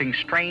producing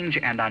strange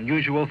and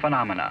unusual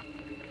phenomena.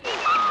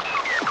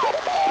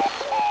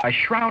 A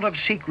shroud of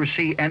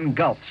secrecy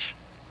engulfs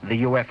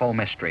the UFO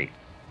mystery.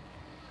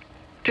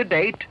 To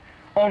date,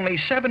 only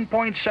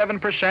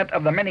 7.7%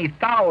 of the many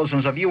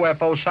thousands of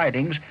UFO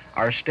sightings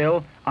are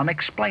still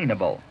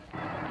unexplainable.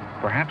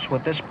 Perhaps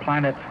what this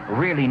planet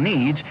really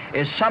needs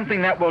is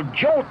something that will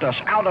jolt us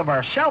out of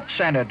our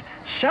self-centered,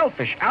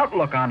 selfish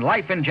outlook on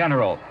life in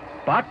general.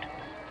 But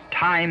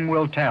time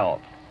will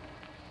tell.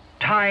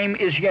 Time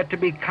is yet to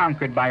be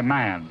conquered by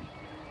man.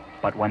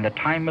 But when the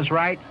time is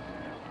right,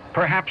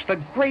 perhaps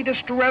the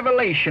greatest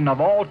revelation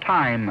of all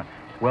time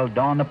will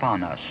dawn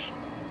upon us.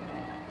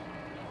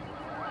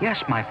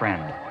 Yes, my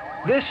friend,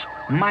 this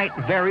might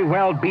very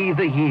well be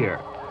the year.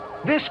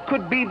 This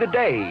could be the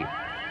day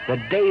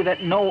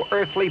that no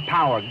earthly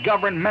power,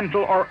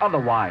 governmental or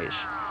otherwise,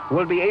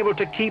 will be able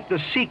to keep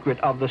the secret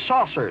of the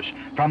saucers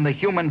from the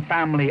human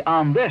family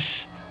on this,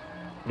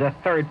 the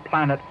 3rd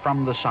planet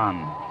from the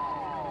sun.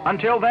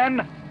 Until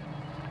then,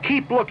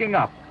 keep looking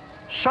up,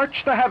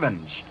 search the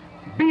heavens,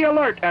 be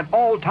alert at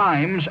all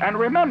times, and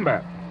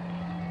remember,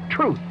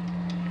 truth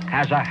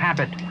has a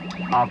habit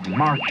of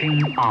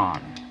marching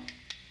on.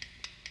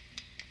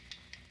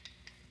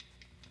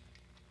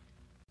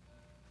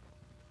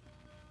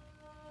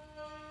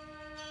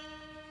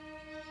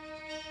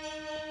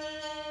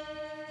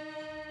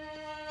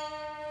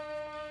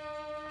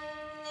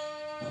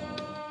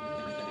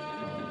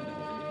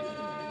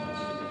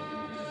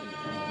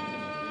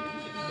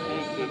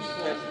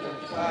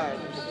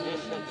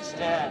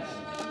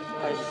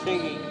 By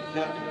singing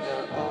them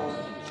their own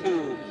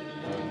tune.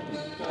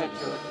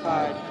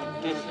 Petrified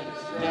conditions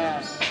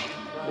dance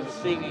by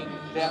singing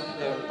them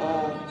their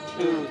own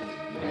tune.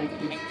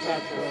 Making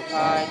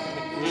petrified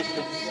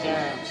conditions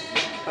dance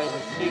by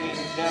singing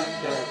them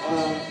their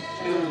own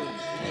tune.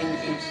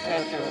 Making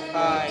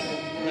petrified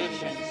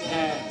conditions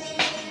dance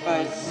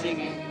by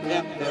singing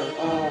them their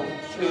own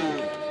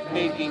tune.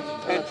 Making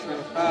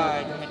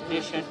petrified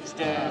conditions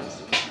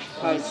dance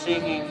by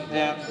singing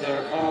them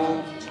their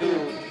own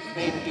tune.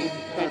 Making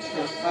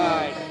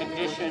petrified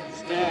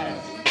conditions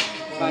dance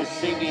by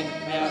singing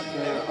them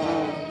their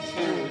own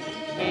tune.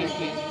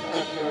 Making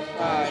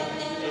petrified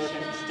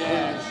conditions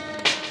dance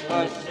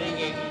by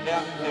singing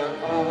them their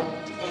own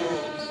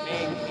tune.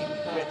 Making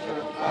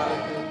petrified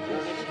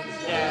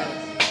conditions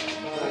dance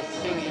by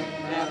singing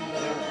them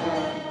their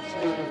own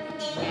tune.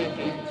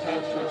 Making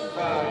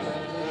petrified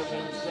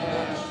conditions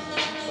dance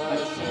by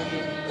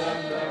singing them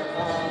their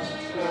own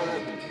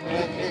tune.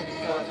 Making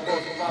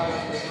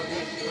petrified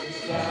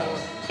conditions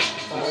dance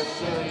by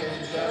singing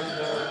them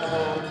their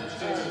own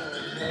tune.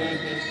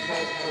 Making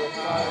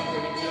petrified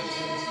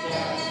conditions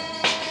dance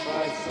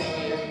by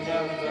singing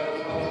them their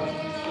own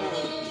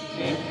tune.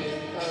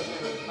 Making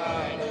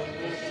petrified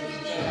conditions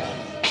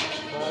dance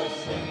by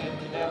singing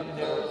them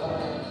their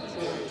own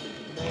tune.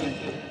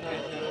 Making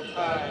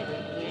petrified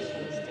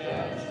conditions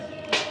dance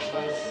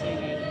by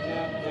singing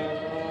them their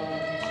own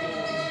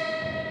tune.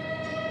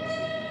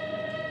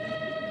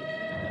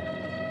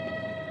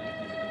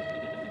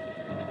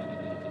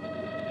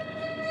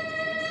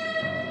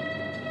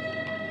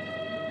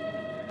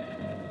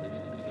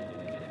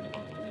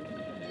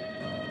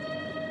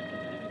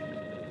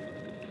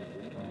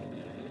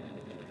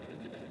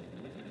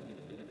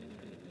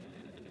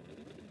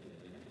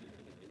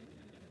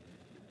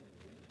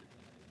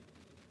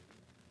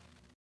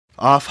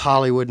 Off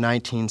Hollywood,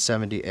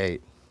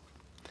 1978.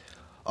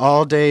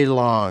 All day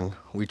long,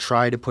 we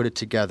try to put it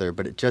together,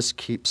 but it just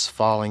keeps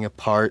falling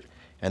apart,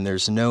 and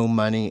there's no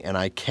money, and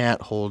I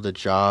can't hold a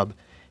job,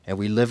 and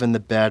we live in the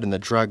bed, and the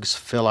drugs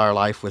fill our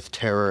life with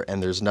terror,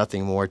 and there's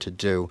nothing more to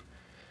do.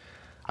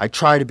 I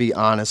try to be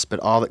honest, but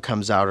all that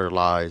comes out are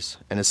lies,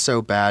 and it's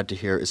so bad to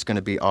hear it's going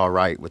to be all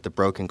right with the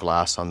broken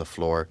glass on the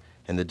floor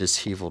and the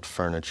disheveled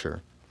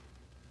furniture.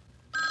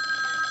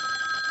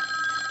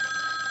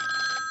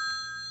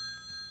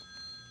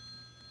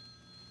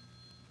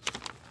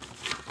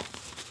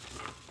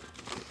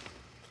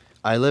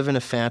 I live in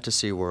a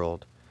fantasy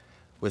world,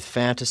 with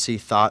fantasy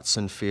thoughts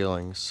and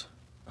feelings,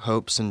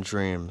 hopes and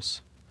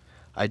dreams.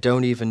 I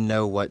don't even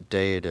know what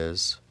day it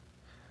is.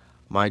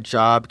 My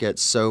job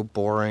gets so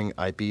boring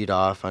I beat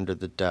off under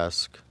the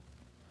desk.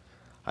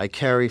 I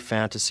carry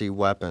fantasy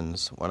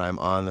weapons when I'm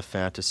on the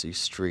fantasy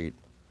street.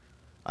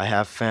 I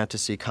have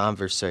fantasy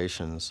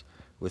conversations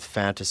with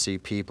fantasy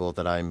people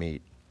that I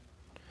meet.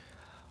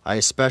 I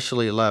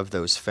especially love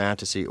those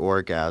fantasy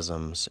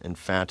orgasms in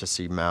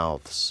fantasy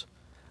mouths,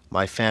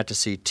 my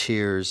fantasy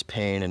tears,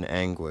 pain, and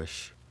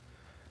anguish,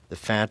 the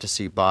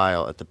fantasy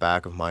bile at the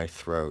back of my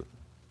throat.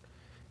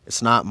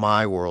 It's not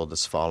my world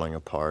that's falling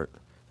apart.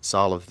 It's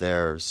all of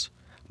theirs,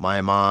 my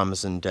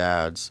moms and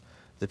dads,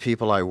 the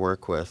people I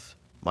work with,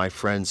 my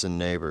friends and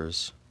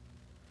neighbors.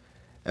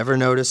 Ever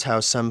notice how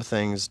some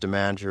things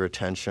demand your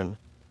attention,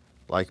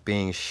 like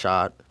being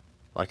shot,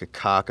 like a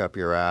cock up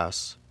your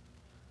ass?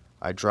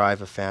 I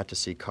drive a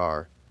fantasy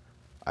car.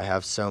 I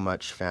have so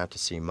much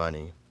fantasy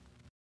money.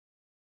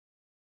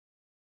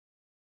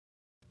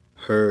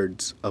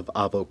 Herds of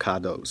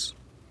avocados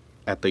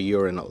at the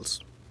urinals.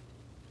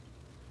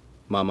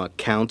 Mama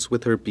counts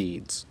with her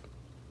beads.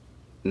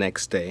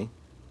 Next day,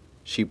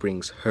 she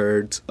brings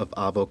herds of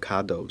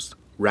avocados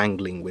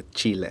wrangling with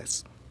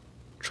chiles,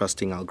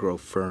 trusting I'll grow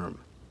firm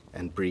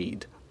and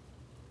breed.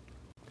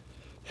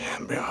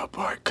 Embryo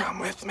abort, come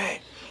with me.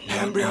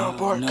 Embryo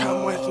abort,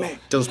 come with me.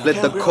 Don't split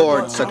the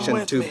cord,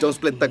 suction tube. Don't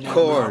split the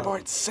cord.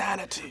 Abort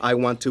sanity. I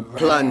want to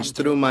plunge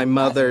through my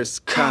mother's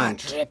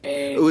cunt,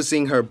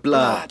 oozing her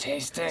blood,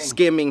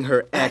 skimming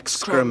her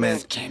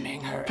excrement.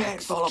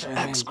 Painful of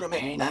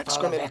excrement,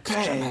 excrement,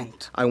 pain.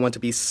 I want to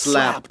be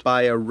slapped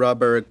by a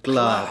rubber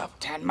glove.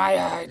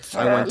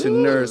 I want to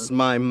nurse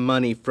my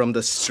money from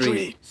the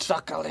street.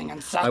 Suckling and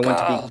I suckled. want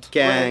to be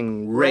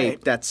gang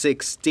raped at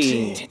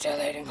 16.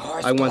 Titillating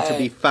horse I want to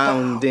be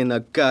found in a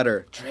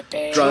gutter,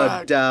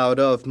 drugged out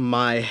of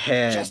my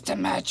head. Just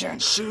imagine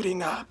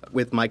shooting up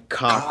with my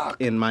cock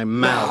in my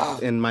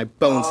mouth, in my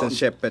bones and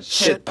shit, but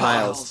shit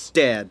piles,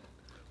 dead.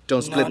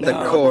 Don't split the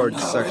cord,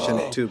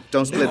 suction tube.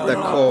 Don't split the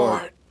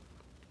cord.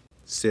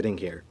 Sitting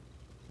here,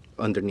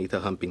 underneath a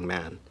humping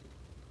man,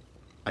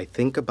 I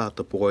think about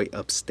the boy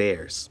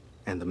upstairs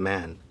and the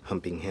man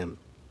humping him.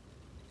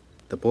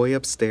 The boy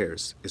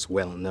upstairs is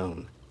well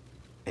known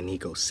and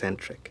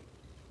egocentric.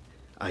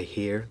 I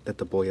hear that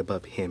the boy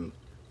above him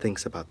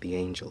thinks about the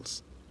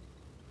angels.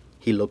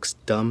 He looks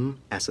dumb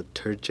as a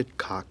turgid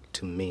cock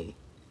to me,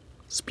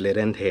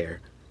 split-end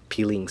hair,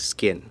 peeling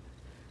skin,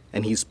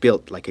 and he's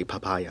built like a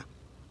papaya.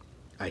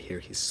 I hear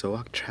he's so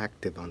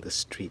attractive on the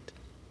street.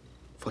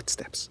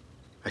 Footsteps.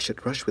 I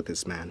should rush with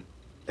this man,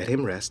 let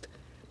him rest,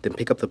 then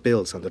pick up the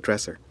bills on the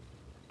dresser.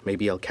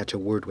 Maybe I'll catch a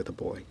word with the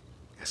boy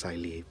as I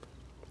leave.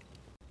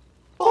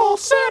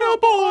 Falsetto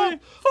boy!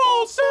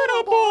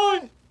 Falsetto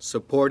boy!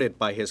 Supported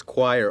by his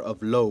choir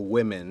of low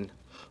women,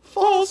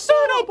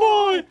 Falsetto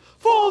boy!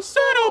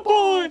 Falsetto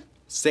boy!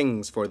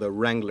 Sings for the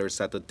wranglers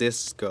at the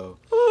disco.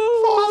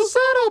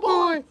 Falsetto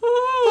boy!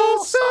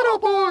 Falsetto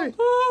boy!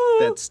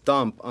 That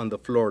stomp on the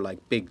floor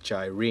like big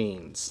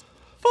gyrenes.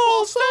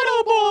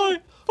 Falsetto boy!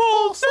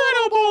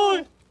 Falsetto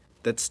boy!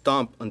 That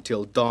stomp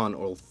until dawn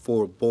or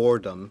for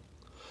boredom.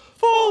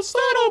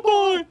 Falsetto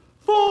boy!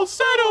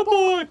 Falsetto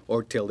boy!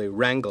 Or till they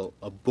wrangle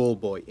a bull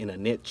boy in a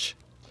niche.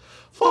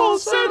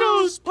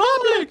 Falsetto's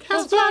public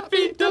has that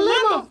beat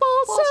dilemma.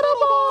 Falsetto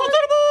boy!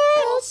 Falsetto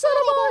boy!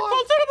 Falsetto boy!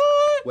 Falsetto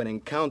boy! When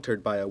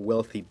encountered by a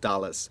wealthy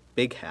Dallas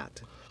big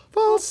hat.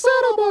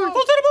 Falsetto boy!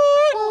 Falsetto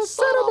boy!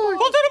 Falsetto boy!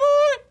 Falsetto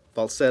boy!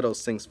 Falsetto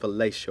sings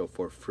fellatio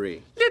for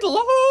free. Little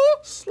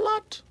whore,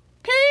 slut,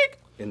 pig.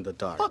 In the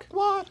dark.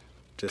 Fuckwad.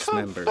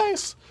 Dismembered.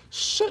 Face,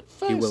 shit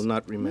face. He will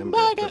not remember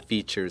maggot, the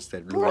features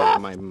that lure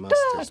my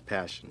master's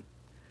passion.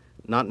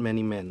 Not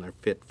many men are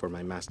fit for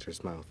my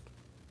master's mouth.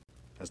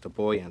 As the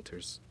boy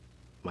enters,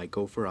 my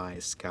gopher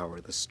eyes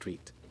scour the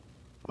street.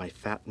 My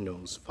fat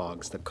nose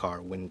fogs the car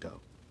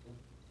window.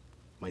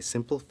 My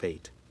simple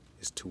fate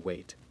is to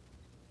wait,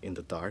 in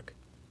the dark,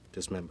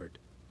 dismembered.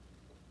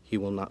 He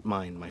will not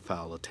mind my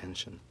foul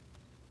attention.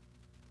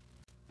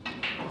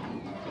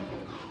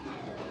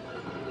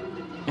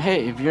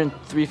 Hey, if you're in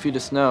 3 feet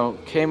of snow,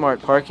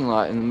 Kmart parking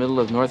lot in the middle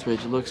of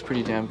Northridge looks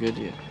pretty damn good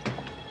to you.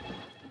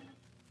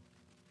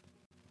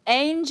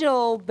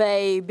 Angel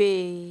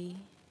baby.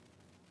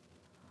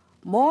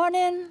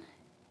 Morning.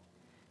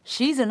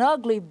 She's an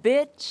ugly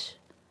bitch.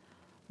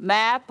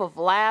 Map of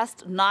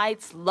last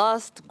night's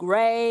lust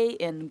gray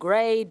in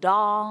gray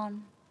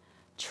dawn.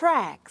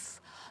 Tracks,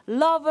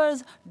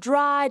 lovers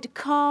dried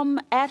cum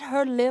at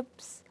her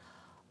lips,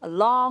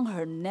 along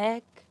her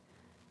neck,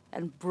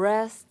 and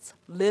breasts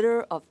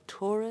litter of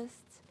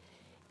tourists.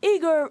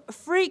 Eager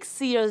freak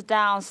seers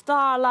down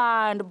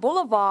star-lined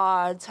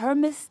boulevards, her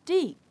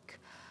mystique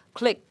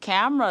Click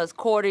cameras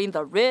courting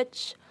the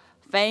rich,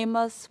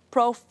 famous,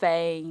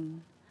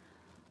 profane.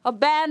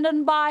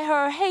 Abandoned by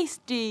her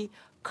hasty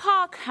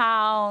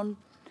cockhound,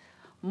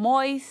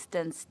 moist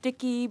and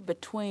sticky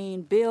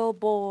between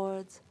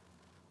billboards,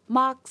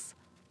 mocks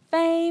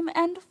fame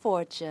and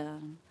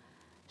fortune.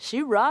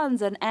 She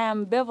runs an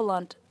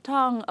ambivalent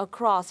tongue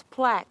across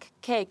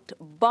plaque-caked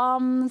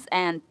bums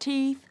and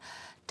teeth,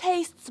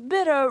 tastes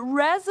bitter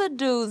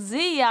residue,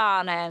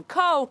 Xeon and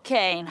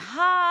cocaine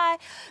high,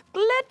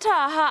 glitter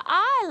her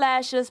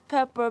eyelashes,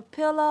 pepper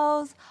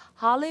pillows,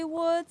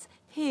 Hollywood's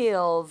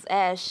heels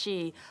as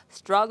she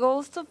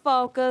struggles to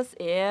focus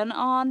in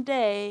on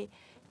day,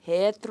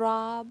 head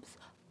throbs,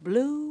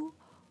 blue,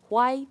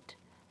 white,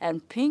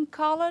 and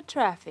pink-collar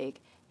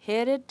traffic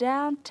headed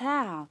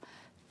downtown.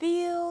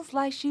 Feels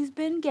like she's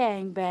been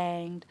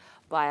gangbanged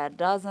by a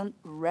dozen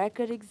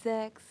record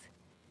execs.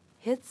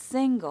 Hit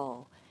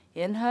single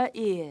in her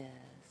ears.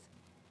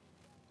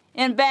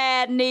 In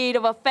bad need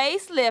of a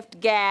facelift,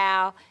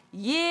 gal,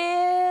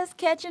 years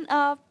catching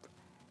up,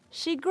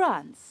 she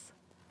grunts,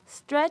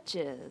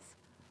 stretches,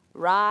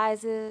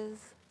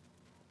 rises,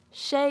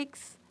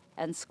 shakes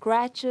and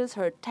scratches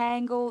her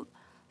tangled,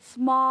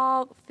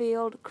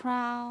 smog-filled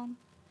crown,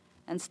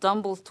 and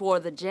stumbles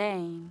toward the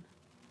Jane.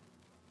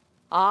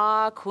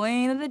 Ah,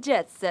 queen of the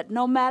jet set,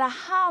 no matter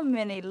how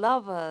many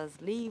lovers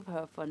leave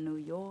her for New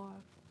York.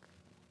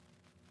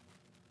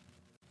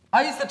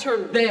 I use the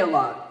term they a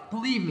lot.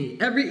 Believe me,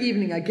 every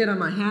evening I get on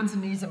my hands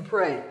and knees and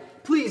pray.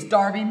 Please,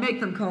 Darby, make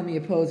them call me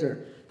a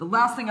poser. The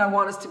last thing I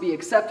want is to be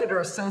accepted or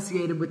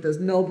associated with those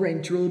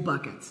no-brain drool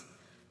buckets.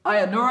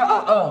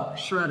 Ayanura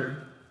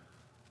Shredder.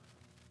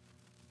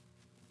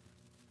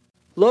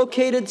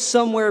 Located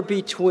somewhere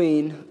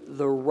between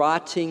the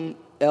rotting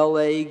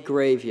L.A.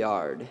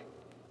 graveyard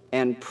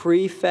and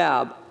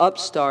prefab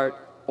upstart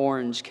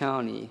Orange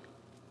County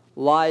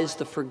lies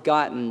the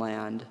forgotten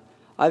land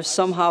I've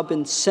somehow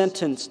been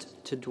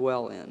sentenced to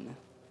dwell in.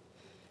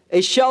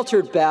 A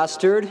sheltered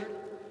bastard,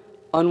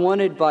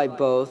 unwanted by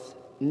both,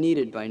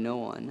 needed by no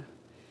one,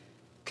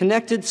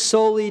 connected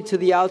solely to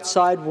the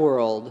outside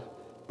world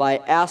by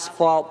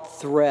asphalt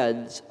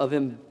threads of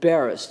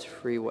embarrassed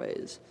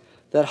freeways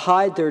that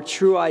hide their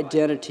true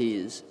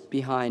identities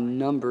behind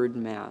numbered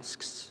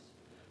masks.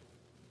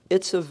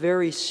 It's a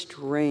very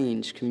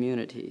strange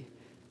community.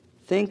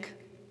 Think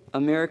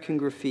American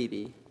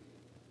Graffiti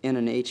in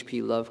an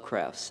H.P.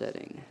 Lovecraft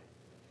setting.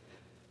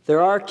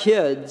 There are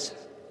kids,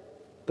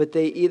 but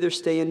they either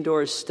stay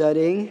indoors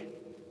studying,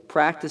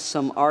 practice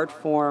some art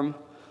form,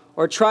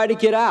 or try to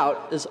get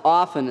out as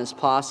often as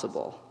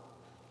possible.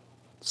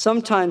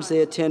 Sometimes they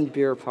attend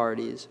beer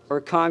parties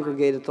or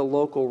congregate at the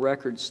local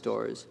record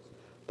stores,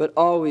 but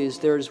always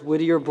there's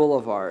Whittier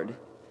Boulevard,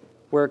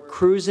 where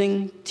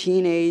cruising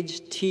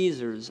teenage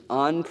teasers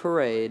on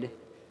parade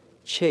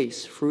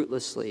chase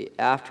fruitlessly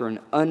after an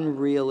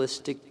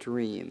unrealistic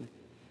dream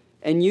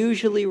and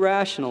usually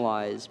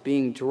rationalize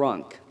being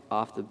drunk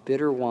off the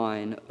bitter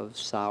wine of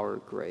sour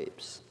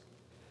grapes.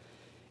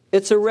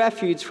 It's a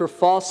refuge for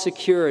false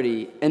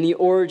security and the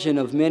origin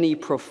of many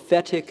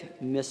prophetic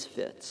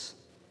misfits.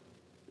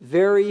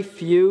 Very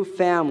few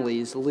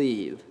families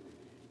leave,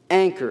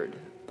 anchored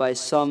by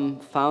some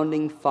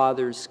founding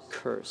father's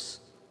curse.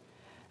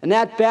 And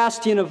that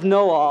bastion of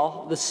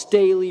know-all, the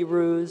Staley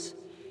Ruse,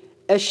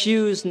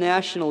 eschews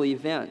national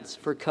events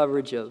for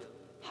coverage of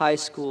high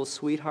school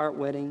sweetheart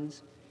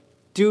weddings,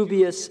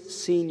 dubious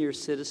senior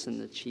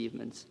citizen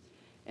achievements,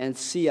 and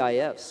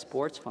CIF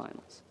sports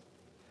finals.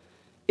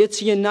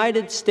 It's a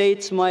United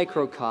States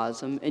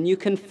microcosm, and you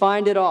can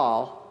find it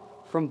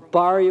all from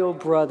Barrio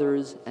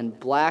Brothers and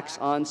blacks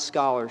on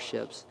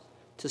scholarships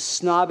to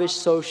snobbish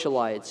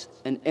socialites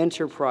and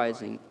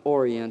enterprising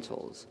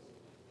Orientals.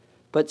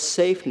 But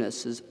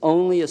safeness is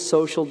only a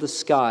social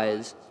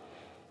disguise,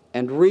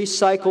 and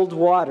recycled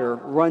water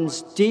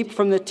runs deep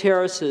from the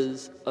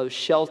terraces of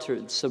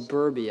sheltered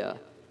suburbia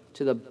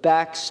to the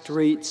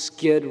backstreet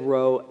Skid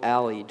Row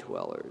alley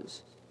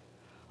dwellers.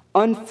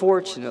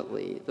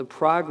 Unfortunately, the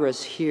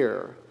progress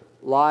here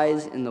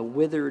lies in the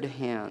withered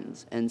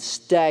hands and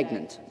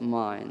stagnant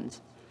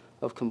minds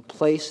of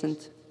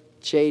complacent,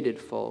 jaded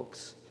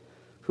folks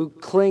who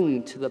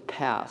cling to the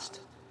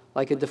past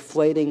like a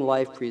deflating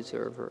life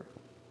preserver,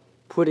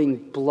 putting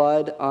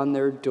blood on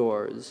their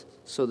doors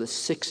so the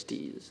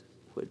 60s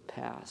would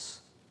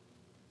pass.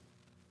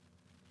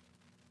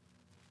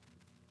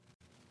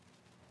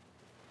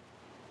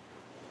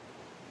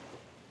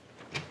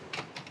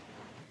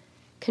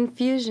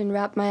 Confusion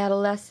wrapped my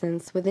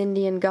adolescence with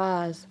Indian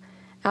gauze,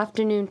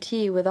 afternoon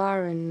tea with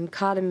Aaron and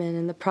Cotterman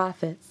and the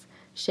Prophets,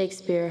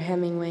 Shakespeare,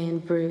 Hemingway,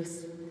 and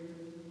Bruce.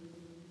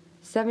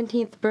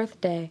 17th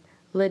birthday,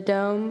 Le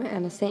Dome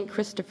and a St.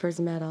 Christopher's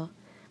medal,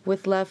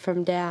 with love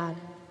from Dad.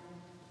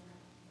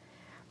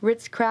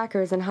 Ritz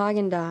crackers and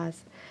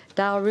Haagen-Dazs,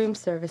 dial room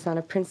service on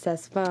a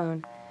princess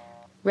phone,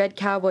 red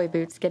cowboy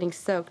boots getting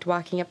soaked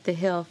walking up the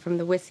hill from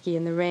the whiskey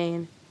and the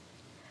rain,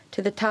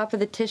 to the top of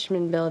the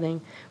Tishman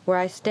building where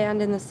I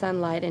stand in the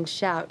sunlight and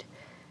shout,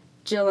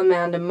 Jill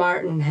Amanda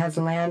Martin has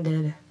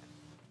landed.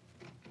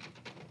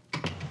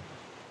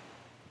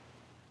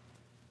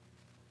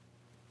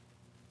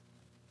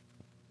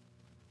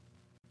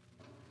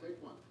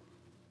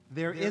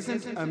 There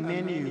isn't a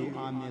menu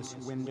on this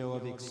window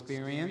of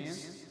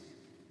experience.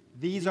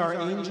 These are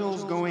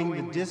angels going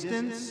the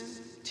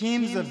distance,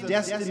 teams of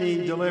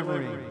destiny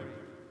delivering.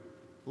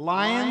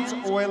 Lions,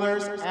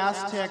 Oilers,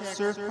 Aztecs,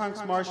 Surf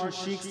Punks, Martian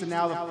Sheiks, and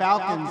now the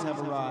Falcons have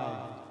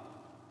arrived.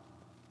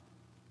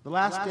 The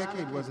last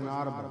decade was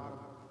inaudible.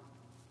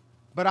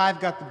 But I've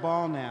got the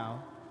ball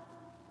now.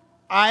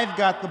 I've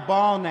got the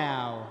ball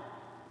now.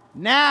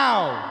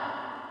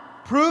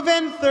 Now!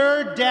 Proven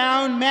third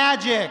down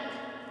magic!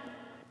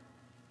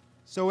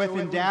 So if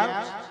in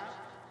doubt,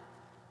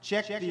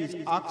 check these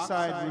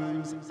oxide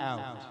rooms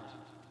out.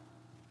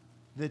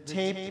 The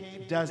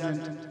tape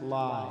doesn't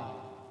lie.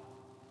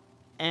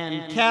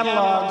 And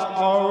catalogs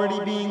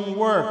already being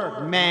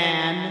worked,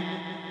 man.